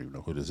was like, "I don't even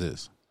know who this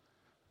is."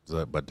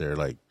 But they're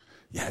like,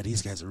 "Yeah,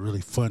 these guys are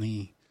really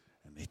funny,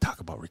 and they talk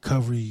about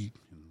recovery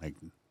and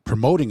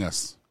promoting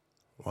us."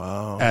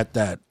 Wow. At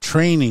that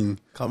training.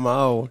 Come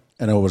out.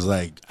 And it was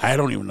like, I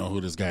don't even know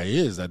who this guy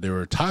is that they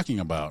were talking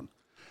about.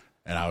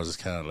 And I was just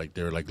kind of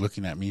they were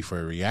looking at me for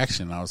a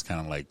reaction. I was kind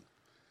of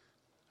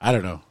I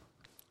don't know.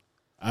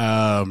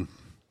 I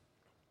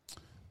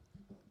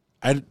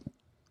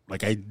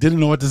didn't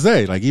know what to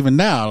say. Even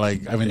now,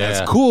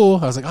 that's cool.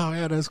 I was like, "Oh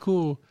yeah, that's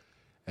cool."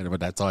 But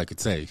that's all I could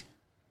say.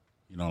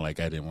 I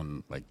didn't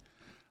want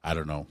I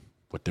don't know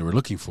what they were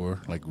looking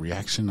for.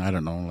 Reaction. I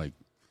don't know.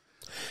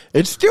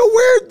 It's still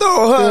weird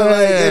though, huh?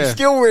 Yeah. It's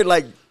still weird.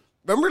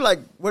 Remember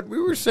what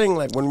we were saying,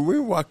 when we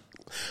walked.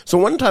 So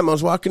one time I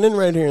was walking in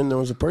right here, and there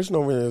was a person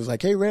over there that was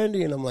like, "Hey,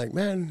 Randy," and I'm like,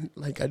 "Man,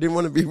 I didn't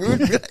want to be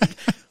rude.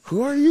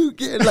 Who are you?"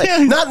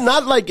 Not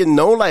in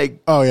no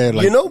oh yeah,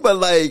 but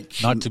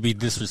not to be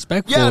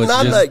disrespectful. Yeah,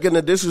 not in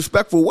a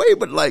disrespectful way,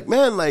 but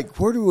man,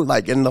 where do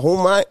in the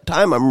whole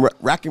time I'm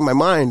racking my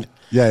mind.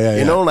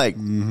 Yeah.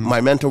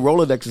 My mental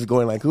Rolodex is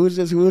going who is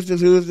this? Who is this?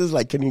 Who is this?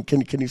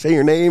 Can you say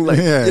your name?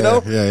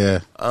 Yeah.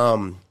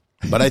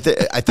 But I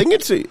think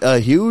it's a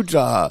huge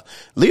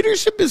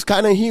leadership is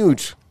kind of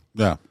huge.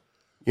 Yeah.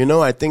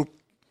 I think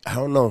I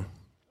don't know.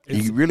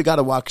 You really got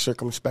to walk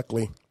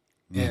circumspectly.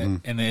 Yeah,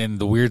 and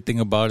the weird thing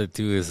about it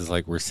too is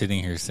we're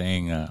sitting here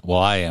saying,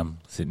 I am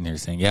sitting here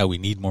saying, yeah, we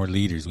need more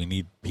leaders, we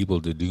need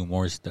people to do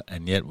more stuff,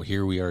 and yet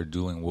here we are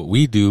doing what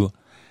we do.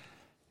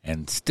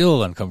 And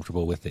still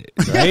uncomfortable with it,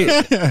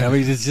 right?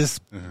 It's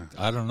just,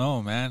 I don't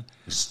know, man.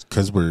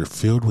 Because we're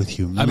filled with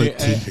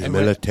humility.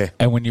 Humility.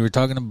 And when you were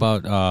talking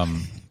about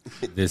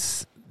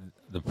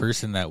the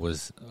person that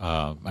was,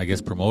 I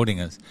guess,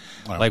 promoting us,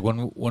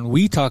 when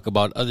we talk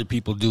about other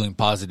people doing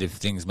positive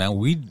things, man,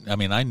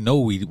 I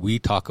know we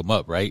talk them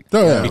up, right?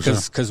 Oh, yeah,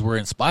 because we're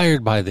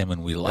inspired by them,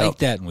 and we like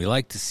that, and we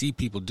like to see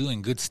people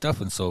doing good stuff,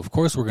 and so of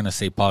course we're going to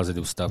say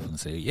positive stuff and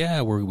say,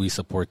 yeah, we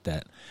support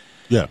that.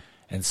 Yeah.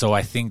 And so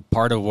I think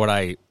part of what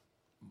I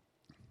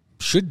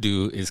should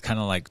do is kind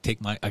of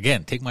take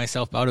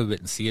myself out of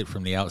it and see it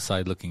from the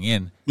outside looking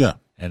in. Yeah.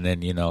 And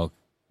then, kind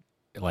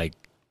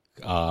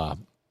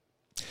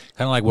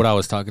of what I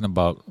was talking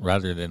about,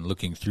 rather than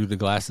looking through the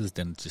glasses,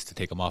 then just to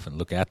take them off and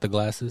look at the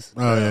glasses.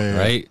 Oh, yeah.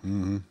 Right?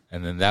 Mm-hmm.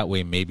 And then that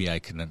way maybe I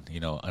can,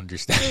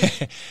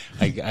 understand.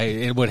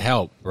 It would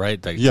help,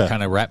 right? To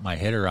kind of wrap my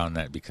head around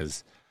that,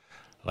 because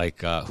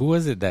who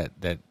was it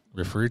that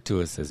referred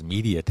to us as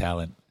media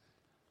talent?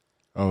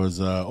 Oh, it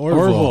was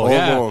Orville,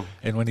 yeah.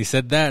 And when he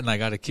said that, and I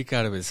got a kick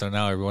out of it, so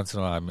now every once in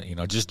a while I'm,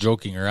 just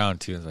joking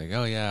around too. It's like,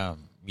 oh yeah,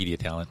 media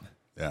talent.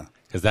 Yeah.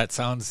 Because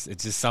it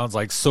just sounds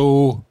like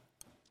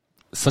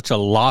such a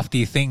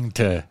lofty thing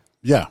to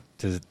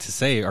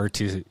say, or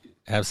to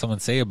have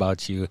someone say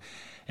about you.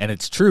 And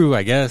it's true,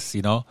 I guess,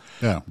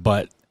 Yeah.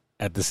 But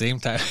at the same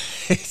time,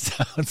 it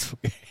sounds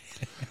weird.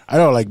 I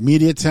don't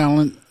media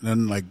talent,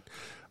 and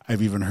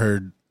I've even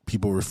heard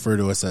people refer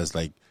to us as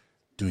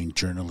doing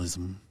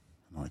journalism.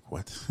 I'm like,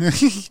 what?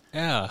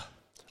 Yeah.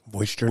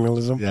 Voice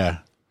journalism? Yeah.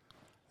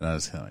 And I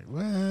was kind of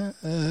what?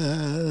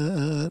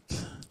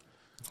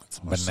 It's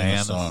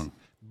bananas. Song.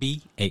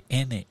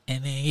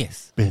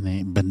 BANANAS.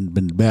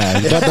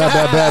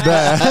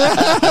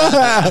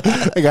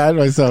 I got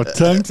myself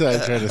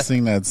tongue-tied trying to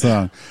sing that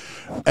song.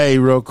 Hey,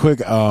 real quick.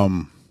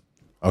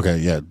 Okay,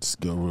 yeah, just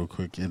go real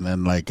quick. And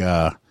then,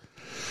 the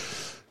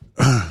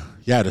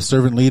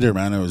servant leader,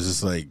 man, it was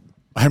just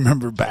I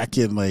remember back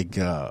in my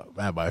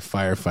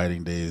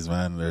firefighting days,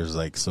 man. There's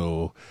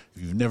so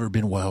if you've never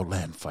been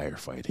wildland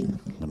firefighting,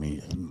 let me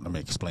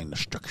explain the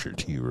structure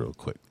to you real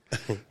quick.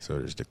 So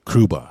there's the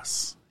crew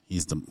boss.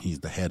 He's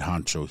the head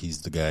honcho.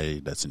 He's the guy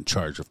that's in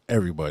charge of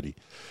everybody.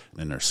 And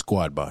then there's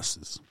squad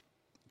bosses.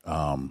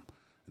 And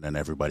then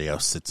everybody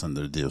else sits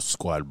under those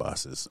squad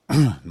bosses.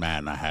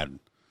 Man, I had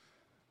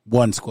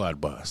one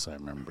squad boss. I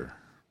remember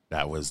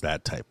that was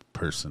that type of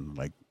person.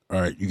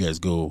 All right, you guys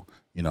go.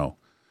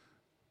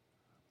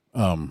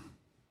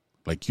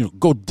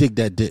 Go dig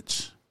that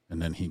ditch.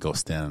 And then he go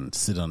sit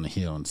on the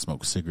hill and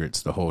smoke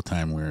cigarettes the whole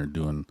time we were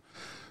doing,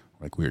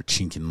 we were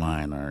chinking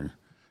line or,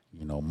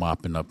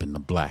 mopping up in the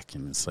black,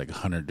 and it's like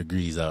 100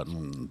 degrees out,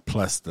 and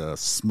plus the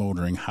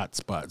smoldering hot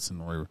spots,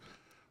 and we're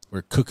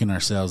cooking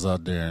ourselves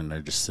out there, and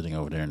they're just sitting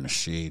over there in the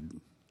shade,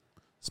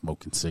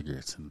 smoking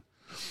cigarettes, and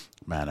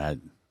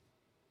man,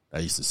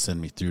 that used to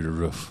send me through the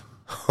roof.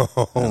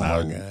 Oh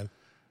my God!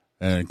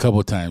 And a couple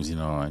of times,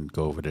 I'd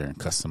go over there and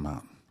cuss them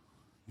out.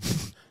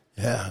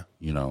 Yeah,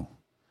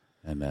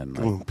 and then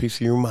give 'em a piece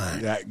of your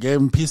mind. I gave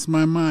them a piece of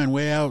my mind,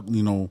 way out,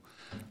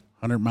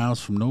 100 miles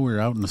from nowhere,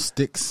 out in the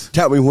sticks.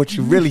 Tell me what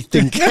you really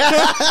think.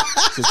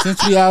 So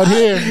since we out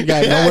here, you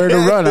got nowhere to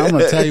run. I'm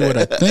going to tell you what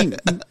I think.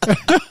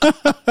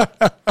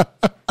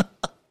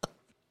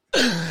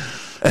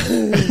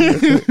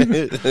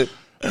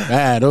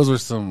 Man, those were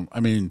some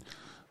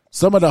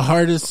of the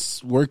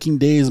hardest working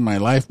days of my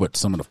life, but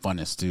some of the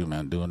funnest too,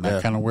 man, doing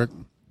that kind of work.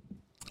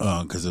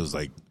 Because it was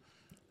like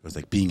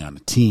being on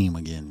a team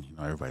again.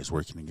 Everybody's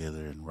working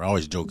together, and we're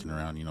always joking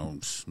around.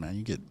 Man,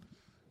 you get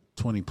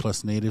 20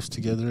 plus natives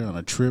together on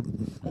a trip,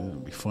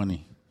 it'd be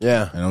funny.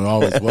 Yeah. And it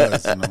always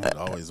was, it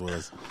always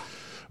was.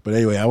 But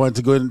anyway, I wanted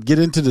to go and get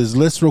into this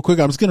list real quick.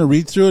 I'm just going to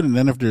read through it, and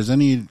then if there's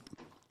any,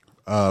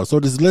 so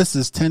this list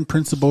is 10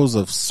 principles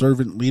of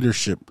servant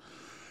leadership,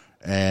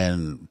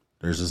 and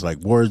there's just like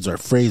words or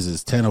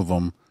phrases, 10 of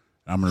them.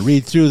 I'm going to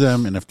read through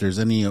them, and if there's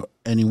any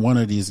one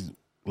of these,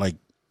 like,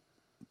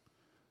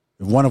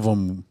 if one of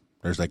them,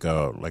 there's like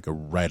a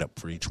write-up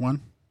for each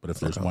one. But if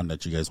there's one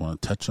that you guys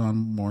want to touch on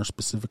more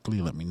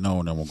specifically, let me know,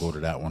 and then we'll go to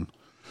that one.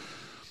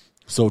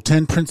 So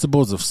 10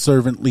 principles of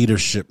servant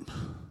leadership.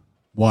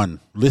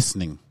 1,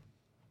 listening.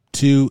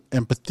 2,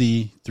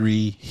 empathy.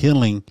 3,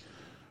 healing.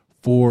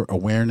 4,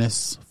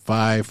 awareness.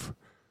 5,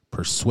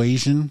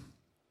 persuasion.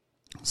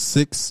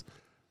 6,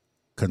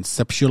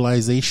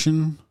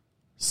 conceptualization.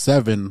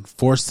 7,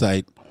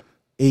 foresight.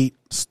 8,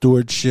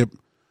 stewardship.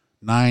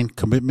 9,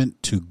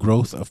 commitment to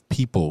growth of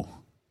people.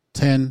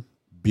 10,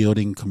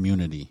 building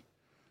community.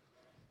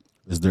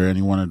 Is there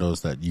any one of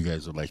those that you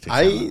guys would like to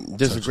I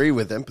disagree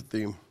with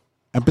empathy.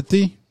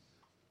 Empathy?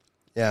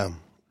 Yeah.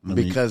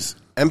 Because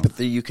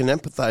empathy, you can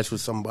empathize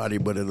with somebody,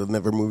 but it'll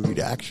never move you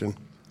to action.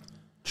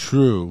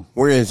 True.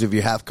 Whereas if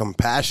you have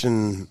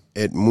compassion,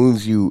 it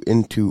moves you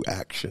into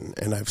action.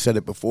 And I've said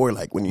it before,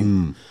 like when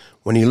you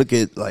look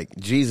at like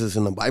Jesus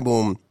in the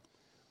Bible,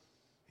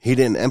 he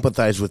didn't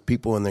empathize with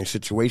people in their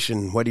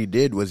situation. What he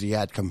did was he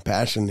had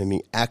compassion and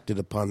he acted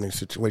upon their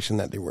situation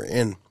that they were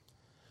in.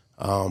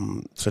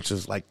 Such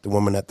as like the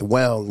woman at the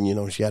well,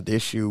 she had the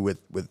issue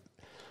with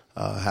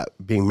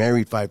being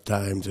married 5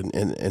 times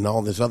and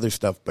all this other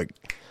stuff. But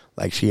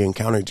like she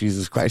encountered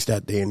Jesus Christ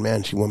that day, and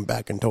man, she went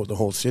back and told the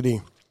whole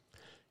city,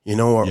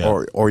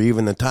 or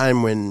even the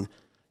time when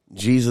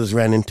Jesus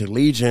ran into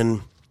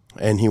Legion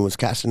and he was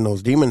casting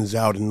those demons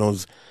out, and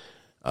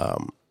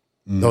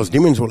those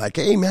demons were like,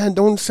 "Hey man,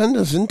 don't send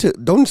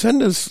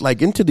us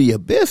like into the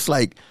abyss.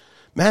 Like,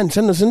 man,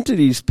 send us into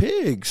these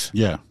pigs."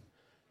 Yeah.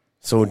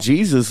 So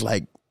Jesus,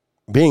 like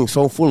being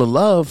so full of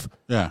love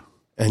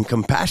and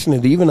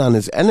compassionate even on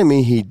his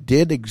enemy, he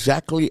did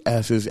exactly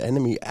as his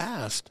enemy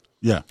asked.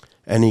 Yeah.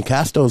 And he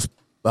cast those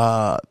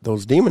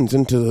demons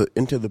into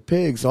the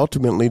pigs.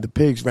 Ultimately, the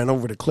pigs ran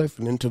over the cliff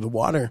and into the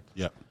water.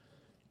 Yeah.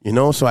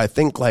 So I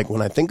think like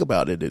when I think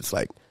about it, it's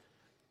like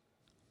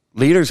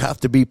leaders have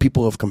to be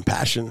people of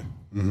compassion.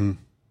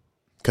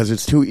 Because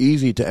it's too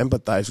easy to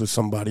empathize with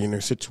somebody in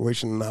their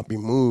situation and not be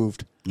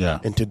moved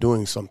into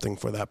doing something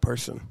for that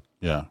person.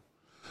 Yeah.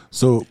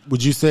 So do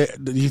you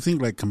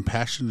think like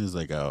compassion is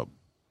like a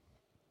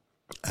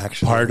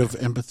Actually, part of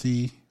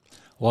empathy?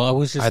 Well,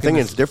 I think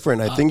it's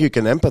different. I think you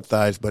can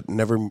empathize, but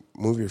never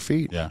move your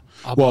feet. Yeah.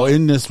 Well,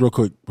 in this real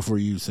quick, before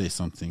you say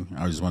something,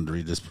 I just wanted to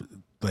read this.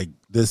 Like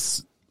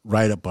this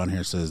write-up on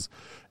here says,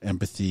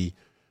 empathy,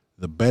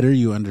 the better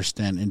you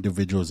understand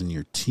individuals in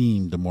your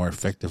team, the more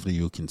effectively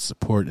you can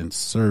support and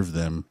serve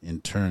them.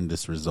 In turn,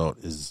 this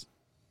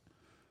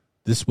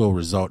will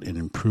result in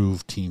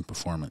improved team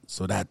performance.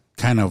 So that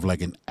kind of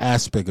like an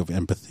aspect of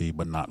empathy,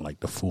 but not like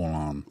the full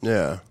on.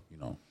 Yeah.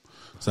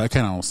 So that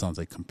kind of almost sounds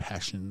like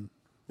compassion.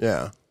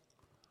 Yeah.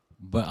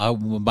 But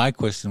my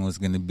question was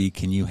going to be,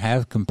 can you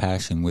have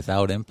compassion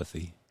without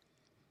empathy?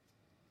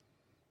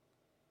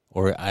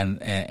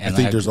 I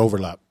think there's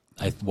overlap.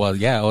 I was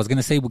going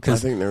to say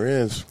because I think there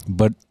is.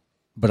 But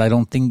I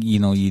don't think,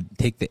 you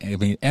take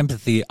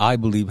empathy, I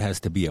believe,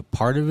 has to be a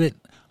part of it.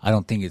 I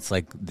don't think it's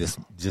like this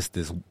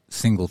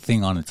single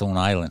thing on its own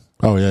island.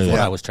 Oh, yeah, That's yeah.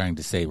 what I was trying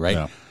to say, right?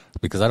 Yeah.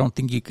 Because I don't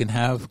think you can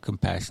have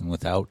compassion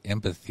without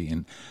empathy.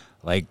 And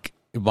like,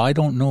 if I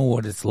don't know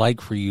what it's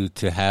like for you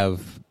to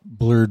have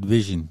blurred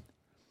vision,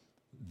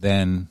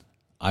 then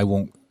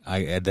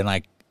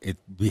it'd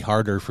be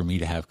harder for me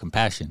to have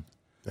compassion.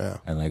 Yeah.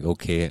 And like,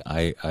 okay,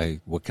 I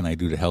what can I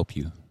do to help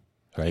you?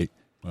 Right?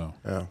 Well,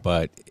 Yeah.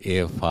 But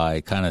if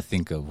I kind of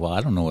think of, well,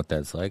 I don't know what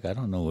that's like. I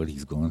don't know what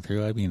he's going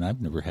through. I mean, I've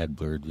never had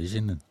blurred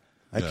vision. And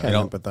I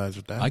can't empathize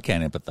with that. I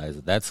can't empathize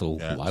with that. So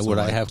why so would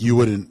I like have? You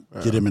wouldn't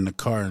get him in the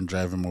car and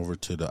drive him over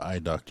to the eye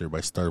doctor by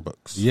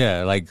Starbucks.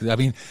 Yeah, like, I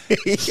mean,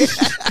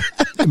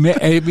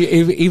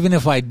 even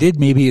if I did,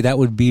 maybe that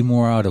would be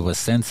more out of a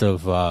sense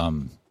of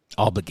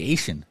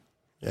obligation.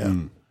 Yeah.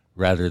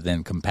 rather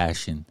than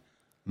compassion.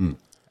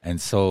 And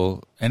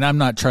so, and I'm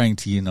not trying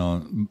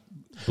to,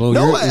 blow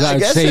No, your, I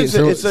guess say, it's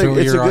a throw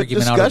good your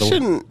argument out of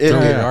discussion. the, throw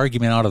Yeah. your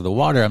argument out of the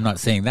water. I'm not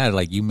saying that.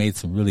 Like, you made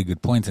some really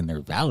good points and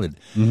they're valid.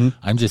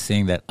 I'm just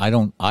saying that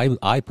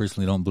I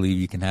personally don't believe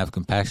you can have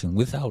compassion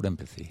without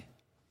empathy.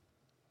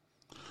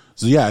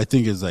 So yeah, I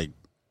think it's like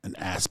an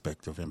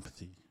aspect of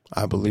empathy.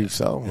 I believe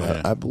so.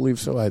 Yeah. I believe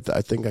so. I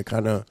think I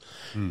kind of.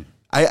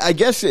 I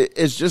guess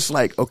it's just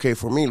like, okay,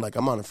 for me, like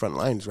I'm on the front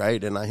lines,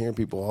 right? And I hear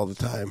people all the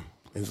time.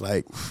 It's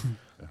like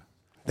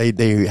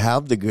they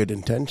have the good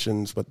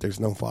intentions, but there's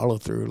no follow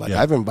through. Like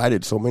Yeah. I've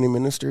invited so many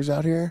ministers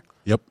out here,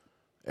 Yep.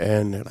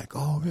 and they're like,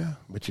 oh yeah,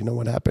 but you know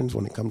what happens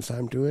when it comes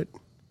time to it?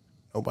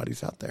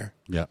 Nobody's out there.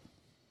 Yeah.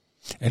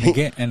 And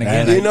again,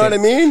 You know what I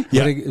mean?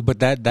 But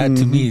that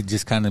to me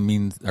just kind of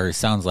means, or it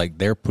sounds like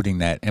they're putting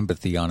that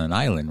empathy on an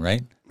island,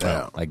 right?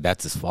 Yeah. Like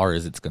that's as far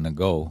as it's going to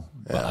go.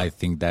 But I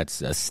think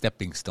that's a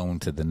stepping stone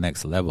to the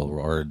next level,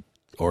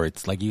 or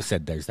it's like you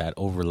said, there's that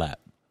overlap.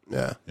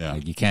 Yeah. Yeah.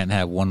 Like you can't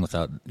have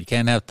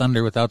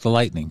thunder without the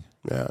lightning.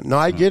 Yeah. No,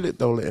 I get it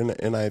though,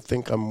 and I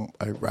think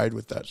I ride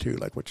with that too,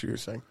 like what you were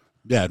saying.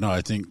 Yeah, no,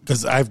 I think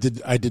because I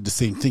did the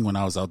same thing when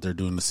I was out there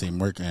doing the same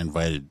work. I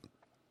invited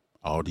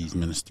all these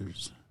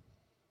ministers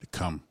to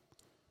come.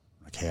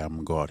 Like, hey, I'm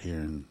gonna go out here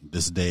and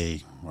this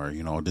day, or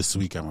this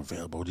week I'm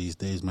available these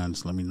days, man.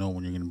 Just let me know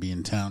when you're gonna be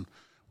in town.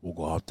 We'll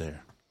go out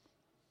there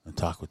and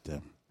talk with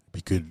them. It'd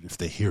be good if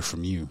they hear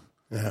from you.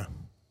 Yeah.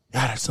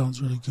 Yeah, that sounds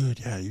really good.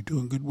 Yeah, you're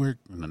doing good work.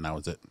 And then that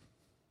was it.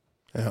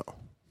 Yeah.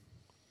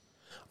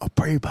 I'll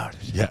pray about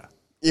it. Yeah.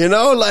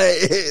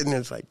 And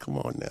it's like, come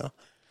on now.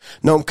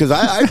 No, because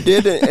I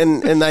did,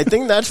 and I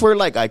think that's where,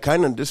 like, I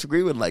kind of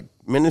disagree with, like,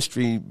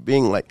 ministry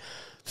being, like,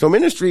 so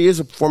ministry is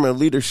a form of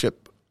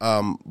leadership,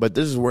 but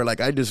this is where,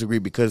 like, I disagree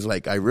because,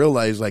 like, I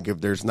realize, like,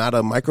 if there's not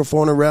a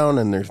microphone around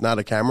and there's not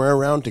a camera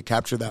around to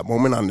capture that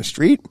moment on the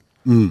street,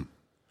 then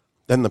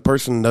the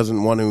person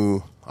doesn't want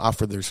to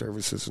offer their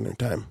services in their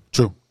time.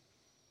 True.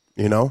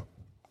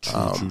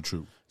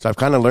 True. So I've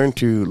kind of learned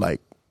to,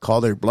 like,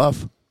 call their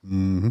bluff,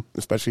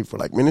 especially for,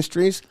 like,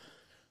 ministries.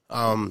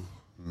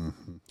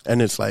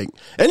 And it's like,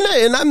 and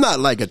I'm not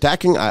like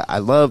attacking.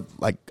 I'm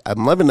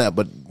loving that,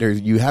 but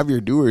you have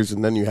your doers,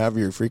 and then you have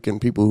your freaking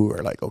people who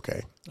are like,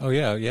 okay, Oh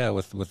yeah,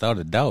 without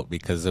a doubt,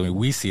 because I mean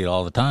we see it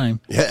all the time.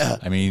 Yeah.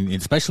 I mean,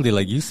 especially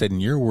like you said in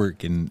your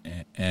work, and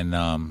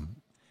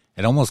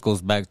it almost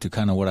goes back to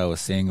kind of what I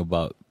was saying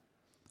about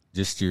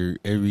just your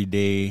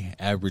everyday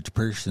average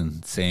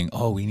person saying,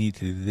 "Oh, we need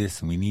to do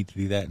this and we need to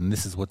do that, and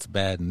this is what's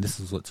bad and this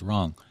is what's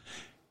wrong,"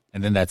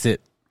 and then that's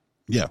it.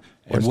 Yeah.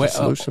 What's the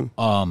solution?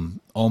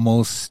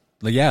 Almost,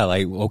 like,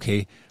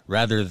 okay,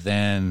 rather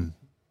than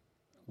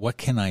what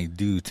can I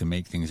do to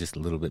make things just a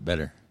little bit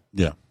better?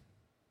 Yeah.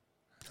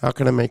 How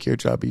can I make your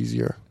job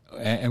easier?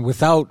 And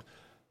without,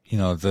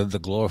 the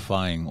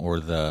glorifying or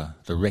the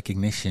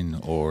recognition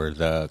or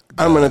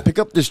I'm going to pick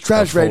up this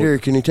trash right here.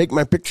 Can you take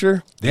my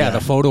picture? Yeah,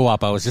 the photo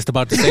op. I was just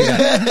about to say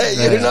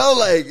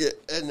that.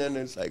 And then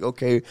it's like,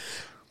 okay,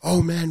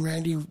 oh man,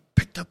 Randy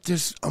picked up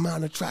this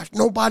amount of trash.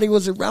 Nobody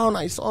was around.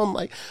 I saw him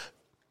like,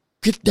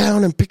 get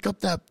down and pick up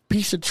that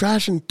piece of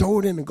trash and throw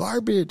it in the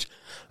garbage.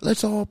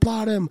 Let's all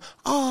applaud him.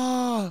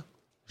 Yeah.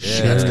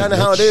 That's kind of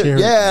how it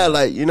is. Yeah,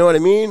 like, you know what I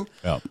mean?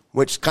 Yeah.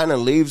 Which kind of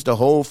leaves the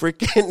whole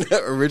freaking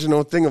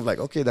original thing of like,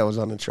 okay, that was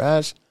on the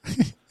trash.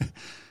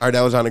 Or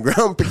that was on the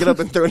ground, pick it up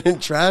and throw it in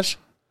trash.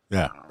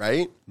 Yeah.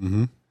 Right?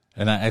 And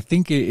I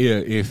think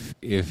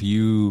if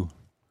you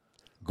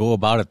go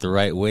about it the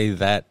right way,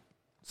 that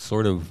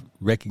sort of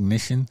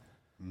recognition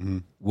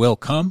will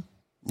come.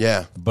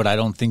 Yeah. But I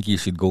don't think you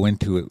should go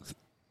into it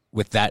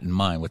with that in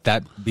mind, with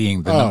that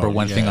being the number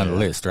one thing on the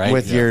list, right?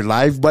 With your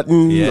live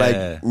button,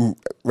 Yeah. like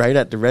right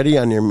at the ready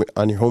on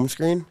your home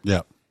screen.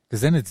 Yeah.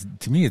 Because then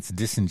to me it's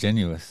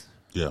disingenuous,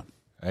 Yeah.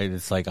 right?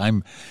 It's like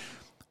I'm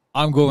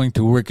going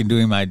to work and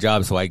doing my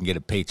job so I can get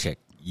a paycheck.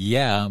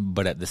 Yeah,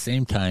 but at the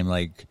same time,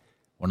 like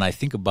when I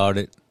think about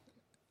it,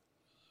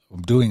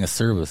 I'm doing a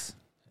service.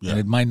 Yeah. And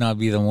it might not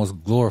be the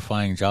most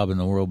glorifying job in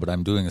the world, but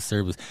I'm doing a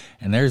service.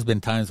 And there's been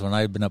times when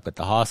I've been up at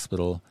the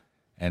hospital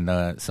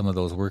and some of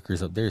those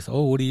workers up there say,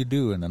 "Oh, what do you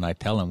do?" And then I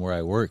tell them where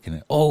I work.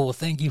 And, "Oh, well,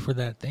 thank you for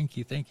that. Thank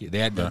you. They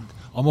had to,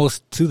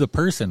 almost to the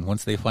person,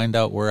 once they find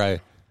out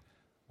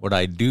what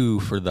I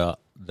do for the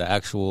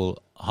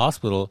actual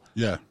hospital.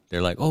 Yeah.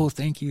 They're like, "Oh,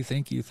 thank you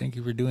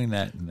for doing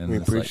that." And then We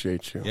it's like,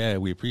 appreciate you. Yeah,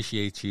 we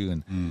appreciate you.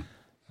 And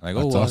like,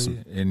 That's oh, well,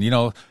 awesome.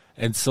 and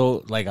and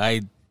so like I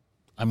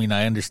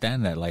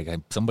understand that like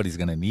somebody's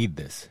gonna need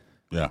this,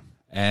 Yeah.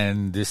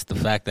 and just the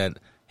fact that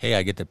hey,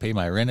 I get to pay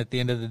my rent at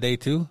the end of the day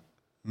too.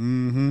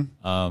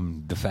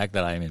 Mm-hmm. The fact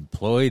that I'm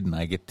employed and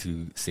I get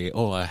to say,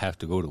 "Oh, I have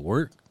to go to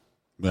work."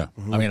 Yeah.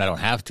 I mean, I don't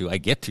have to. I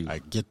get to. I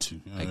get to.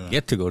 Yeah, I yeah.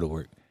 get to go to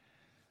work.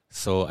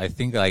 So I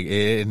think like,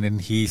 and then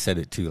he said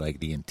it too, like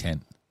the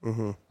intent.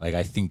 Like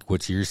I think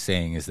what you're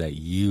saying is that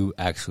you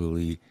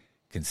actually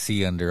can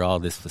see under all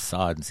this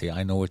facade and say,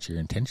 I know what your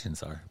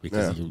intentions are,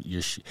 because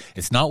you're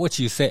it's not what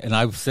you say. And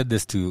I've said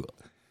this to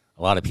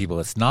a lot of people,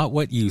 it's not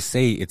what you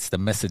say, it's the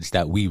message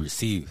that we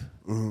receive.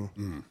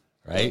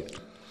 Right?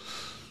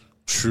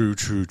 True.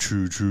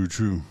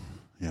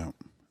 Yeah.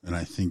 And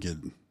I think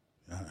you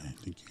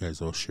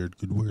guys all shared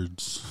good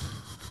words.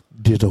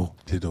 Ditto.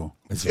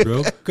 It's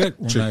real good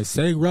when I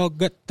say real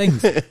good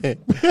things.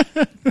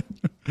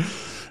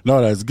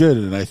 No, that's good.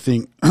 And I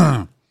think,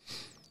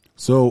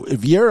 so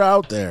if you're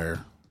out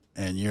there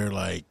and you're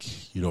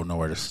like, you don't know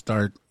where to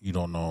start, you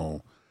don't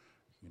know,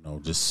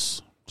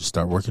 just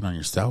start working on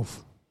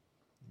yourself.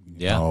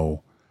 Yeah.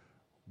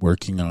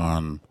 Working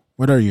on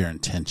what are your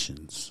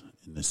intentions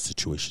in this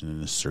situation, in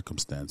this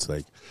circumstance.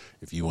 Like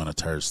if you want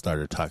to start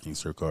a talking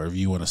circle, or if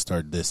you want to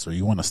start this, or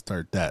you want to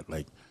start that,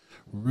 like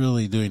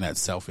really doing that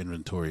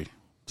self-inventory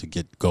to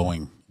get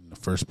going in the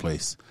first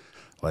place.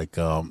 Like,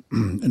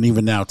 and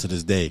even now to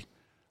this day,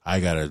 I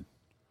got to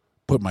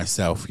put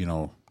myself,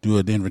 do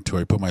an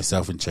inventory, put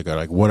myself in check out.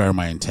 Like, what are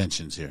my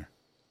intentions here?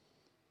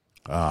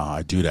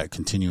 I do that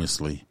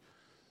continuously.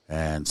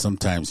 And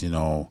sometimes,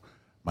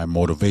 my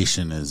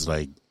motivation is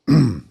like,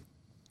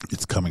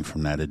 it's coming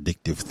from that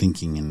addictive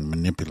thinking and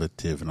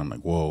manipulative. And I'm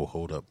like, whoa,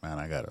 hold up, man.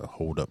 I got to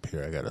hold up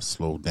here. I got to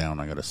slow down.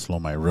 I got to slow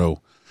my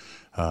roll.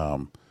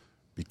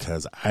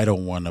 Because I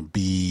don't want to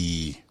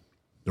be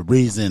the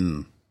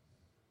reason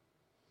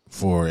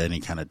for any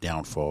kind of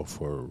downfall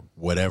for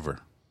whatever,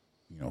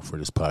 for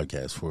this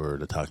podcast, for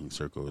the talking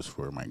circles,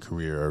 for my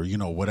career, or,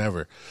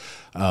 whatever.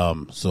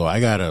 So I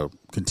got to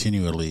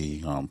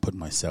continually put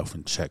myself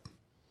in check.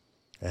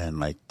 And,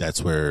 like,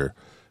 that's where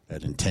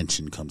that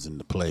intention comes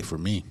into play for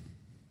me.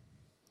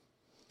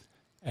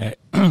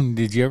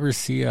 Did you ever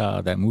see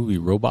that movie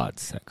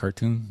Robots, that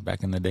cartoon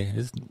back in the day?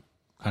 It's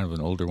kind of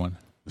an older one.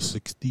 The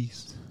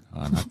 60s?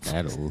 Not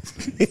that old.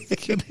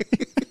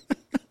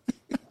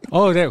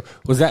 Oh,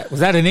 was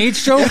that an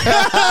age joke?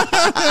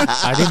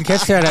 I didn't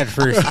catch that at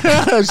first.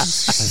 I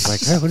was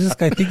like, hey, what is this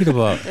guy thinking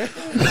about?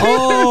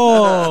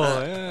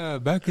 Oh, yeah,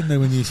 back in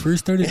when you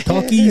first started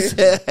talkies.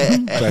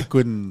 Back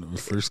when you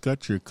first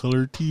got your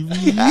color TV.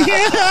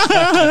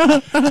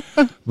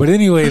 But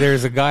anyway,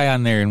 there's a guy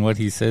on there, and what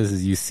he says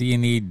is you see a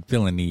need,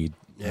 fill a need,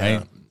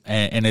 right?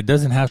 And it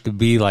doesn't have to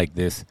be like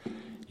this,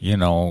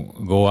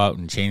 go out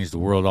and change the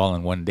world all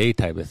in one day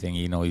type of thing.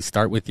 You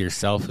start with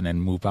yourself and then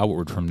move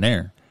outward from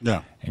there.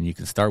 Yeah. And you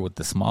can start with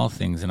the small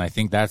things, and I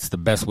think that's the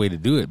best way to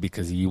do it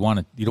because you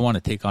don't want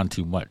to take on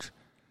too much.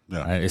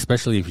 Yeah. Right?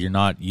 Especially if you're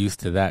not used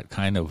to that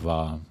kind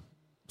of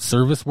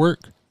service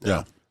work.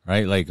 Yeah.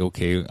 Right? Like,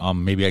 okay,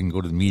 maybe I can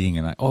go to the meeting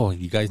and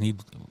you guys need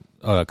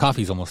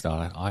coffee's almost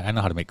out. I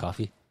know how to make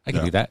coffee. I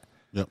can do that.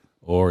 Yep.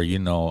 Or,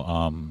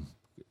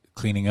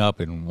 cleaning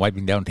up and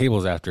wiping down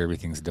tables after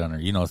everything's done,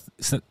 or,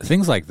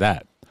 things like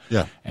that.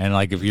 Yeah. And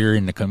like if you're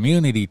in the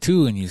community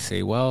too and you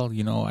say, well,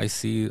 I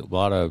see a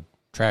lot of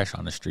trash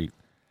on the street,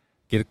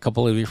 get a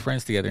couple of your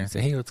friends together and say,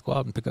 hey, let's go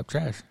out and pick up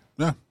trash.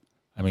 Yeah.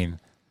 I mean,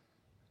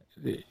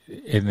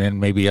 and then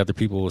maybe other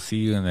people will see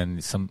you, and then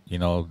some,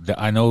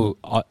 I know,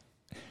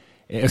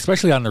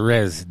 especially on the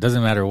res, it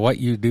doesn't matter what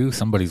you do,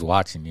 somebody's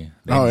watching you.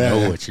 They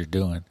know what you're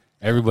doing.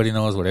 Everybody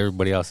knows what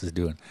everybody else is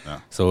doing. Yeah.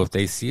 So if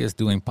they see us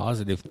doing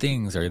positive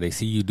things, or they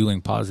see you doing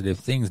positive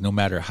things, no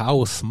matter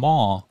how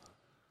small,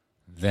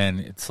 then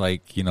it's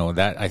like,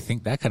 that I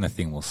think that kind of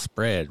thing will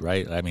spread,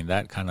 right? I mean,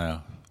 that kind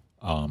of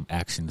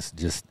actions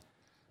just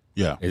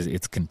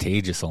it's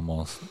contagious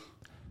almost.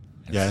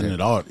 And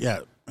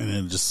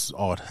then just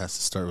all it has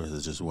to start with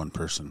is just one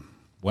person.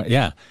 Well,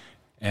 yeah,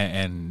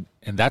 and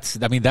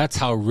that's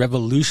how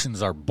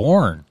revolutions are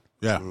born.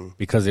 Yeah,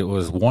 because it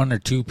was one or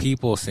two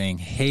people saying,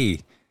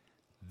 "Hey,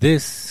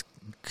 this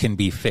can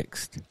be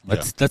fixed.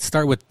 Let's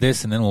start with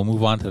this, and then we'll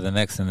move on to the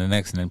next and the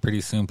next, and then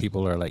pretty soon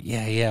people are like,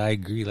 yeah, I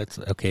agree.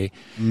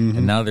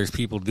 And now there's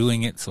people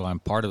doing it, so I'm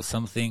part of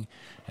something,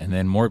 and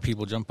then more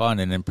people jump on,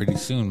 and then pretty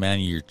soon,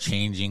 man, you're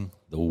changing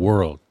the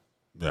world.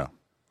 Yeah,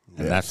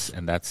 and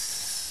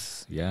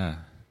that's yeah.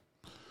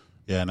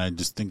 And I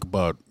just think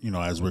about,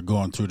 as we're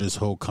going through this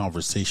whole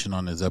conversation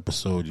on this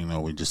episode,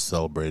 we just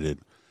celebrated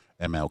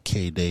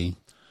MLK Day,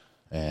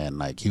 and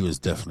like he was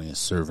definitely a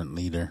servant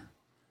leader.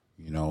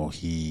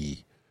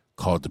 He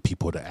called the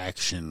people to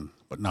action,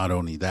 but not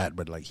only that,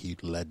 but like he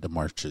led the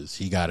marches.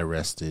 He got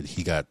arrested.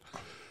 He got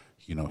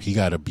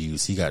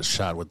abused. He got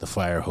shot with the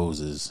fire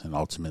hoses, and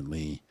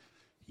ultimately,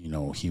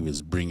 he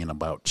was bringing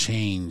about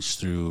change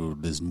through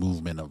this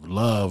movement of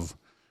love,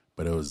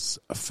 but it was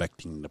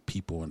affecting the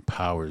people in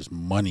power's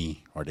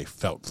money, or they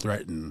felt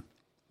threatened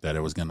that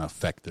it was going to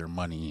affect their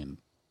money, and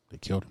they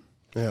killed him.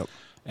 Yeah,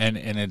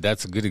 and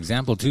that's a good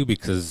example too,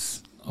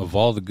 because of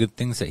all the good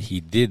things that he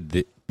did,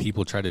 that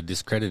people try to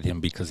discredit him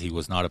because he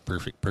was not a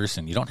perfect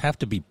person. You don't have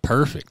to be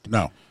perfect.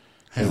 No.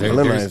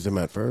 Villainized him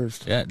at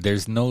first. Yeah,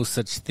 there's no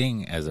such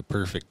thing as a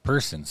perfect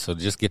person. So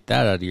just get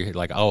that out of your head.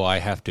 Like, I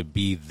have to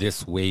be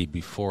this way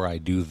before I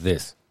do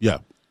this. Yeah.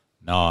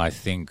 No, I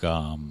think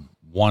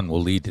one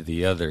will lead to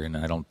the other, and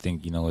I don't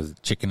think, it's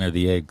chicken or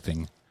the egg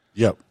thing.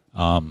 Yep.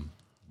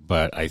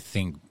 But I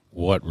think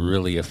what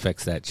really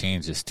affects that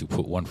change is to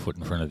put one foot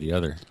in front of the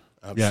other.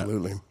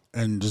 Absolutely. Yeah.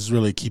 And just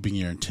really keeping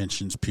your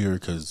intentions pure,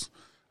 because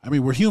I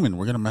mean, we're human.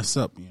 We're gonna mess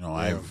up.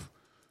 I've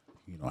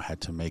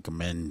had to make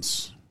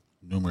amends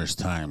numerous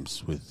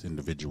times with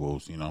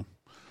individuals.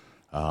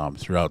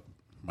 Throughout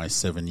my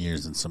 7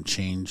 years and some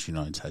change,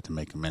 I just had to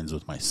make amends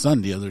with my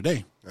son the other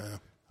day.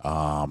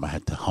 I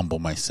had to humble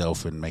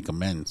myself and make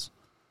amends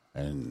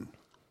and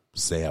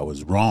say I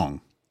was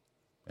wrong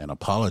and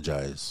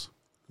apologize.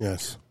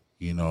 Yes.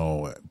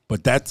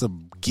 But that's a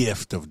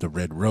gift of the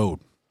Red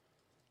Road,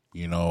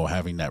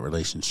 having that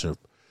relationship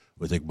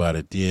with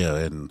Iqbal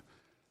Atia and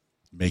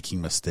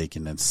making mistake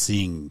and then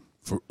seeing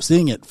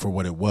it for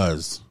what it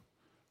was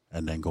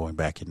and then going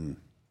back and,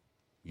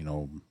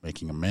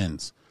 making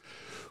amends.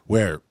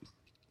 Where,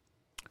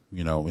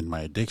 in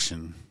my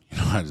addiction,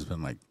 I just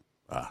been like,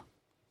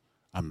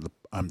 I'm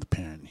the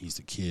parent, he's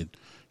the kid,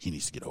 he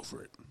needs to get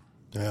over it.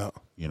 Yeah.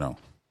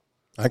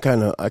 I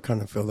kind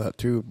of feel that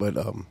too, but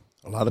a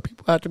lot of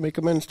people have to make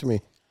amends to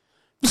me.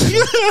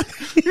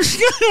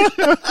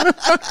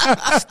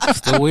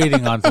 Still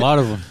waiting on a lot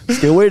of them.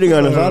 Still waiting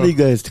on a lot of you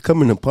guys to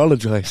come and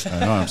apologize. I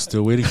know, I'm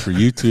still waiting for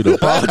you two to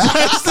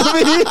apologize to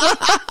me.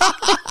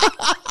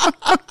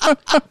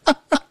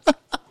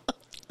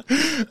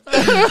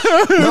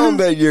 No,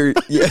 but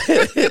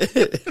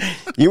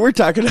you were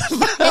talking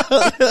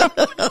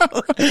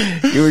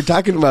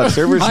about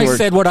service work. I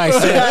said what I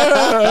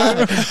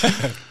said.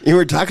 You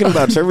were talking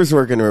about service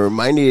work, and it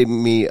reminded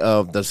me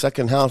of the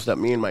second house that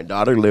me and my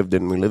daughter lived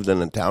in. We lived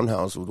in a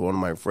townhouse with one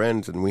of my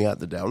friends, and we had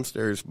the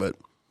downstairs. But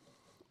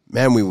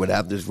man, we would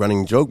have this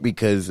running joke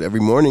because every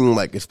morning,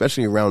 like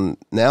especially around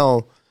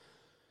now,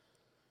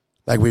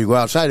 like we go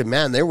outside, and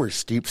man, there were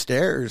steep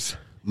stairs.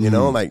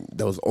 Like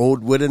those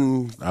old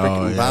wooden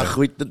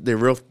freaking they're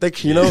real thick,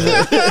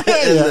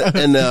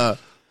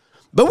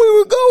 but we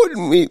would go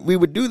and we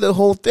would do the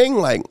whole thing,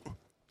 like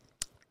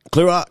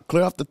clear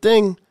off the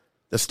thing,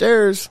 the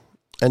stairs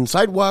and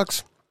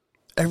sidewalks.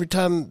 Every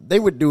time they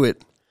would do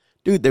it,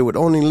 dude, they would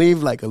only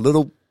leave like a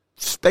little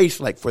space,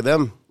 like for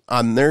them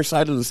on their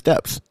side of the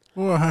steps.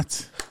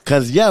 What?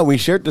 Because we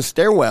shared the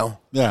stairwell.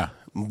 Yeah.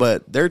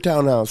 But their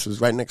townhouse is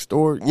right next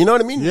door. You know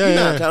what I mean? Yeah, you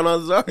know how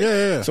townhouses are.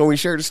 Yeah. So we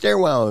shared a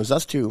stairwell. It was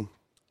us two.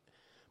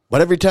 But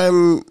every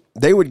time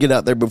they would get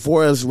out there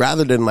before us,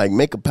 rather than like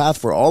make a path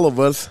for all of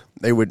us,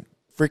 they would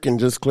freaking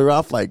just clear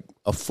off like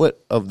a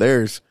foot of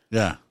theirs.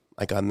 Yeah.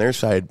 Like on their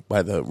side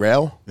by the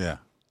rail. Yeah.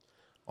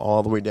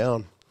 All the way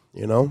down,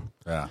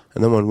 Yeah.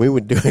 And then when we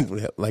would do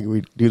it, like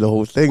we'd do the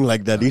whole thing,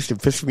 like that used to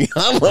piss me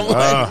off. I'm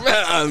like,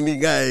 man, you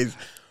guys.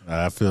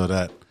 I feel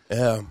that.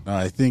 Yeah. No,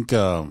 I think,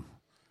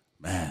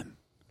 man,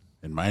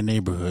 in my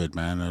neighborhood,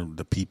 man,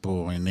 the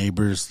people, my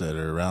neighbors that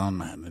are around,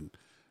 man, and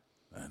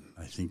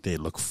I think they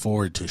look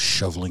forward to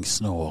shoveling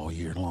snow all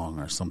year long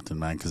or something,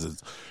 man, because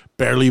it's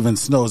barely even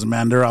snows.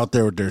 Man, they're out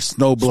there with their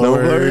snow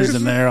blowers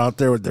and they're out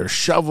there with their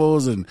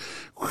shovels and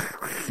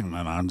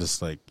I'm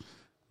just like,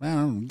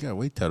 man, we gotta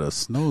wait till the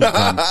snow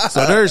comes.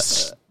 So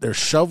they're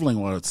shoveling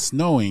while it's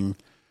snowing,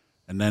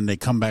 and then they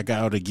come back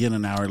out again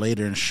an hour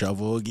later and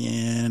shovel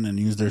again and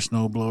use their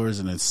snow blowers,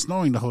 and it's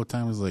snowing the whole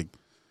time. It's like,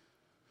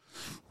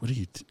 what do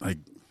you like?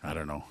 I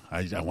don't know.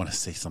 I want to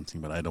say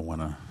something, but I don't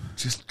want to.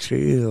 Just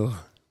chill.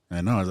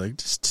 I know. I was like,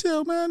 just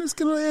chill, man. It's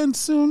gonna end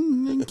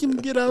soon. You can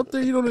get out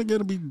there. You don't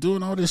gotta be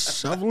doing all this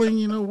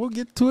shoveling. We'll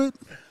get to it.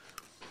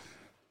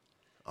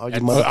 All you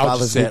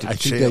motherfuckers need to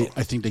chill.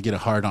 I think they get a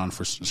hard on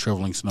for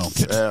shoveling snow.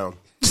 Yeah.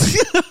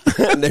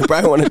 They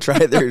probably want to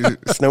try their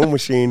snow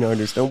machine or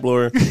their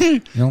snowblower.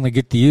 You only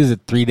get to use it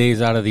 3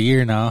 days out of the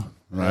year now.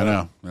 I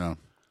know. Yeah.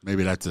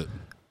 Maybe that's it.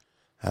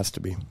 Has to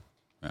be.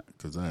 Yeah,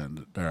 because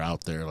they're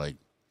out there like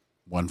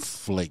one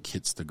flake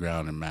hits the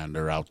ground and man,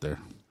 they're out there.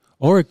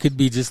 Or it could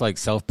be just like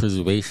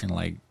self-preservation,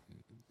 like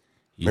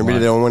maybe they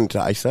don't want it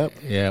to ice up.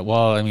 Yeah,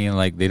 well, I mean,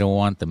 like they don't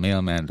want the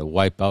mailman to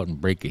wipe out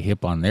and break a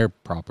hip on their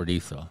property,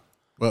 so.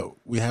 Well,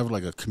 we have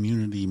like a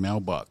community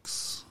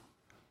mailbox.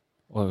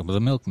 Well, the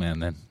milkman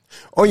then.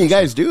 Oh, you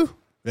guys do?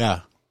 Yeah.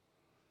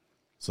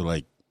 So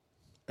like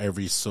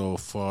every so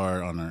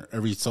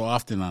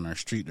often on our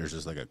street, there's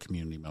just like a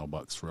community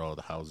mailbox for all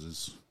the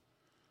houses.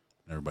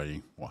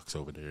 Everybody walks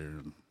over there.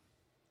 And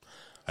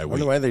I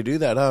wonder wait. why they do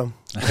that, huh?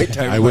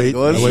 I wait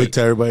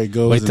till everybody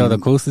goes. Wait till the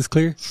coast is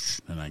clear?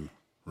 And I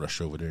rush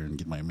over there and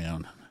get my mail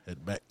and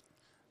head back.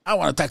 I don't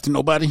want to talk to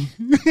nobody.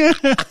 You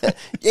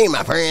ain't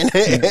my friend.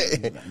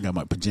 I got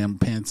my pajama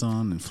pants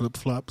on and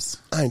flip-flops.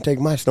 I ain't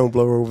taking my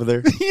snowblower over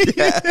there.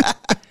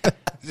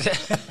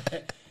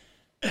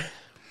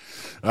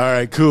 All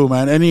right, cool,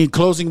 man. Any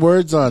closing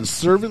words on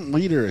servant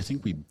leader? I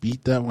think we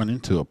beat that one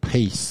into a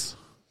pace.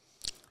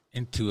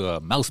 Into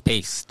a mouse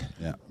paste.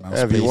 Yeah.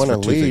 If you want to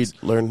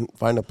lead,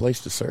 find a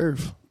place to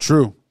serve.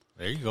 True.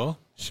 There you go.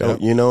 So,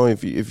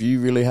 if you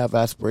really have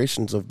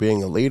aspirations of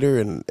being a leader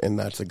and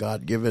that's a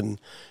God-given,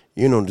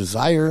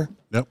 desire.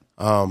 Yep.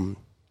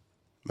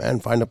 Man,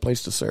 find a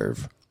place to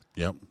serve.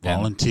 Yep.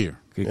 Volunteer.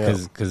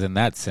 Because in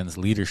that sense,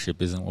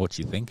 leadership isn't what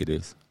you think it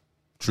is.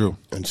 True.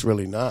 It's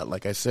really not.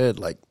 Like I said,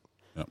 like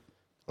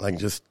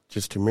just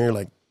to me,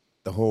 like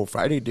the whole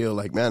Friday deal,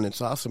 like, man,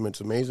 it's awesome.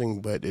 It's amazing,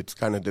 but it's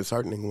kind of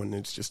disheartening when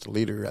it's just a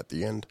leader at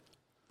the end.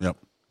 Yep.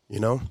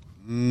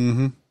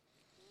 Mm-hmm.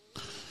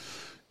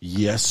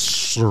 Yes,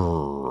 sir.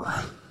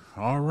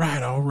 All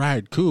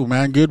right. Cool,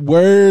 man. Good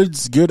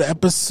words, good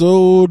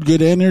episode,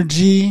 good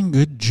energy,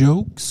 good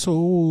jokes.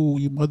 Oh,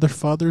 you mother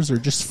fathers are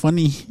just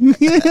funny.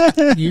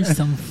 You're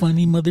some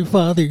funny mother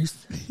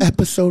fathers.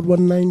 Episode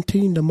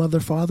 119, the Mother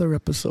Father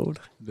episode.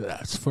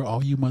 That's for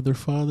all you mother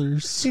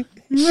fathers.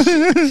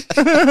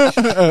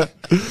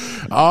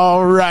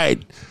 All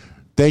right.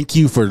 Thank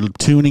you for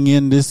tuning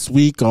in this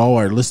week, all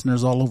our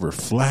listeners all over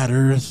Flat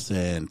Earth,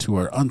 and to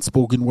our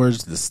Unspoken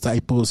Words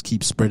disciples.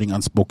 Keep spreading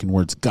Unspoken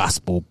Words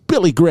gospel,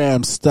 Billy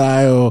Graham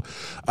style.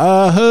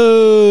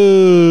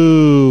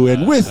 Aho!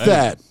 And with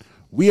that,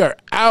 we are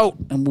out,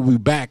 and we'll be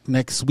back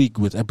next week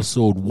with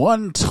episode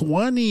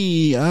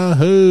 120.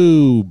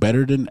 Aho!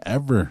 Better than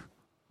ever.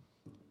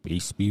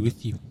 Peace be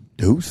with you.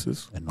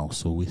 Deuces. And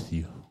also with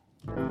you.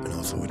 And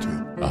also with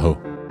you. Aho.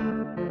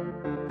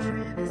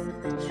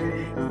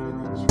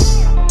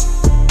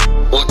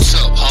 What's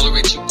up? Holler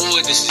at your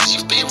boy. This is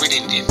your favorite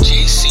Indian,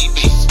 JCB.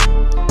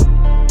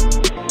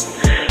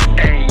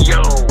 Hey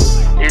yo,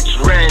 it's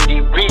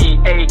Randy B,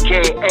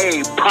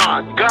 aka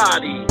Pa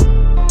Gotti.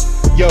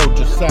 Yo,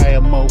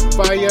 Josiah Mo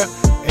Fire,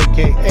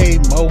 a.k.a.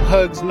 Mo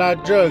Hugs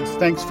Not Drugs.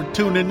 Thanks for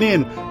tuning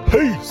in.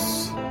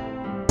 Peace.